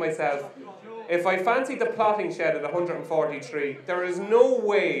said to myself, if I fancy the plotting shed at 143, there is no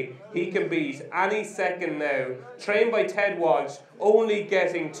way he can beat Any Second Now, trained by Ted Walsh, only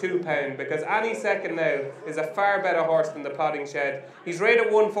getting £2, because Any Second Now is a far better horse than the plotting shed. He's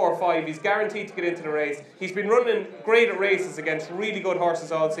rated 145, he's guaranteed to get into the race. He's been running great at races against really good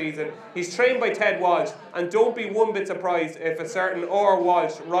horses all season. He's trained by Ted Walsh, and don't be one bit surprised if a certain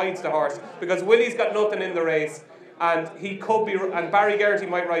Walsh rides the horse, because Willie's got nothing in the race. And he could be, and Barry Geraghty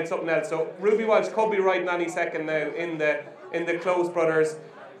might ride something else. So Ruby Walsh could be riding Any Second Now in the Close Brothers.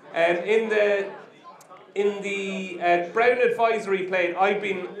 In the Brown Advisory Plate, I've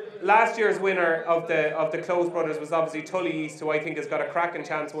been last year's winner of the Close Brothers was obviously Tully East, who I think has got a cracking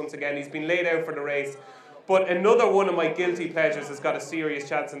chance once again. He's been laid out for the race. But another one of my guilty pleasures has got a serious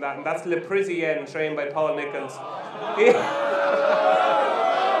chance in that, and that's Le Parisienne, trained by Paul Nichols.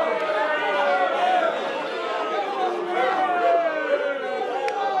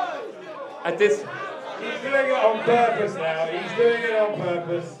 He's doing it on purpose now. He's doing it on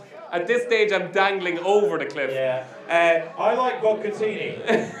purpose. At this stage, I'm dangling over the cliff. Yeah. I like Bocchettini.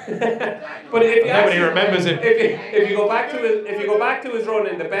 But if you Nobody remembers him. If you go back to his run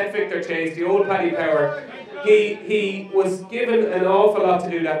in the Bet Victor chase, the old Paddy Power, he was given an awful lot to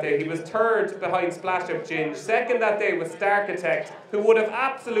do that day. He was third behind Splash Up Ginge. Second that day was Starkitect, who would have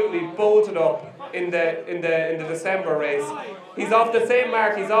absolutely bolted up in the December race. He's off the same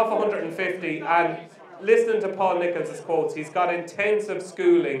mark. He's off 150 and. Listening to Paul Nicholls' quotes, he's got intensive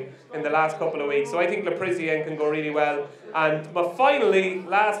schooling in the last couple of weeks, so I think Le Parisien can go really well. But finally,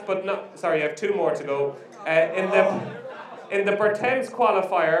 I have two more to go. In the Berthames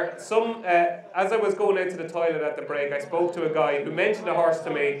qualifier, as I was going into the toilet at the break, I spoke to a guy who mentioned a horse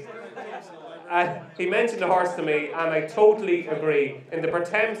to me. He mentioned a horse to me, and I totally agree. In the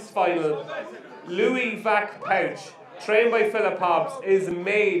Berthames final, Louis Vac Pouch, trained by Philip Hobbs, is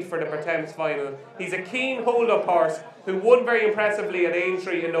made for the Berthames final. He's a keen hold-up horse who won very impressively at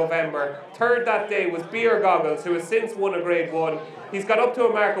Aintree in November. Third that day was Beer Goggles, who has since won a Grade 1. He's got up to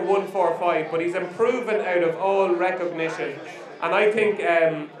a mark of 145, but he's improving out of all recognition. And I think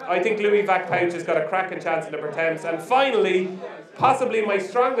Louis Vac Pouch has got a cracking chance in the Berthames. And finally, possibly my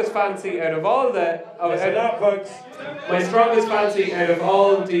strongest fancy out of all the... My strongest fancy out of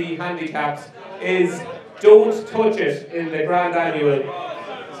all the handicaps is... Don't Touch It in the Grand Annual.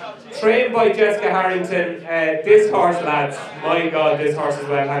 Trained by Jessica Harrington, this horse, lads, my God, this horse is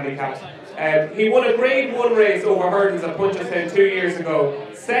well handicapped. He won a Grade 1 race over hurdles at Punchestown 2 years ago.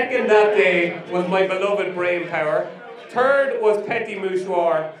 Second that day was my beloved Brain Power. Third was Petit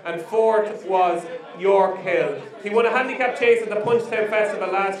Mouchoir, and fourth was York Hill. He won a handicap chase at the Punchestown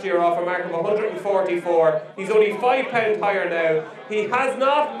Festival last year off a mark of 144. He's only £5 higher now. He has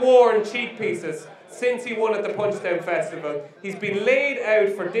not worn cheek pieces since he won at the Punchestown Festival. He's been laid out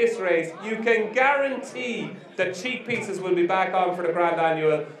for this race. You can guarantee that cheek pieces will be back on for the Grand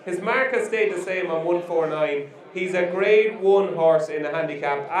Annual. His mark has stayed the same on 149. He's a Grade 1 horse in a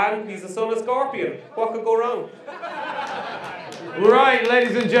handicap, and he's the son of Scorpion. What could go wrong? Right,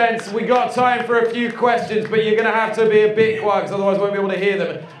 ladies and gents, we got time for a few questions, but you're going to have to be a bit quiet, because otherwise I won't be able to hear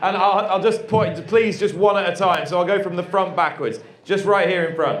them. And I'll just point to, please, just one at a time. So I'll go from the front backwards, just right here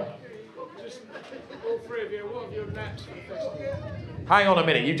in front. Hang on a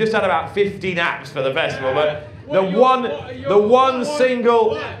minute, you just had about 50 naps for the festival, but the one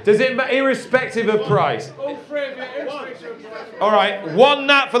single, does it matter, irrespective of price? All right, one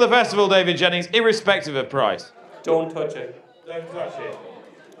nap for the festival, David Jennings, irrespective of price. Don't touch it. Don't touch it.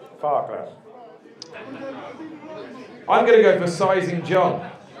 Far class. I'm going to go for Sizing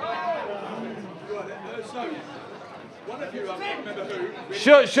John.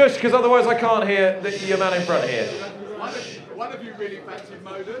 Shush, because otherwise I can't hear your man in front here. One of you really fancied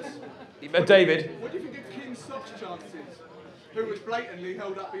Modus. David. What do you think of King Sock's chances? Who was blatantly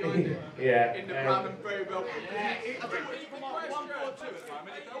held up behind him Yeah. in the Brown and very well. I think it's from 1 4 2 at the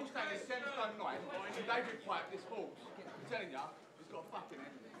moment. If they're all standing 7 stone 9, and David Pipe this horse, I'm telling you, he's got a fucking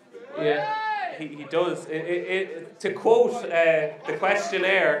engine. Yeah, he does. To quote the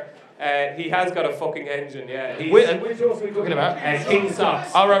questionnaire, he has got a fucking engine, yeah. Which horse are we talking about? King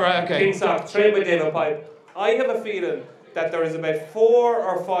Socks. Oh, right, okay. King Socks, trained by David Pipe. I have a feeling that there is about 4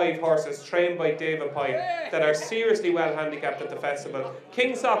 or 5 horses trained by David Pipe that are seriously well handicapped at the festival.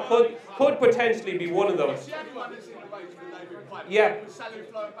 King Sock could potentially be one of them. Yeah.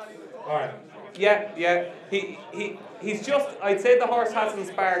 All right. Yeah. He's just, I'd say the horse hasn't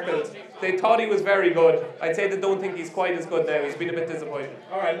sparkled. They thought he was very good. I'd say they don't think he's quite as good now. He's been a bit disappointed.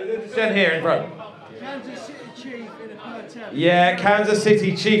 All right, stand here in front. Kansas City Chief in a per Yeah, Kansas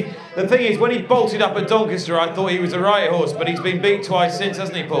City Chief. The thing is, when he bolted up at Doncaster, I thought he was a right horse, but he's been beat twice since,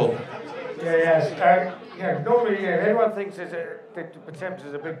 hasn't he, Paul? Normally, everyone thinks that Berthames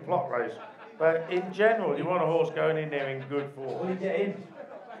is a big plot race, but in general, you want a horse going in there in good form. Will he get in?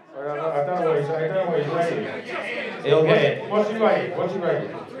 I don't know what he's rated. He'll get in. What's he rated?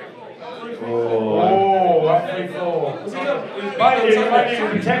 Oh, up 3-4.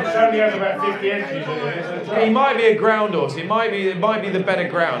 Berthames only has about 50 entries in it. He might be a ground horse. It might be the better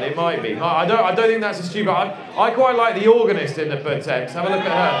ground. It might be. I don't think that's a stupid. I quite like the organist in the Berthames. Have a look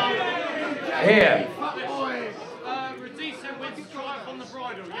at her. Here.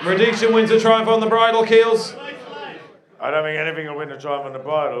 Rhodesia wins the triumph on the bridle, Keels. I don't think anything will win the triumph on the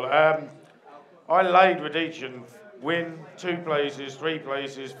bridle. I laid Rhodesia win 2 places, 3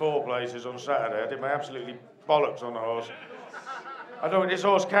 places, 4 places on Saturday. I did my absolutely bollocks on the horse. I thought this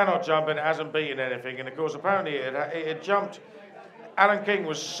horse cannot jump and it hasn't beaten anything. And of course, apparently it had jumped. Alan King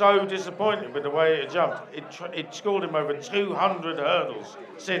was so disappointed with the way it had jumped. It scored him over 200 hurdles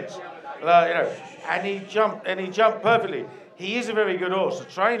since, and he jumped perfectly. he is a very good horse. The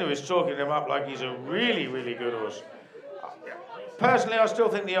trainer is talking him up like he's a really, really good horse. Personally, I still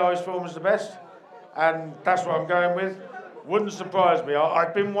think the Irish form is the best, and that's what I'm going with. Wouldn't surprise me.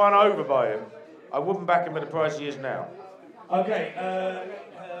 I've been won over by him. I wouldn't back him at the price he is now. Okay,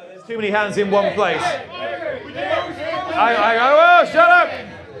 there's too many hands in one place. Oh, shut up!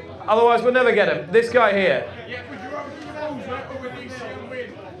 Otherwise, we'll never get him. This guy here.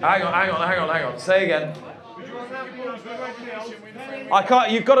 Hang on. Say again. I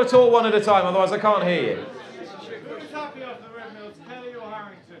can't. You've got to talk one at a time, otherwise I can't hear you.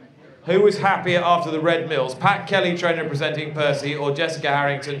 Who was happier after the Red Mills? Pat Kealy, trainer representing Percy, or Jessica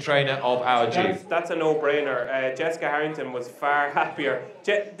Harrington, trainer of our Duke? That's a no-brainer. Jessica Harrington was far happier.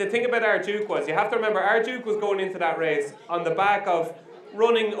 The thing about our Duke was, you have to remember, our Duke was going into that race on the back of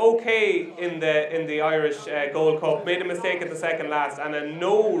running okay in the Irish Gold Cup, made a mistake at the second last, and a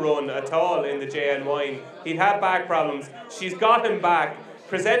no run at all in the JN Wine. He'd had back problems. She's got him back.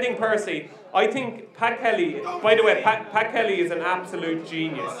 Presenting Percy, I think Pat Kealy, by the way, Pat Kealy is an absolute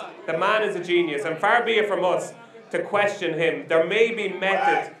genius. The man is a genius, and far be it from us to question him. There may be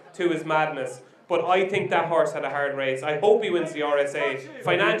method to his madness, but I think that horse had a hard race. I hope he wins the RSA.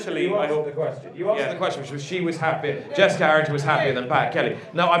 Financially, I hope. You answered the question, which was she was happier, Jessica Harrington was happier than Pat Kealy.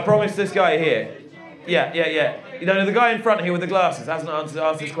 Now, I promised this guy here. Yeah. You know, the guy in front here with the glasses hasn't asked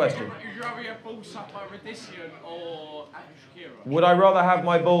this question. Would you rather have ball sucked by Radisson or Apple Shakira? Would I rather have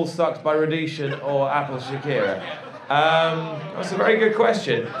my balls sucked by Radisson or Apple Shakira? That's a very good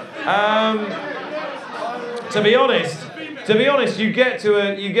question. To be honest, you get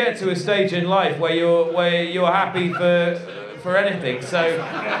to a stage in life where you're happy for anything. So, you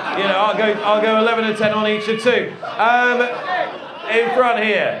know, I'll go 11 and 10 on each of two. In front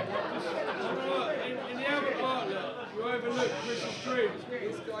here. In the Albert Bartlett, you overlooked Chris's Dream.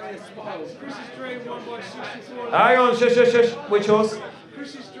 Chris's Dream won by 64 lengths. Hang on, shush. Which horse?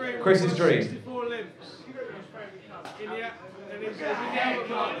 Chris's Dream. Chris's Dream. 64 lengths. In the Albert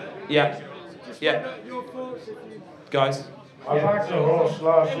Bartlett. Yeah. Your thoughts if you... Guys. I backed a horse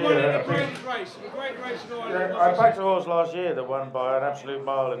last year. A great race in Ireland. Yeah, I backed a horse last year that won by an absolute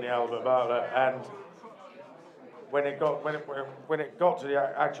mile in the Albert Bartlett, and when it got to the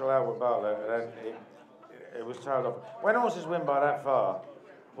actual Albert Bartlett, then it was tailed off. When horses win by that far,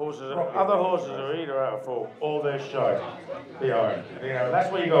 other horses are either out of form or they're shy behind. You know,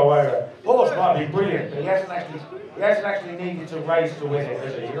 that's what you got away with. Horse might be brilliant, but he hasn't actually needed to race to win it,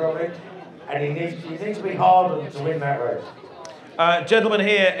 has he? You know what I mean? And he needs to be hardened to win that race. Gentleman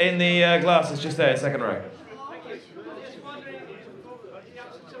here in the glasses, just there, second row.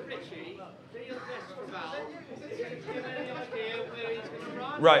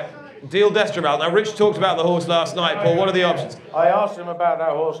 Right, Deal Destraval. Now, Rich talked about the horse last night. Paul, what are the options? I asked him about that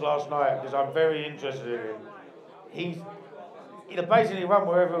horse last night because I'm very interested in him. He'll basically run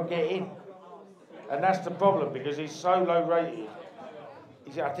wherever he'll get in, and that's the problem because he's so low rated.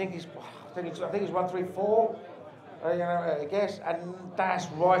 I think he's 134. You know, I guess, and that's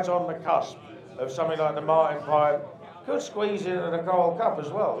right on the cusp of something like the Martin Pipe. Could squeeze into the Gold Cup as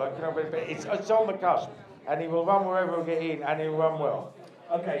well, like, you know, but it's on the cusp, and he will run wherever he'll get in, and he'll run well.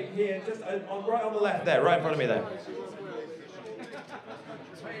 Okay, here, just right on the left there, right in front of me there.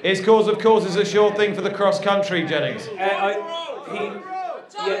 Is Cause of Causes a sure thing for the cross country, Jennings?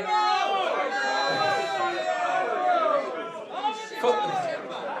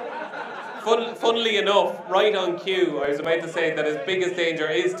 Funnily enough, right on cue, I was about to say that his biggest danger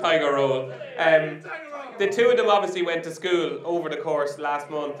is Tiger Roll. The two of them obviously went to school over the course last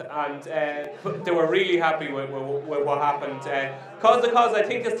month, and they were really happy with what happened. Cause I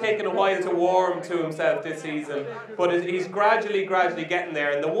think has taken a while to warm to himself this season, but he's gradually getting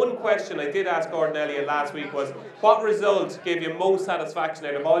there. And the one question I did ask Gordon Elliott last week was, what result gave you most satisfaction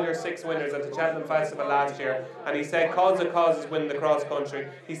out of all your 6 winners at the Cheltenham Festival last year? And he said Cause is winning the cross country.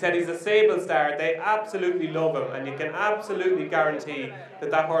 He said he's a Sable star, they absolutely love him, and you can absolutely guarantee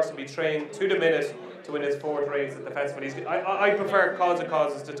that horse will be trained to the minute to win his 4th race at the festival. I prefer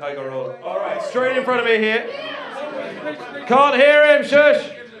Cause to Tiger Roll. All right, straight in front of me here. Can't hear him, shush.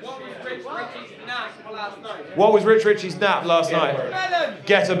 What was Rich Ricci's nap last night?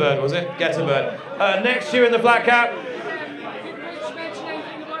 Get a bird, was it? Get a bird. Next to you in the flat cap.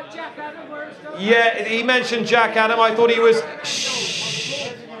 Yeah, he mentioned Jack Adam. I thought he was...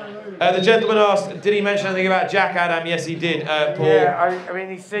 the gentleman asked, did he mention anything about Jack Adam? Yes, he did, Paul. Yeah, I mean,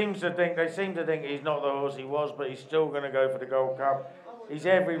 they seem to think he's not the horse he was, but he's still going to go for the Gold Cup. He's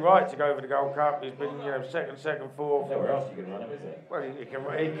every right to go for the Gold Cup. He's been, second, fourth. Nowhere else you can run him, is it? Well, he can,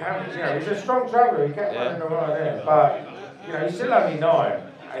 he's a strong traveller. He kept running around there. But, he's still only 9.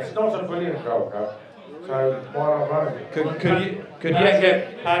 It's not a brilliant Gold Cup. So why not run him? Could you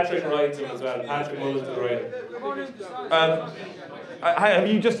get Patrick rides him as well. Patrick Mullins will ride him. have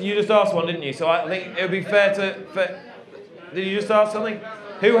you just asked one, didn't you? So I think it would be fair to. Did you just ask something?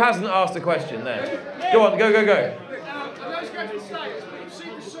 Who hasn't asked a question there? Go on, go. I was going to say, we've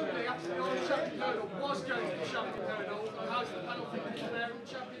seen the Sunday after the old Champion Hurdle was going to the Champion Hurdle. How's the panel thinking there in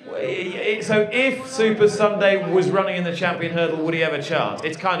Champion Hurdle? So if Super Sunday was running in the Champion Hurdle, would he have a chance?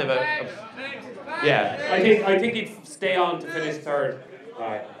 It's kind of yeah. I think he'd stay on to finish third. All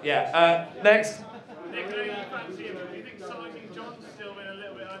right. Yeah. Next. Nick, do you fancy him? Do you think Simon John's still been a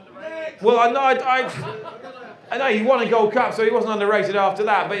little bit underrated? Well, I know he won a Gold Cup, so he wasn't underrated after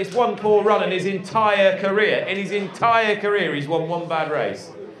that. But it's one poor run in his entire career. In his entire career, he's won one bad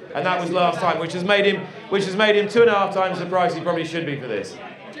race, and that was last time, which has made him 2.5 times the price he probably should be for this.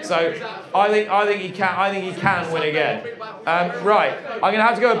 So I think he can win again. Right, I'm going to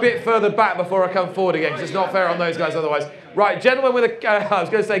have to go a bit further back before I come forward again, because it's not fair on those guys otherwise. Right, gentleman with a I was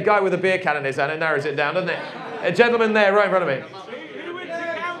going to say guy with a beer can in his hand. It narrows it down, doesn't it? A gentleman there, right in front of me.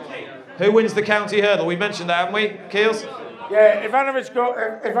 Who wins the county hurdle? We mentioned that, haven't we, Keels? Yeah, Ivanovic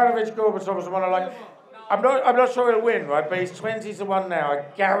Gorbatsov was the one I like. I'm not sure he'll win, right? But he's 20-1 now. I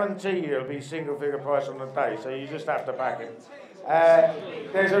guarantee you it'll be single-figure price on the day. So you just have to back him.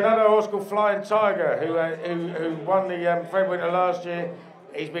 There's another horse called Flying Tiger who won the Fred Winter last year.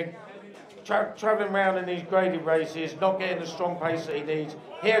 He's been travelling around in these graded races, not getting the strong pace that he needs.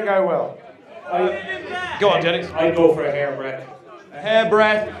 He'll go well. Go on, Jennings. I'd go for a hairbreadth.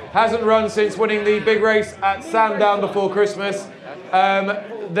 Hairbreadth, hasn't run since winning the big race at Sandown before Christmas.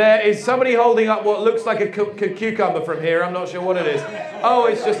 There is somebody holding up what looks like a cucumber from here. I'm not sure what it is. Oh,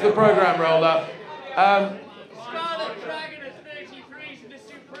 it's just the programme rolled up. Scarlet Dragon at 33 to the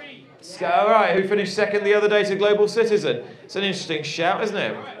Supreme. All right, who finished second the other day to Global Citizen. It's an interesting shout, isn't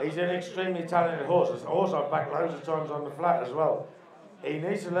it? He's an extremely talented horse. It's a horse I've backed loads of times on the flat as well. He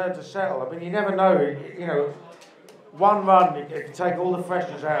needs to learn to settle. I mean, you never know, you know, one run, it can take all the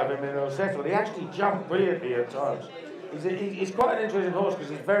freshness out of him and he'll settle. He actually jumped brilliantly at times. He's quite an interesting horse because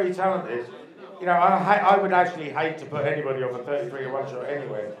he's very talented. You know, I would actually hate to put anybody off a 33-1 shot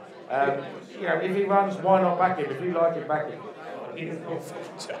anyway. You know, if he runs, why not back him? If you like him, back him. He doesn't have a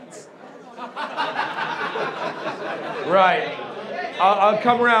fucking chance. Right, I'll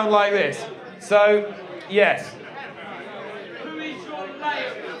come around like this. So, yes.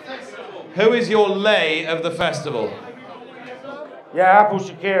 Who is your lay of the festival? Yeah, Apple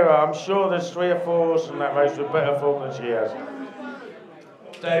Shakira. I'm sure there's 3 or 4 horses in that race with better form than she has.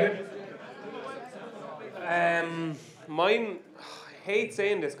 David? Mine, I hate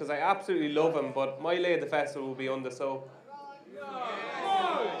saying this because I absolutely love him, but my lay of the festival will be Under So.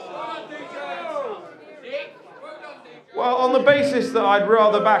 Well, on the basis that I'd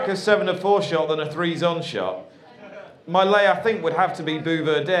rather back a 7-4 shot than a 3s on shot, my lay I think would have to be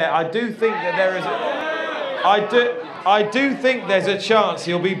Bouverdare. I do think that there is I do think there's a chance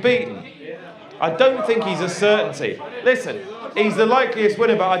he'll be beaten. I don't think he's a certainty. Listen, he's the likeliest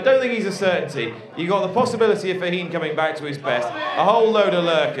winner, but I don't think he's a certainty. You've got the possibility of Faheen coming back to his best. A whole load of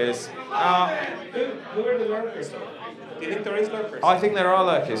lurkers. Who are the lurkers? Do you think there is lurkers? I think there are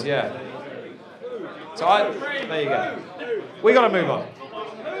lurkers, yeah. So there you go. We got to move on.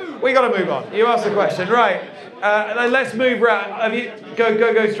 You asked the question, right? Let's move round.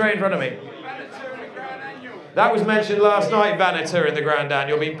 Go straight in front of me. That was mentioned last night, Vanetur in the Grand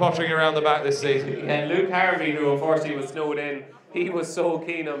Annual, been pottering around the back this season. And Luke Harvey, who unfortunately was snowed in, he was so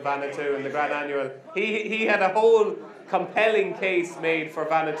keen on Vanetur in the Grand Annual. He had a whole compelling case made for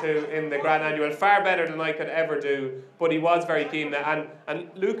Vanetur in the Grand Annual, far better than I could ever do, but he was very keen. And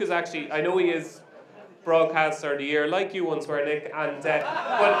Luke is actually, I know he is broadcaster of the year, like you once were, Nick, and that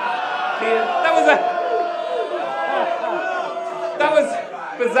was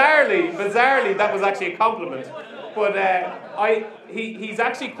bizarrely, that was actually a compliment. But he's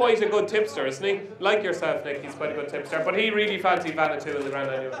actually quite a good tipster, isn't he? Like yourself, Nick, he's quite a good tipster. But he really fancied Vanetur in the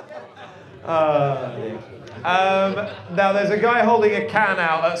Grand Annual. Now there's a guy holding a can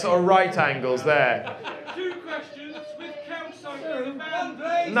out at sort of right angles there. 2 questions with Kelso being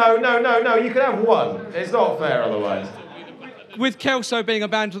abandoned. No, you can have one. It's not fair otherwise. With Kelso being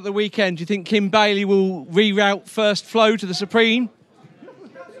abandoned at the weekend, do you think Kim Bailey will reroute First Flow to the Supreme?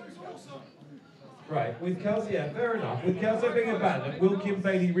 Right, with Kelso, yeah, fair enough. With Kelso being abandoned, will Kim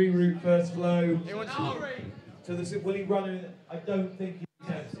Bailey reroute First Flow to the... Will he run in... I don't think he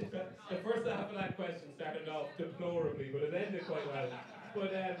attempts it. The first half of that question started off deplorably, but it ended quite well.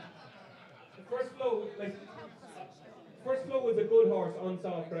 But the First Flow was a good horse on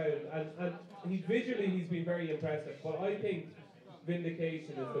soft ground, and he's been very impressive. But I think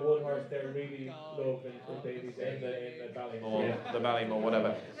Vindication is the one horse they're really loving for babies in the Ballymore. Yeah, the Ballymore,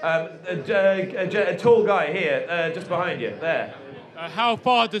 whatever. A tall guy here, just behind you, there. How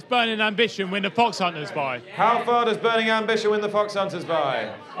far does Burning Ambition win the Fox Hunters by? How far does Burning Ambition win the Fox Hunters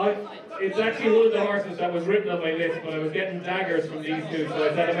by? It's actually one of the horses that was written on my list, but I was getting daggers from these two, so I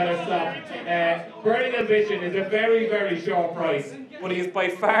said I better stop. Burning Ambition is a very, very short price. But he's by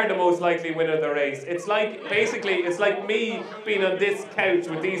far the most likely winner of the race. It's like, basically, it's like me being on this couch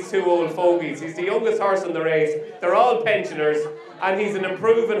with these two old fogies. He's the youngest horse in the race. They're all pensioners, and he's an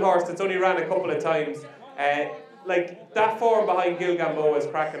improving horse that's only ran a couple of times. Like, that form behind Gilgambo is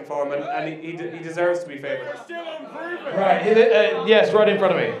cracking form, and he deserves to be favoured. Right, yes, right in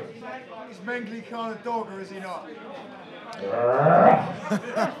front of me. Is Mengley Khan a dog or is he not?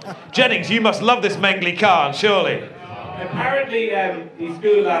 Jennings, you must love this Mengley Khan, surely. Apparently, he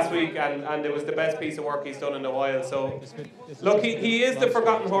schooled last week, and it was the best piece of work he's done in a while. So, look, he is the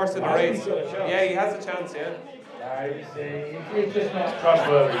forgotten horse in the race. Yeah, he has a chance, yeah. He's just not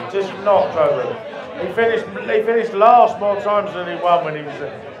trustworthy. Just not trustworthy. He finished last more times than he won when he was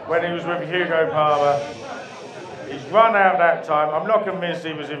with Hugo Palmer. He's run out that time. I'm not convinced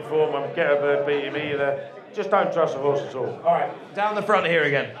he was in form. I'm Get a Bird beat him either. Just don't trust the horse at all. All right, down the front here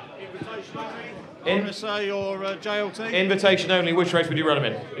again. RSA or JLT? Invitation only. Which race would you run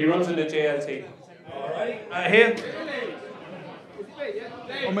him in? He runs in the JLT. All right. Here.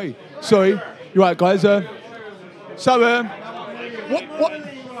 On me. Sorry. You're right, guys.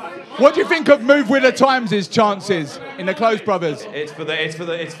 What do you think of Move With the Times' chances in the Close Brothers? It's for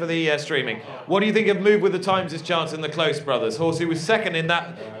the streaming. What do you think of Move With the Times' chance in the Close Brothers? Horse who was second in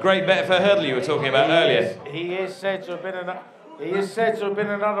that great Betfair hurdle you were talking about earlier. He is said to have been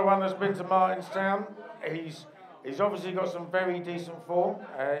another one that's been to Martinstown. He's obviously got some very decent form.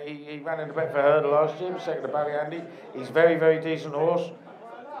 He ran in the Betfair hurdle last year, second to Ballyandy. He's very, very decent horse.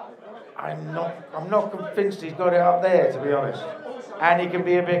 I'm not convinced he's got it up there, to be honest. And he can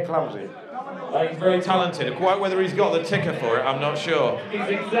be a bit clumsy. He's very talented. Quite whether he's got the ticker for it, I'm not sure. He's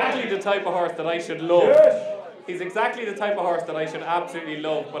exactly the type of horse that I should love. Yes. He's exactly the type of horse that I should absolutely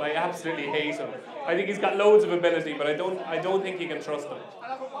love, but I absolutely hate him. I think he's got loads of ability, but I don't think you can trust him.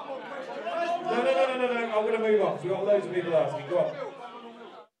 No. I'm going to move on. We've got loads of people asking. Go on.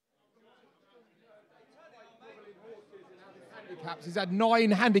 He's had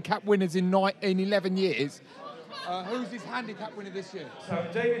 9 handicap winners in 11 years. Who's his handicap winner this year? So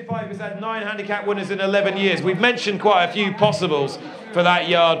David Piper's had 9 handicap winners in 11 years. We've mentioned quite a few possibles for that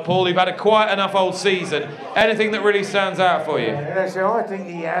yard, Paul. You've had a quiet enough old season. Anything that really stands out for you? Yeah, so I think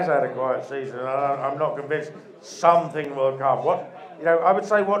he has had a quiet season. I'm not convinced something will come. I would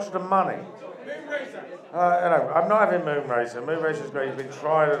say watch the money. I'm not having Moon Racer. Moon Racer's great. He's been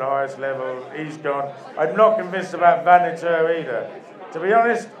tried at the highest level. He's gone. I'm not convinced about Vaniteur either. To be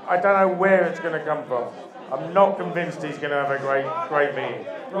honest, I don't know where it's going to come from. I'm not convinced he's going to have a great meeting.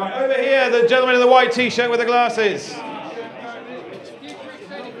 Right, over here, the gentleman in the white T-shirt with the glasses.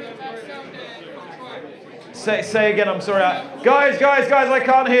 Say again, I'm sorry. Guys, I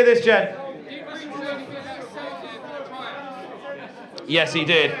can't hear this, gent. Yes, he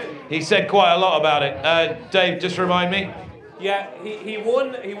did. He said quite a lot about it. Dave, just remind me. Yeah, he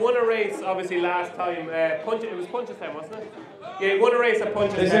won a race obviously last time. It was Punchestown, wasn't it? Yeah, he won a race at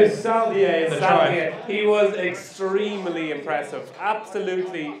Punchestown. This is Saldier in the trial. He was extremely impressive.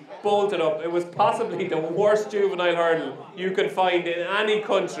 Absolutely bolted up. It was possibly the worst juvenile hurdle you could find in any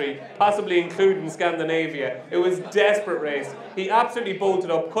country, possibly including Scandinavia. It was a desperate race. He absolutely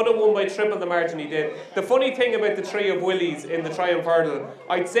bolted up. Could have won by triple the margin he did. The funny thing about the Tree of Willies in the Triumph Hurdle,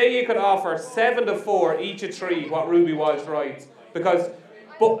 I'd say you could offer 7-4 each a tree what Ruby Walsh rides, because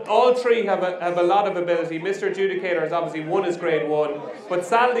all three have a lot of ability. Mr. Adjudicator has obviously won his Grade 1, but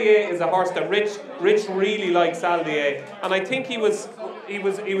Saldier is a horse that Rich really likes Saldier, and I think he was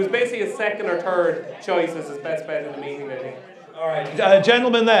basically a second or third choice as his best bet in the meeting, I think. All right,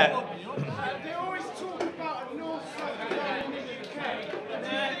 gentleman there. They always talk about a north-south divide in the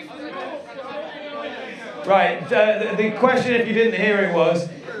UK. Right, the question, if you didn't hear it, was,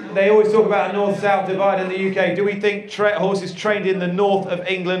 they always talk about a north-south divide in the UK. Do we think horses trained in the north of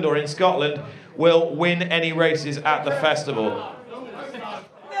England or in Scotland will win any races at the festival?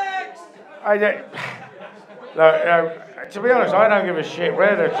 To be honest, I don't give a shit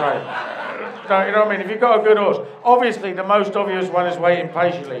where they're trained. You know what I mean? If you've got a good horse, obviously the most obvious one is Waiting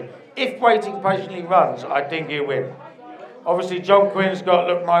Patiently. If Waiting Patiently runs, I think he'll win. Obviously, John Quinn's got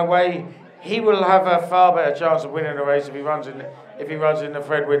Look My Way. He will have a far better chance of winning the race if he runs in the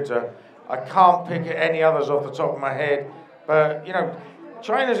Fred Winter. I can't pick any others off the top of my head, but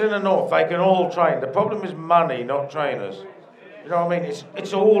trainers in the north, they can all train. The problem is money, not trainers. You know what I mean?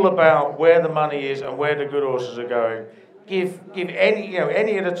 It's all about where the money is and where the good horses are going. Give any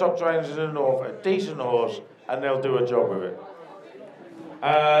any of the top trainers in the north a decent horse, and they'll do a job with it.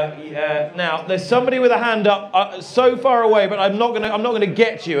 Now, there's somebody with a hand up so far away, but I'm not gonna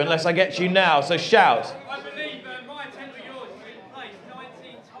get you unless I get you now. So shout. I believe my attempt to yours has been placed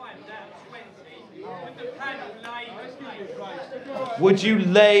 19 times out of 20 with the panel laid. Would you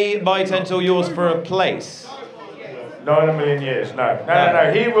lay my tent or yours for a place? Not in a million years, no.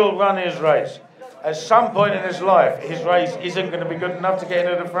 He will run his race. At some point in his life, his race isn't going to be good enough to get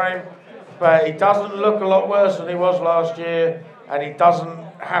into the frame, but he doesn't look a lot worse than he was last year, and he doesn't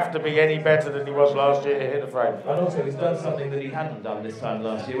have to be any better than he was last year to hit the frame. And also, he's done something that he hadn't done this time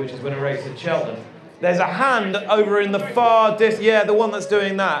last year, which is win a race at Cheltenham. There's a hand over in the far yeah, the one that's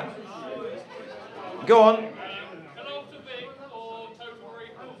doing that. Go on.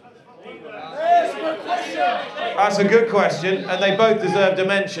 That's a good question, and they both deserved a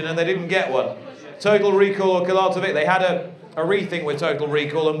mention, and they didn't get one. Total Recall or Cheltenham, they had a rethink with Total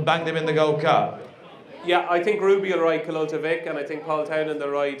Recall and banged him in the Gold Cup. Yeah, I think Ruby will ride Cheltenham, and I think Paul Townend will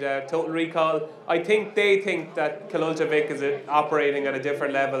ride Total Recall. I think they think that Cheltenham is operating at a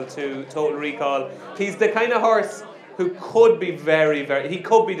different level to Total Recall. He's the kind of horse who could be he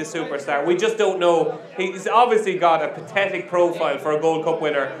could be the superstar. We just don't know. He's obviously got a pathetic profile for a Gold Cup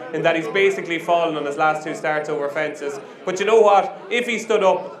winner in that he's basically fallen on his last 2 starts over fences. But you know what? If he stood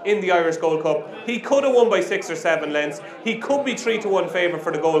up in the Irish Gold Cup, he could have won by 6 or 7 lengths. He could be 3-1 favourite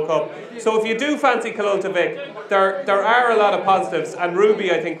for the Gold Cup. So if you do fancy Cheltenham, there are a lot of positives, and Ruby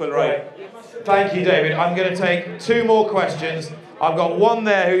I think will ride. Thank you, David. I'm going to take 2 more questions. I've got one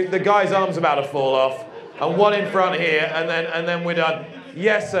there who the guy's arm's about to fall off, and one in front here, and then we're done.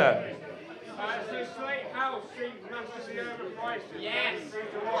 Yes, sir. So Slate House seems massively overpriced. Yes.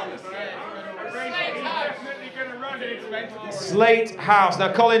 Definitely going to run it. Slate House.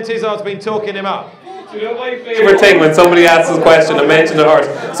 Now, Colin Tizard's been talking him up. My favourite thing when somebody asks a question and mentions a horse.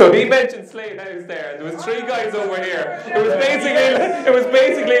 So he mentioned Slate House there. There was 3 guys over here. It was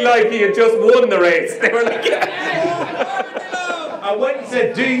basically like he had just won the race. They were like, And when he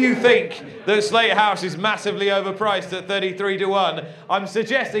said, do you think that Slate House is massively overpriced at 33-1, I'm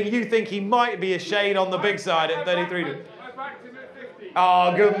suggesting you think he might be a shade on the big side at 33-1. I backed him at 50.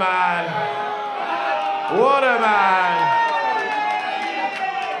 Oh, good man. What a man.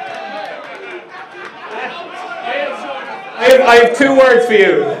 I have 2 words for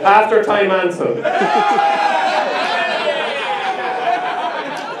you. After time Ansel.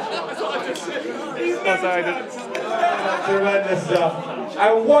 Tremendous stuff.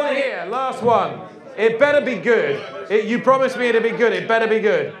 And one here, last one. It better be good. You promised me it'd be good. It better be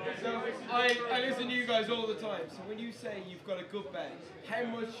good. So I listen to you guys all the time. So when you say you've got a good bet, how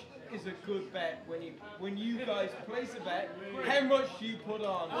much is a good bet when you guys place a bet? How much do you put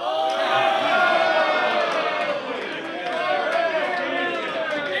on?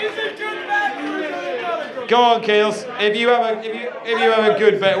 Is it good bet or is it not a good bet? Go on, Keels. If you have a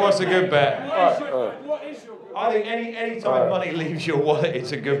good bet, what's a good bet? What is your I think any time money leaves your wallet,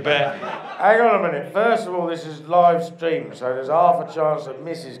 it's a good bet. Hang on a minute. First of all, this is live stream, so there's half a chance that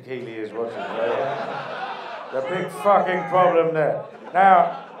Mrs. Kealy is watching. The big fucking problem there.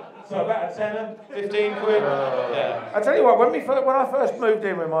 Now, so about a tenner, 15 quid. Yeah. I tell you what, when I first moved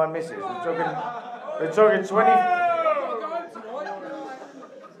in with my missus, we're talking 20.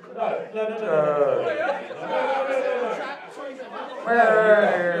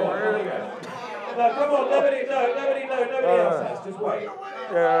 No, come on, nobody else has. Just wait.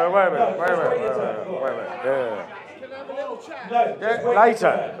 Yeah, wait a minute. Yeah. No,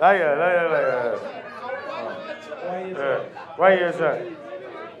 Later. Wait a sec.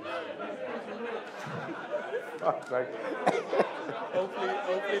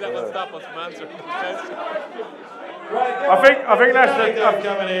 Hopefully that will stop us from answering the question. I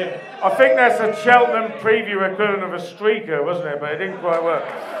think that's the Cheltenham Preview equivalent of a streaker, wasn't it? But it didn't quite work.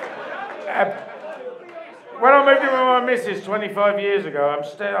 When I moved in with my missus 25 years ago, I'm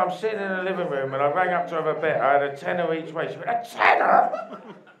sitting in the living room and I rang up to have a bet. I had a tenner each way. She went, a tenner?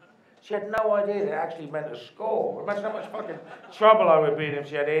 She had no idea that it actually meant a score. Imagine how much fucking trouble I would be in if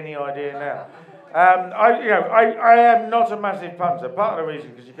she had any idea now. I am not a massive punter. Part of the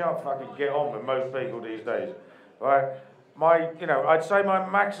reason because you can't fucking get on with most people these days, right? I'd say my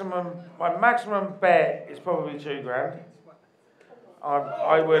maximum bet is probably £2,000.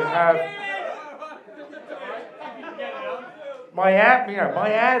 I would have my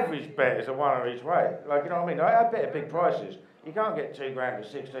average bet is a winner each way. Like, you know what I mean? I bet at big prices. You can't get £2,000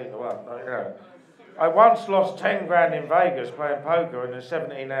 to 16-1. I once lost 10 grand in Vegas playing poker in a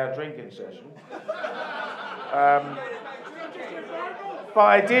 17-hour drinking session. But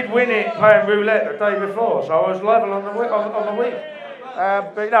I did win it playing roulette the day before, so I was level on the week.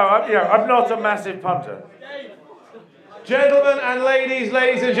 But no, I'm not a massive punter. Gentlemen and ladies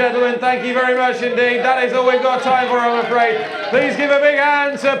and gentlemen, thank you very much indeed. That is all we've got time for, I'm afraid. Please give a big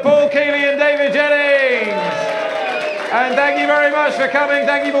hand to Paul Kealy and David Jennings. And thank you very much for coming.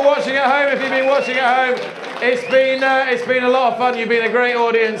 Thank you for watching at home. If you've been watching at home, it's been a lot of fun. You've been a great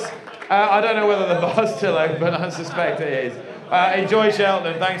audience. I don't know whether the bar's still open, but I suspect it is. Enjoy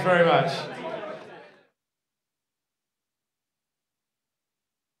Cheltenham. Thanks very much.